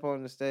 step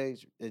on the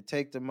stage, and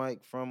take the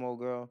mic from old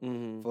girl,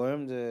 for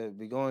him to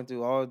be going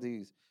through all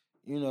these,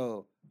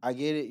 I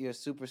get it, you're a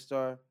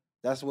superstar.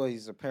 That's what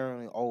he's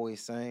apparently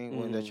always saying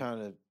when they're trying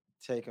to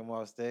take him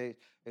off stage.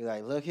 He's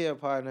like, look here,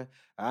 partner,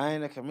 I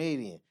ain't a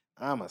comedian.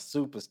 I'm a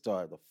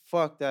superstar. The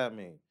fuck that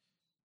mean?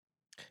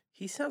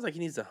 He sounds like he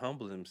needs to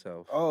humble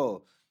himself.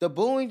 Oh, the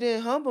booing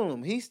didn't humble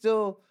him. He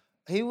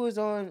was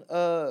on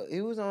a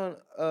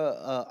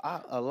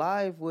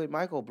live with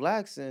Michael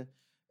Blackson,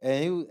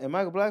 and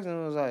Michael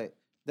Blackson was like,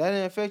 that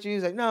didn't affect you.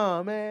 He's like,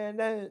 no, man,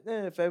 that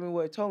didn't affect me.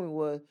 What it told me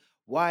was,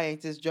 why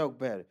ain't this joke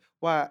better?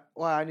 Why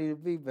I need to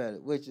be better?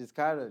 Which is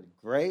kind of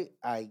great.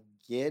 I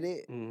get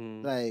it.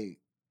 Like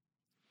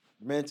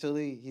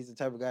mentally, he's the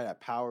type of guy that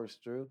powers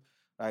through.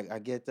 Like I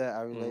get that.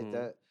 I relate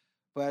that.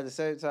 But at the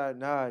same time,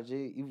 nah,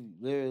 G, you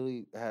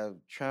literally have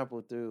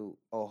trampled through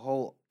a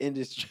whole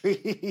industry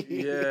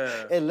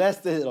in less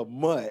than a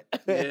month.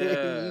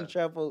 Yeah. You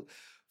trampled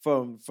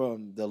from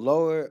the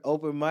lower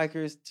open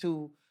micers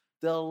to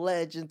the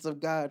legends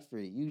of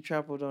Godfrey. You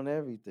trampled on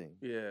everything.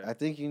 Yeah. I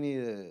think you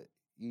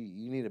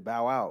need to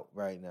bow out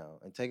right now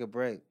and take a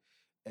break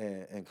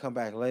and come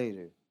back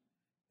later.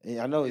 And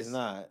I know he's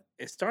not.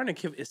 It's starting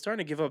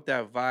to give up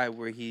that vibe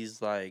where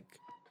he's like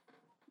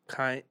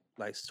kind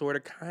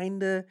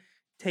of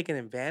taking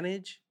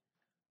advantage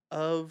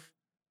of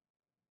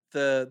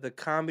the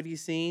comedy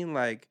scene.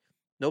 Like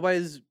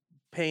nobody's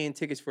paying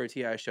tickets for a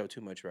T.I. show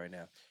too much right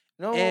now.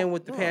 No, and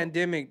with the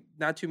pandemic,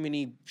 not too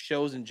many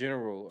shows in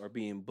general are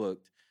being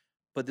booked.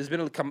 But there's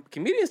been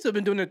comedians still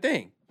been doing their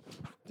thing.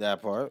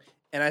 That part.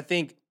 And I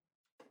think,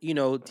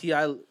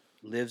 T.I.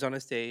 lives on a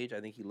stage.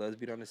 I think he loves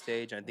being on the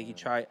stage. I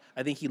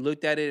think he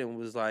looked at it and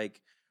was like,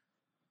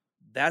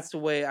 that's the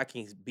way I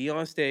can be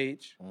on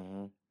stage,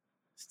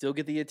 still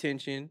get the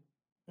attention,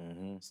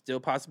 still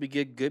possibly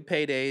get good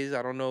paydays.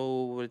 I don't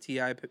know what a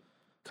T.I.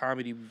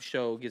 comedy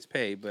show gets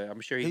paid, but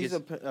I'm sure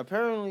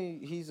apparently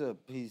he's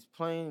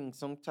playing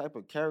some type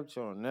of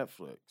character on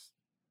Netflix.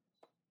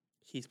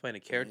 He's playing a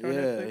character on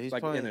Netflix? He's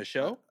like playing, in a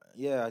show?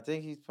 Yeah, I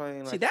think he's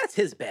playing See, that's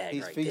his bag.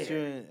 He's right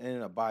featuring there.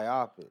 in a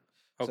biopic.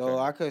 Okay. So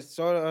I could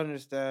sort of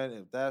understand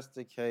if that's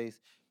the case.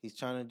 He's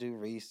trying to do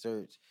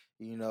research,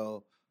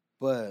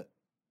 but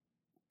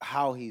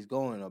how he's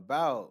going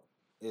about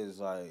is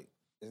like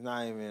it's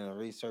not even in a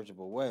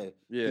researchable way.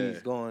 Yeah.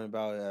 He's going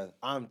about it as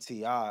I'm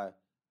T.I.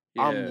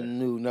 Yeah. I'm the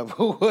new number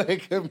one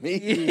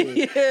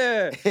comedian.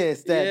 Yeah.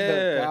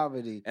 Stand-up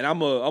comedy. And I'm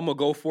gonna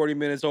go 40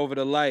 minutes over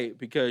the light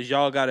because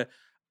y'all gotta.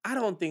 I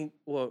don't think.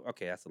 Well,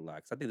 okay, that's a lot.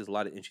 Cause I think there's a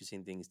lot of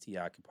interesting things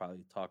T.I. could probably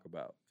talk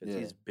about because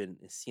he's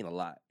seen a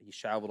lot. He's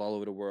traveled all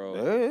over the world.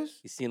 There is.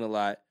 He's seen a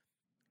lot.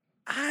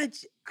 I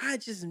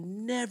just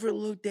never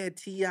looked at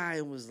T.I.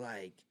 and was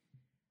like,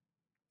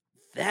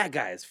 that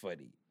guy is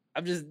funny.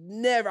 I've just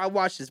never. I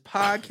watched his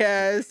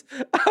podcast.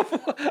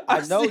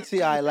 I know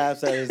T.I.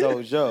 laughs at his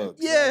own jokes.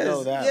 Yes, I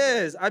know that.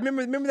 Yes. I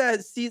remember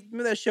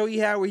that show he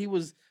had where he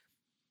was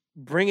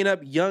bringing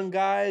up young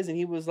guys, and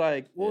he was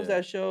like, "What was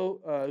that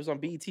show? It was on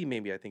BET,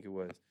 maybe I think it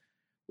was,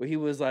 where he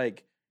was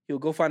like, he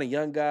would go find a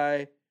young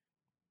guy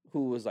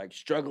who was like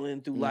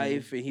struggling through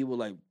life, and he would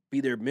like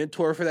be their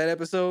mentor for that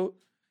episode,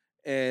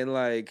 and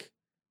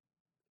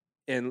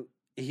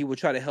he would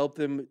try to help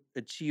them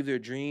achieve their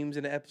dreams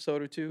in an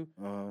episode or two."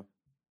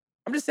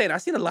 I'm just saying,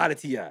 I've seen a lot of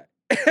T.I.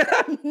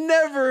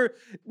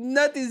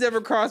 Nothing's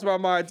ever crossed my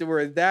mind to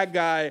where that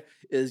guy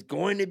is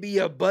going to be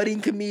a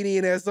budding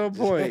comedian at some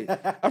point.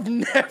 I've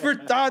never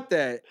thought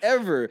that,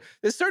 ever.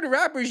 There's certain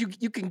rappers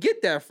you can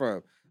get that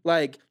from.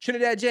 Like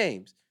Trinidad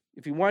James.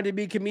 If he wanted to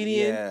be a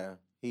comedian. Yeah,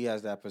 he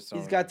has that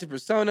persona. He's got the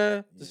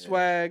persona, the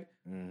swag.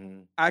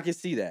 I can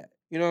see that.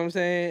 You know what I'm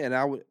saying? And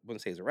I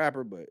wouldn't say he's a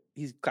rapper, but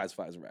he's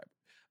classified as a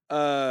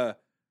rapper.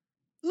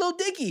 Lil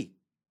Dicky.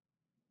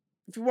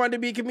 If you wanted to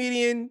be a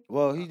comedian,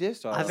 well, he did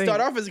start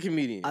off as a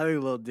comedian. I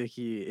think Lil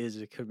Dicky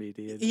is a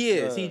comedian. He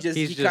is. He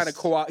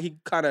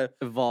kind of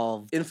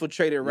evolved,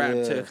 infiltrated rap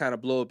to kind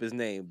of blow up his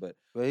name. But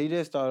he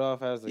did start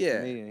off as a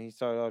comedian. He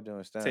started off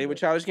doing stand-up. Same with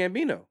Childish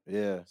Gambino.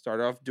 Yeah,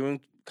 started off doing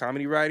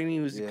comedy writing. He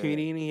was a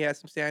comedian. He had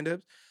some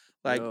stand-ups.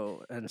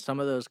 And some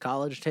of those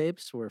college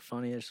tapes were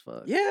funny as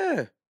fuck.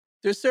 Yeah,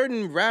 there's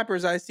certain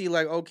rappers I see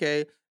like,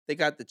 okay, they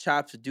got the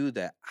chops to do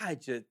that.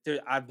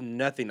 I've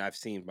nothing I've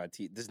seen by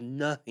T. There's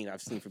nothing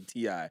I've seen from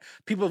T.I.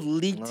 People have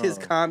leaked his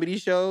comedy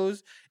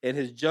shows and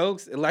his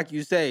jokes, and like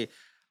you say,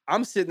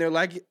 I'm sitting there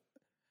like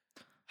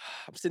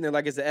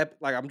it's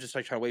like I'm just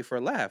like trying to wait for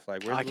a laugh.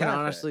 Like, where's I the can laugh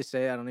honestly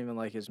say I don't even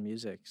like his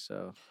music.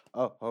 So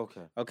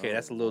okay. Okay,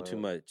 that's a little too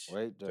much.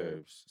 Wait,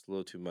 It's a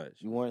little too much.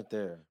 You weren't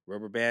there.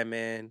 Rubber Band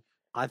Man.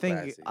 I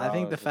think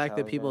classic. the fact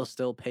that people Taliban.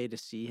 still pay to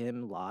see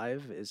him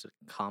live is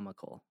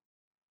comical.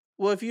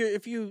 Well, if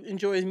you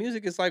enjoy his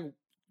music, it's like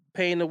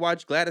paying to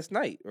watch Gladys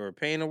Knight or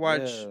paying to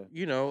watch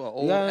an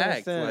old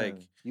act. Like,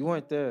 you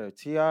weren't there.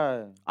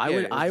 T.I.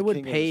 I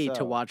would pay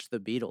to watch the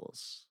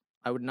Beatles.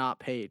 I would not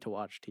pay to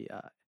watch T.I.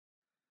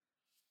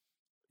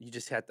 You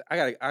just have to.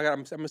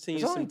 I'm gonna send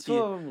you There's only some. two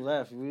of them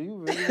left. Will you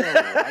really want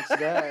to watch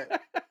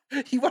that?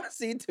 You want to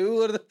see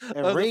two of the?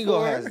 And of Ringo the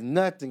four? has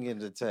nothing in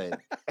the tank.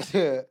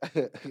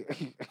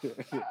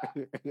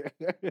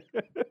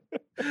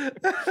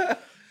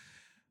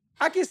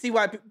 I can see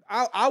why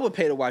I would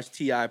pay to watch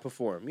T.I.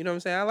 perform. You know what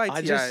I'm saying? I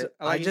like T.I.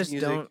 I his just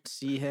music. don't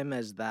see him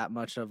as that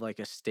much of like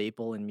a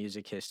staple in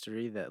music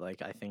history that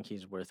like I think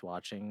he's worth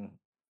watching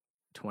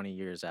 20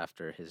 years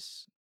after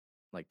his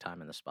like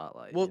time in the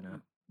spotlight. Well, you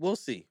know? we'll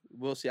see.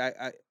 We'll see.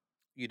 I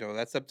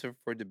that's up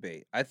for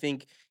debate. I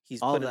think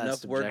he's All put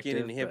that's enough work in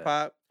subjective, hip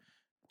hop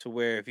to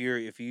where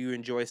if you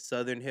enjoy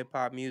Southern hip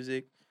hop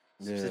music,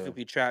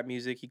 specifically trap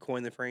music, he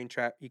coined the phrase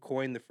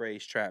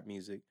trap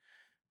music.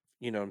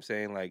 You know what I'm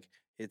saying? Like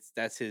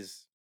that's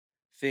his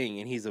thing,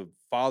 and he's a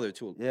father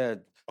to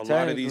a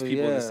lot of these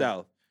people in the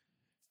South.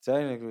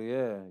 Technically,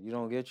 yeah. You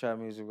don't get trap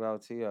music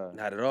without T.I.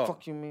 Not at all.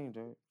 Fuck you mean,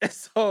 dude?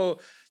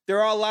 So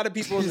there are a lot of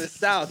people in the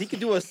South. He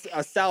could do a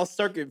South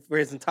circuit for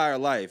his entire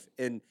life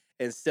and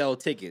sell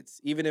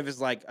tickets, even if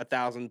it's like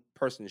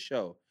 1,000-person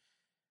show.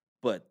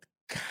 But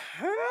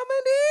comedy?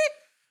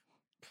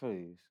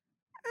 Please.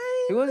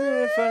 He wasn't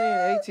even funny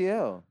in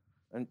ATL.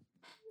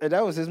 And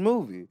that was his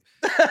movie.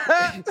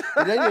 And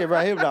they didn't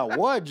write him not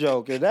one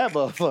joke in that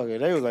motherfucker.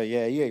 They was like,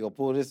 yeah, you ain't gonna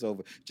pull this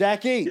over.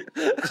 Jackie!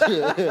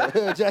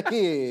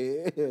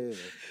 Jackie!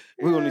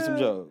 We're gonna need some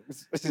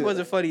jokes. He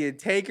wasn't funny in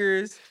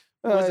Takers.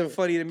 He wasn't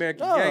funny in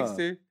American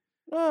Gangster.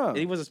 And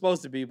he wasn't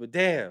supposed to be, but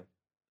damn.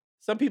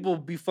 Some people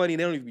be funny,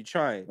 they don't even be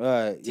trying.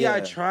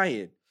 T.I.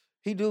 trying.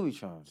 He do be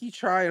trying. He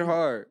trying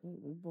hard.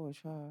 Boy,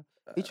 try.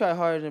 He tried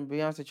harder than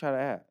Beyonce tried to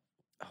act.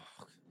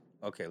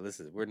 Okay,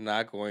 listen, we're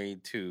not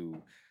going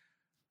to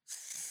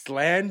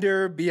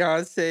slander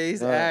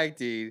Beyonce's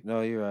acting.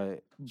 No, you're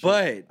right.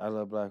 But I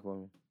love black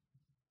women.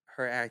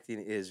 Her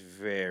acting is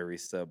very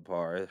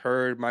subpar.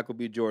 Her Michael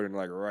B. Jordan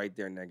like right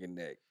there neck and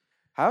neck.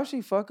 How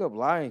she fuck up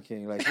Lion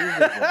King? Like she was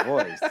just a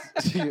voice.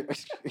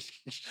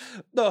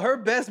 No, her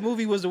best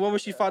movie was the one where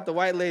she fought the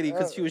white lady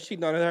because she was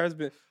cheating on her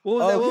husband.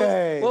 What was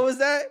that? What was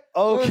that?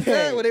 Okay. What was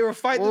that? When they were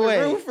fighting the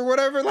roof or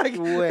whatever? Like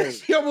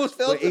she almost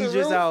fell to the roof.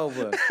 Idris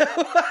Elba.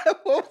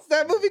 What was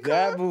that movie called?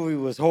 That movie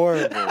was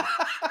horrible.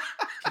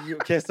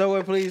 Can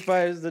someone please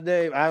find us the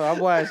name? I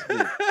watched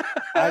it.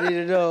 I need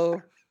to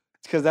know.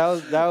 Because that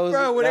was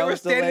bro, when they were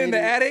standing in the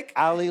attic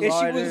Ali and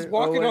she was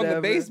walking on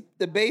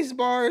the base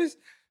bars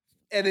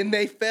and then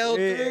they fell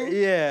through.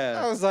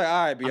 Yeah. I was like,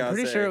 all right, Beyonce. I'm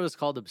pretty sure it was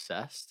called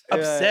Obsessed.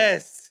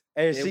 Obsessed.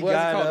 And she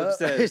got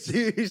up.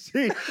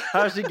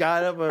 How she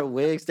got up, her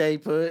wig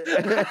stayed put.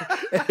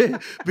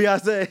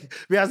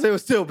 Beyonce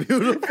was still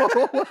beautiful.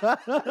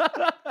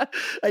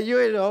 And you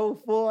in the whole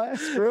full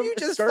ass script. You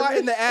just fought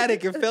in the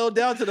attic and fell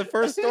down to the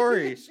first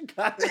story.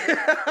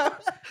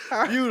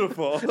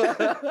 Beautiful.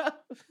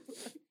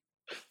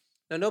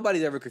 Now,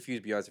 nobody's ever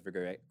confused Beyonce for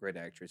great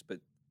actress, but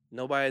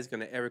nobody's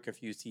gonna ever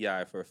confuse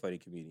T.I. for a funny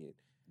comedian.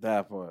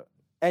 That part.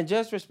 And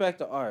just respect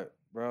the art,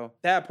 bro.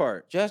 That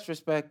part. Just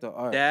respect the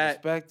art.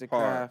 Respect the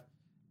part. craft.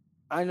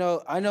 I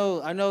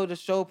know the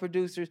show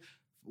producers.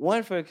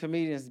 One, for the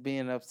comedians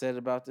being upset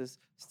about this,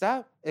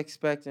 stop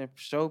expecting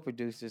show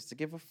producers to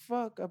give a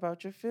fuck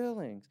about your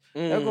feelings.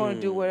 They're going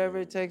to do whatever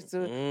it takes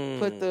to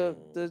put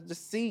the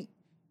seat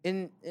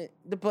in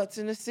the butts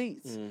in the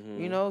seats.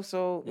 You know,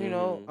 so you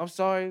know, I'm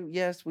sorry.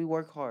 Yes, we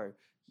work hard.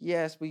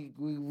 Yes, we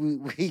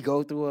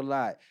go through a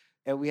lot,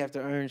 and we have to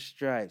earn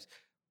stripes.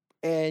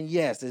 And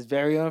yes, it's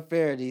very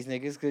unfair. These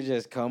niggas could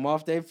just come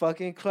off their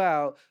fucking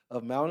cloud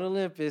of Mount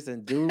Olympus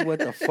and do what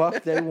the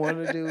fuck they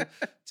want to do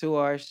to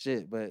our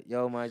shit. But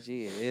yo, my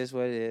G, it is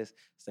what it is.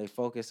 Stay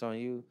focused on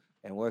you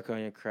and work on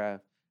your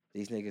craft.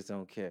 These niggas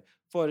don't care.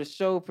 For the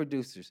show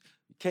producers,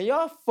 can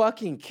y'all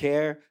fucking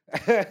care?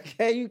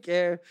 Can you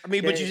care? I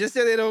mean, but you just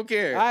said they don't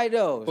care. I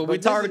know. But we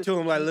talking to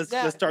them like,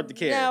 let's start to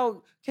care.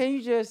 Now, can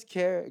you just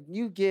care?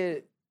 You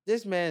get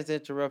this man's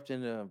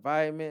interrupting the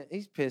environment.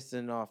 He's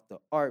pissing off the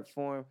art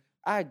form.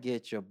 I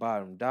get your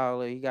bottom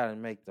dollar. You got to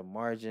make the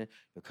margin.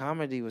 Your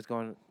comedy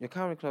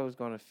club was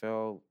going to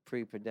fail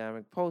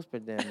pre-pandemic,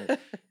 post-pandemic.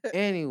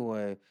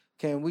 Anyway,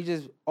 can we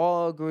just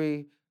all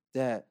agree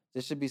that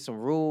there should be some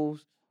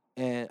rules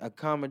and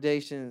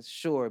accommodations?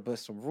 Sure, but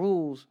some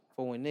rules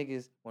for when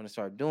niggas want to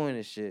start doing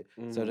this shit,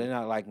 so they're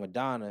not like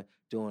Madonna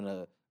doing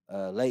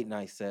a late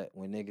night set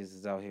when niggas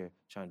is out here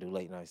trying to do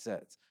late night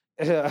sets.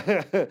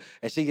 And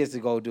she gets to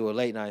go do a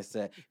late night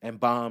set and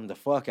bomb the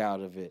fuck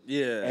out of it.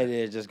 Yeah. And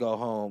then just go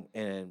home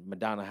in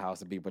Madonna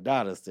house and be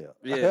Madonna still.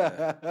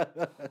 Yeah.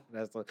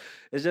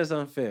 It's just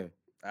unfair.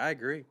 I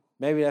agree.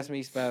 Maybe that's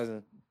me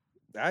spazzing.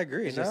 I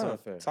agree. It's just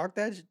unfair. Talk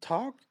that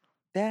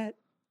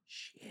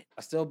shit.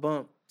 I still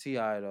bump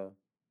T.I. though.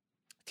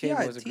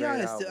 T.I. is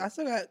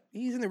still,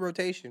 he's in the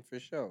rotation for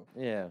sure.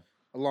 Yeah.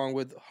 Along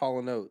with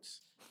Hall &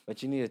 Oates.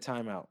 But you need a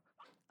timeout.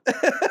 He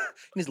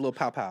needs a little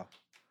pow.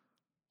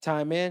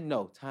 Time in?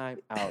 No, time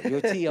out. You're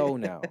T.O.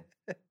 now.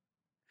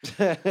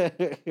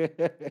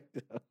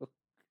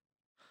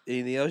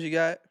 Anything else you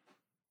got?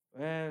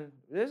 Man,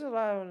 there's a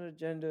lot on the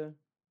agenda.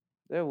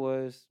 There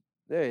was.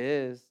 There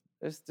is.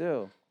 There's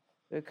still.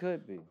 There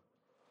could be.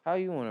 How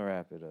you want to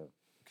wrap it up?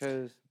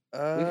 Because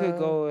we could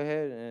go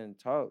ahead and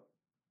talk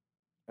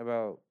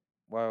about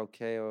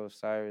YK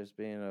Osiris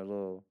being a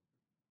little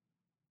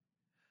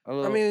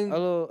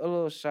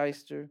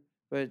shyster,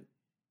 but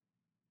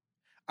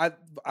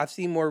I've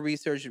seen more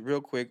research real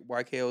quick.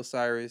 YK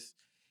Osiris,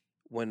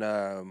 when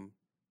the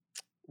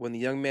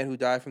young man who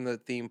died from the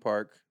theme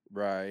park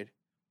ride,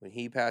 when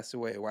he passed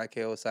away,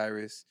 YK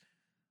Osiris,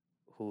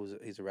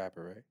 he's a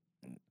rapper, right?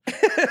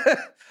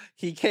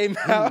 He came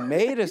out. He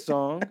made a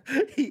song.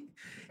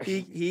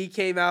 he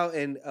came out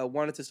and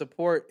wanted to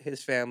support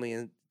his family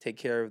and take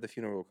care of the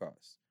funeral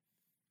costs.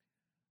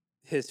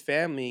 His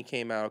family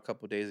came out a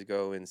couple days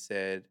ago and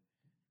said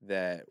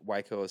that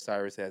YK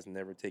Osiris has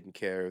never taken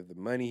care of the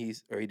money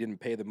he didn't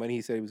pay the money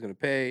he said he was going to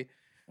pay.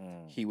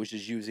 He was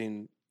just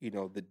using,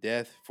 the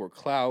death for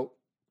clout.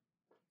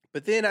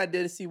 But then I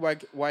did see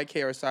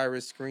YK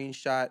Osiris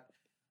screenshot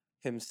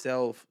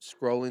himself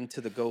scrolling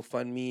to the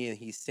GoFundMe, and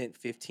he sent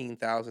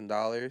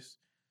 $15,000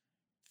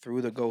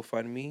 through the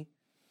GoFundMe.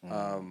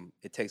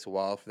 It takes a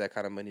while for that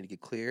kind of money to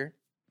get clear.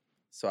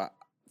 So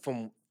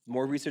from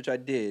more research I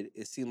did,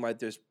 it seemed like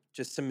there's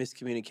just some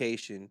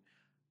miscommunication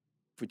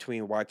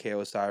between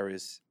YK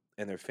Osiris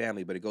and their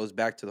family, but it goes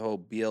back to the whole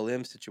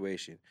BLM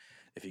situation.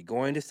 If you're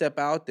going to step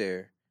out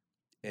there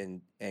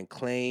and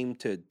claim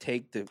to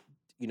take to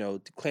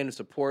claim to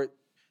support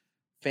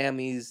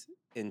families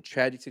in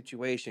tragic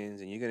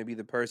situations, and you're going to be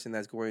the person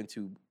that's going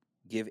to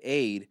give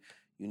aid,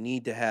 you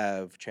need to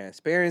have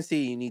transparency.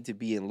 You need to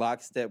be in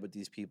lockstep with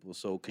these people.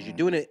 So, because you're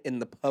doing it in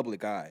the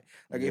public eye.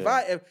 Like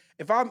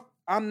if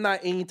I'm not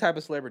any type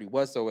of celebrity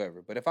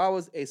whatsoever, but if I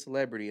was a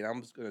celebrity and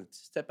I'm just going to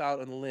step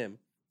out on a limb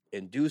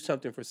and do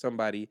something for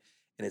somebody,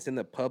 and it's in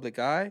the public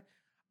eye,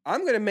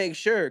 I'm going to make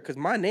sure, because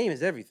my name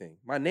is everything.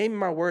 My name and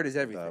my word is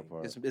everything.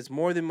 It's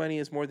more than money.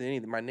 It's more than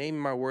anything. My name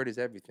and my word is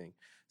everything.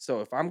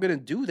 So if I'm going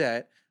to do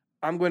that,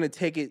 I'm going to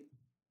take it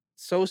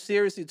so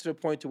seriously to the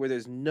point to where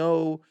there's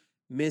no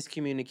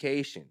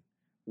miscommunication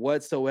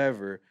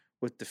whatsoever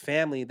with the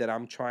family that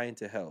I'm trying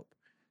to help.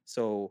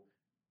 So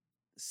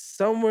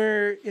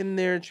somewhere in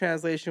there,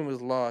 translation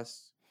was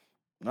lost.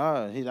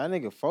 Nah, that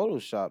nigga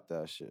photoshopped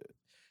that shit.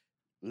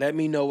 Let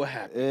me know what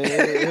happened.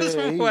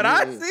 From what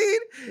I've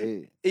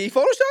seen, he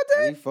photoshopped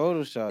that? He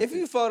photoshopped If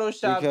you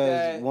photoshopped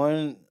that.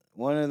 Because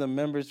one of the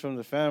members from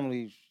the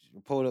family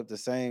pulled up the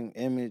same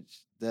image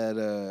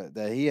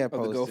that he had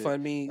posted.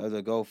 Of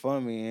the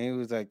GoFundMe. And he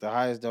was like, the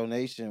highest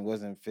donation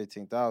wasn't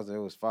 15,000, it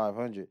was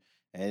 500.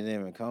 And it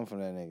didn't even come from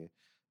that nigga.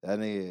 That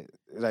nigga,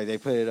 like, they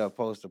put it up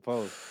post to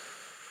post.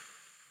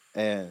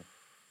 And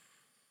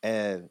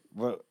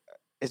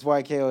it's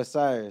YK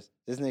Osiris.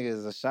 This nigga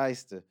is a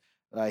shyster.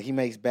 Like, he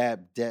makes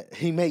bad bets.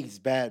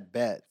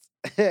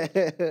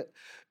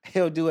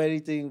 He'll do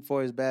anything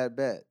for his bad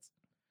bets.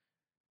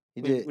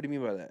 What do you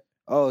mean by that?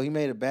 Oh, he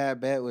made a bad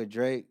bet with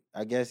Drake.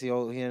 I guess he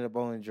ended up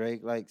owing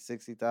Drake like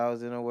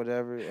 $60,000 or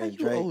whatever. How and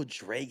you owe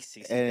Drake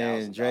 $60,000?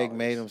 And Drake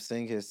made him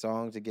sing his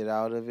song to get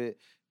out of it.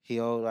 He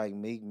owed like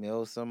Meek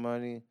Mill some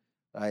money.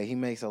 Like, he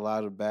makes a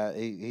lot of bad.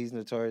 He's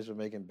notorious for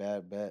making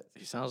bad bets.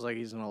 He sounds like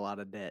he's in a lot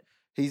of debt.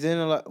 He's in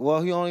a lot.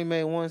 Well, he only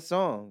made one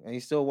song, and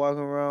he's still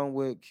walking around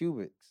with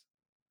cubics.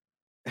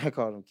 I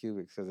call them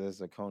cubics because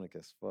they're zirconic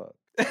as fuck.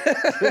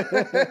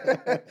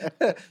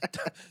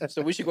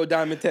 So we should go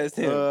diamond test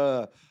him.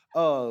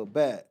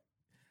 Bet.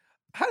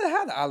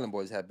 How the Island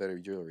Boys have better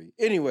jewelry?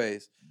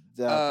 Anyways,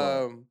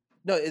 no,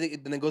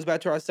 then it goes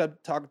back to our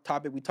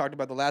topic we talked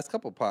about the last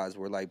couple pods,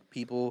 where like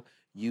people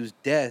use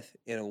death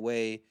in a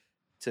way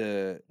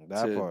to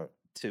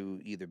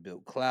either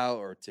build clout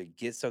or to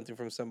get something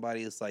from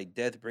somebody. It's like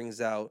death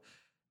brings out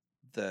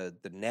the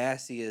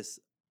nastiest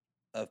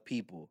of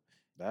people.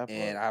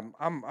 And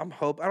I'm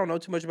hope I don't know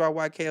too much about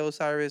YK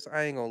Osiris.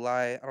 I ain't gonna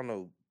lie, I don't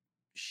know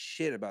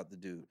shit about the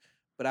dude,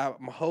 but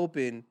I'm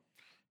hoping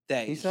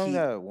that he sung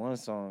that one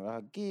song.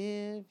 I'll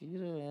give you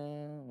the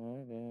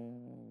world.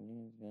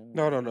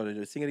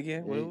 No. Sing it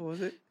again. What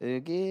was it? I'll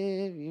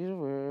give you the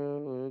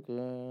world.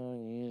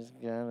 You just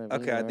gotta be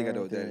okay, I think I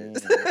know what that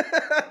is.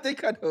 I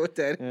think I know what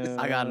that is.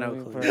 I got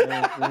no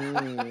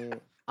clue.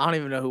 I don't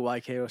even know who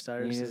YK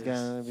Osiris is.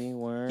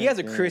 He has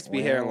a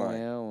crispy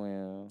hairline.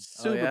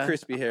 Super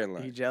crispy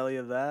hairline. Are you jelly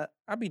of that?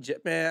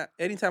 Man,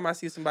 anytime I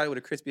see somebody with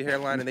a crispy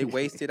hairline and they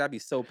wasted, I'd be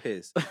so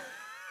pissed.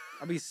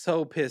 I'd be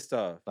so pissed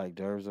off. Like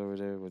Derbs over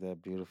there with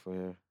that beautiful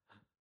hair.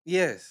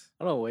 Yes.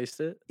 I don't waste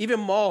it. Even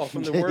Maul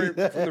from the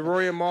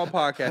Rory and Maul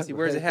podcast, he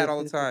wears a hat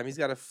all the time. He's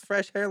got a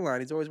fresh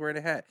hairline. He's always wearing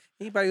a hat.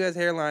 Anybody who has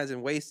hairlines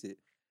and wastes it,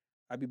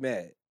 I'd be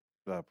mad.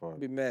 That part. I'd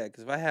be mad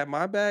because if I had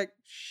my back,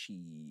 shit.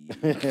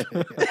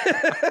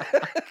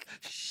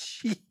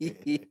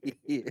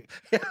 Shit.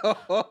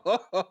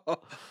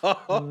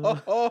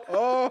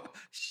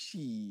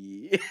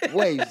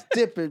 Waves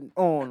dipping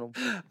on them.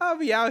 I'll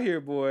be out here,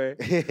 boy.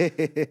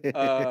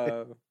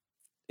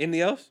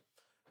 Anything else?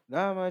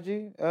 Nah, my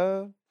G.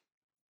 I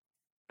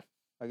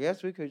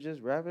guess we could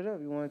just wrap it up.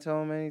 You want to tell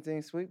them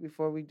anything sweet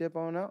before we dip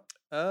on out?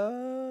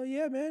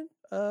 Yeah, man.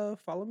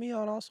 Follow me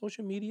on all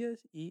social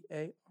medias.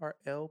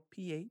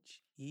 EARLPHEUS.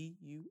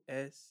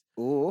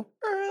 Ooh.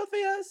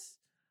 Earlfius.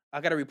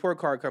 I got a report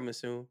card coming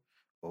soon.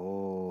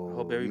 Oh. I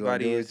hope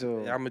everybody is.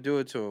 I'm gonna do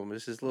it to them.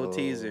 This is a little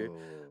teaser.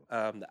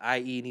 The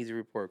IE needs a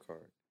report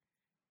card,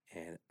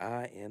 and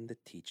I am the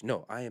teacher.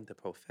 No, I am the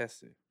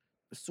professor.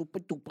 Super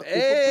duper.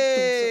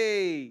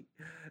 Hey!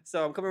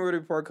 So I'm coming with a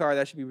report card.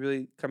 That should be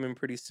really coming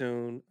pretty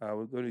soon.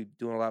 We're going to be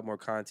doing a lot more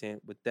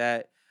content with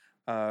that.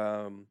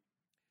 I'll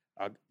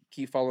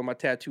keep following my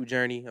tattoo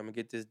journey. I'm going to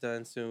get this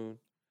done soon.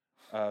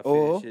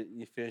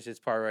 Finish this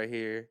part right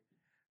here.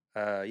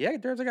 Yeah,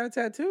 Derbs, I got a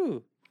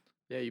tattoo.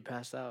 Yeah, you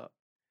passed out.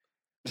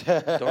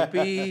 Don't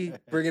be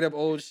bringing up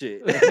old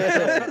shit. Why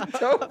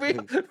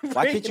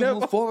can't you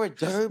move forward,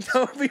 Derbs?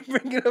 Don't be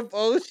bringing up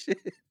old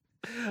shit.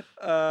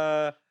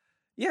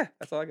 Yeah,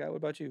 that's all I got. What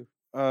about you?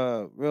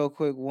 Real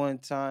quick, one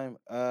time.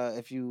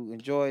 If you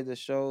enjoyed the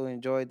show,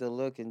 enjoyed the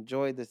look,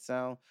 enjoyed the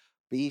sound,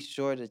 be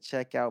sure to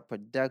check out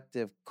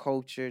Productive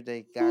Culture.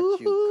 They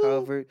got you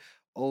covered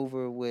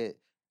over with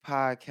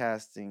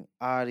podcasting,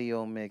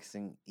 audio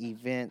mixing,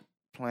 event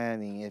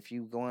planning. If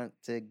you want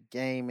to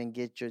game and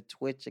get your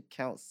Twitch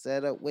account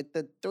set up with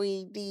the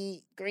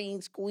 3D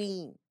green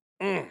screen,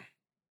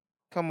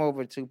 come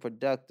over to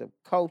Productive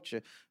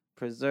Culture.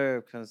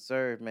 Preserve,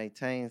 conserve,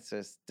 maintain,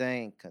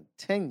 sustain,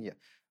 continue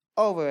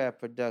over at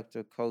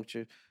Productive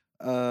Culture.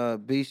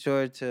 Be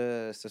sure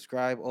to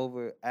subscribe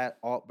over at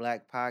Alt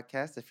Black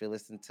Podcast if you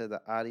listen to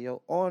the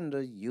audio on the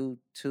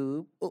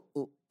YouTube.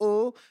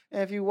 And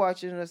if you're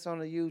watching us on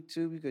the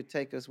YouTube, you could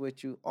take us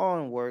with you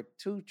on work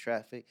to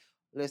traffic,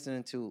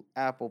 listening to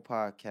Apple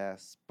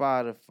Podcasts,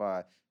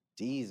 Spotify,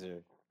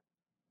 Deezer.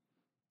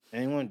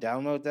 Anyone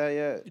download that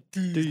yet?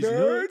 These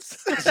nerds.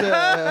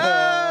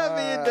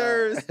 Me and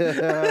Nerds.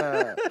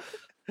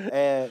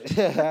 And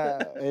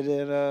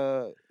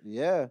then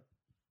yeah.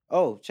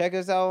 Oh, check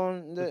us out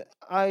on the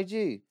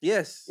IG.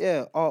 Yes.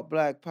 Yeah, Alt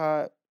Black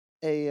Pod,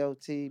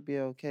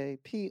 ALTBLKPOD.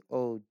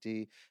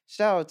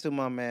 Shout out to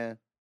my man,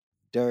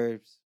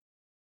 Derbs.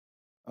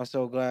 I'm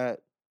so glad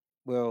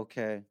we're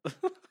okay.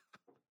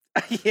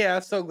 Yeah,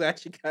 I'm so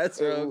glad you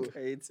guys are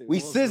okay too. We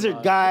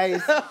scissored,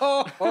 guys.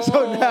 So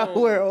now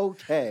we're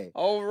okay.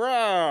 All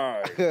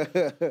right.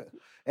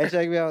 And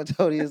check me out,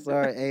 Tony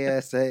Asar,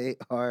 ASAR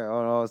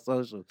on all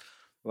socials.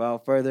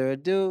 Without further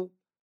ado,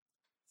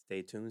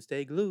 stay tuned,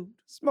 stay glued.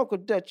 Smoke a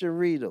Dutch and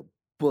read a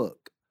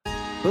book.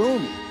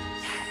 Boomy.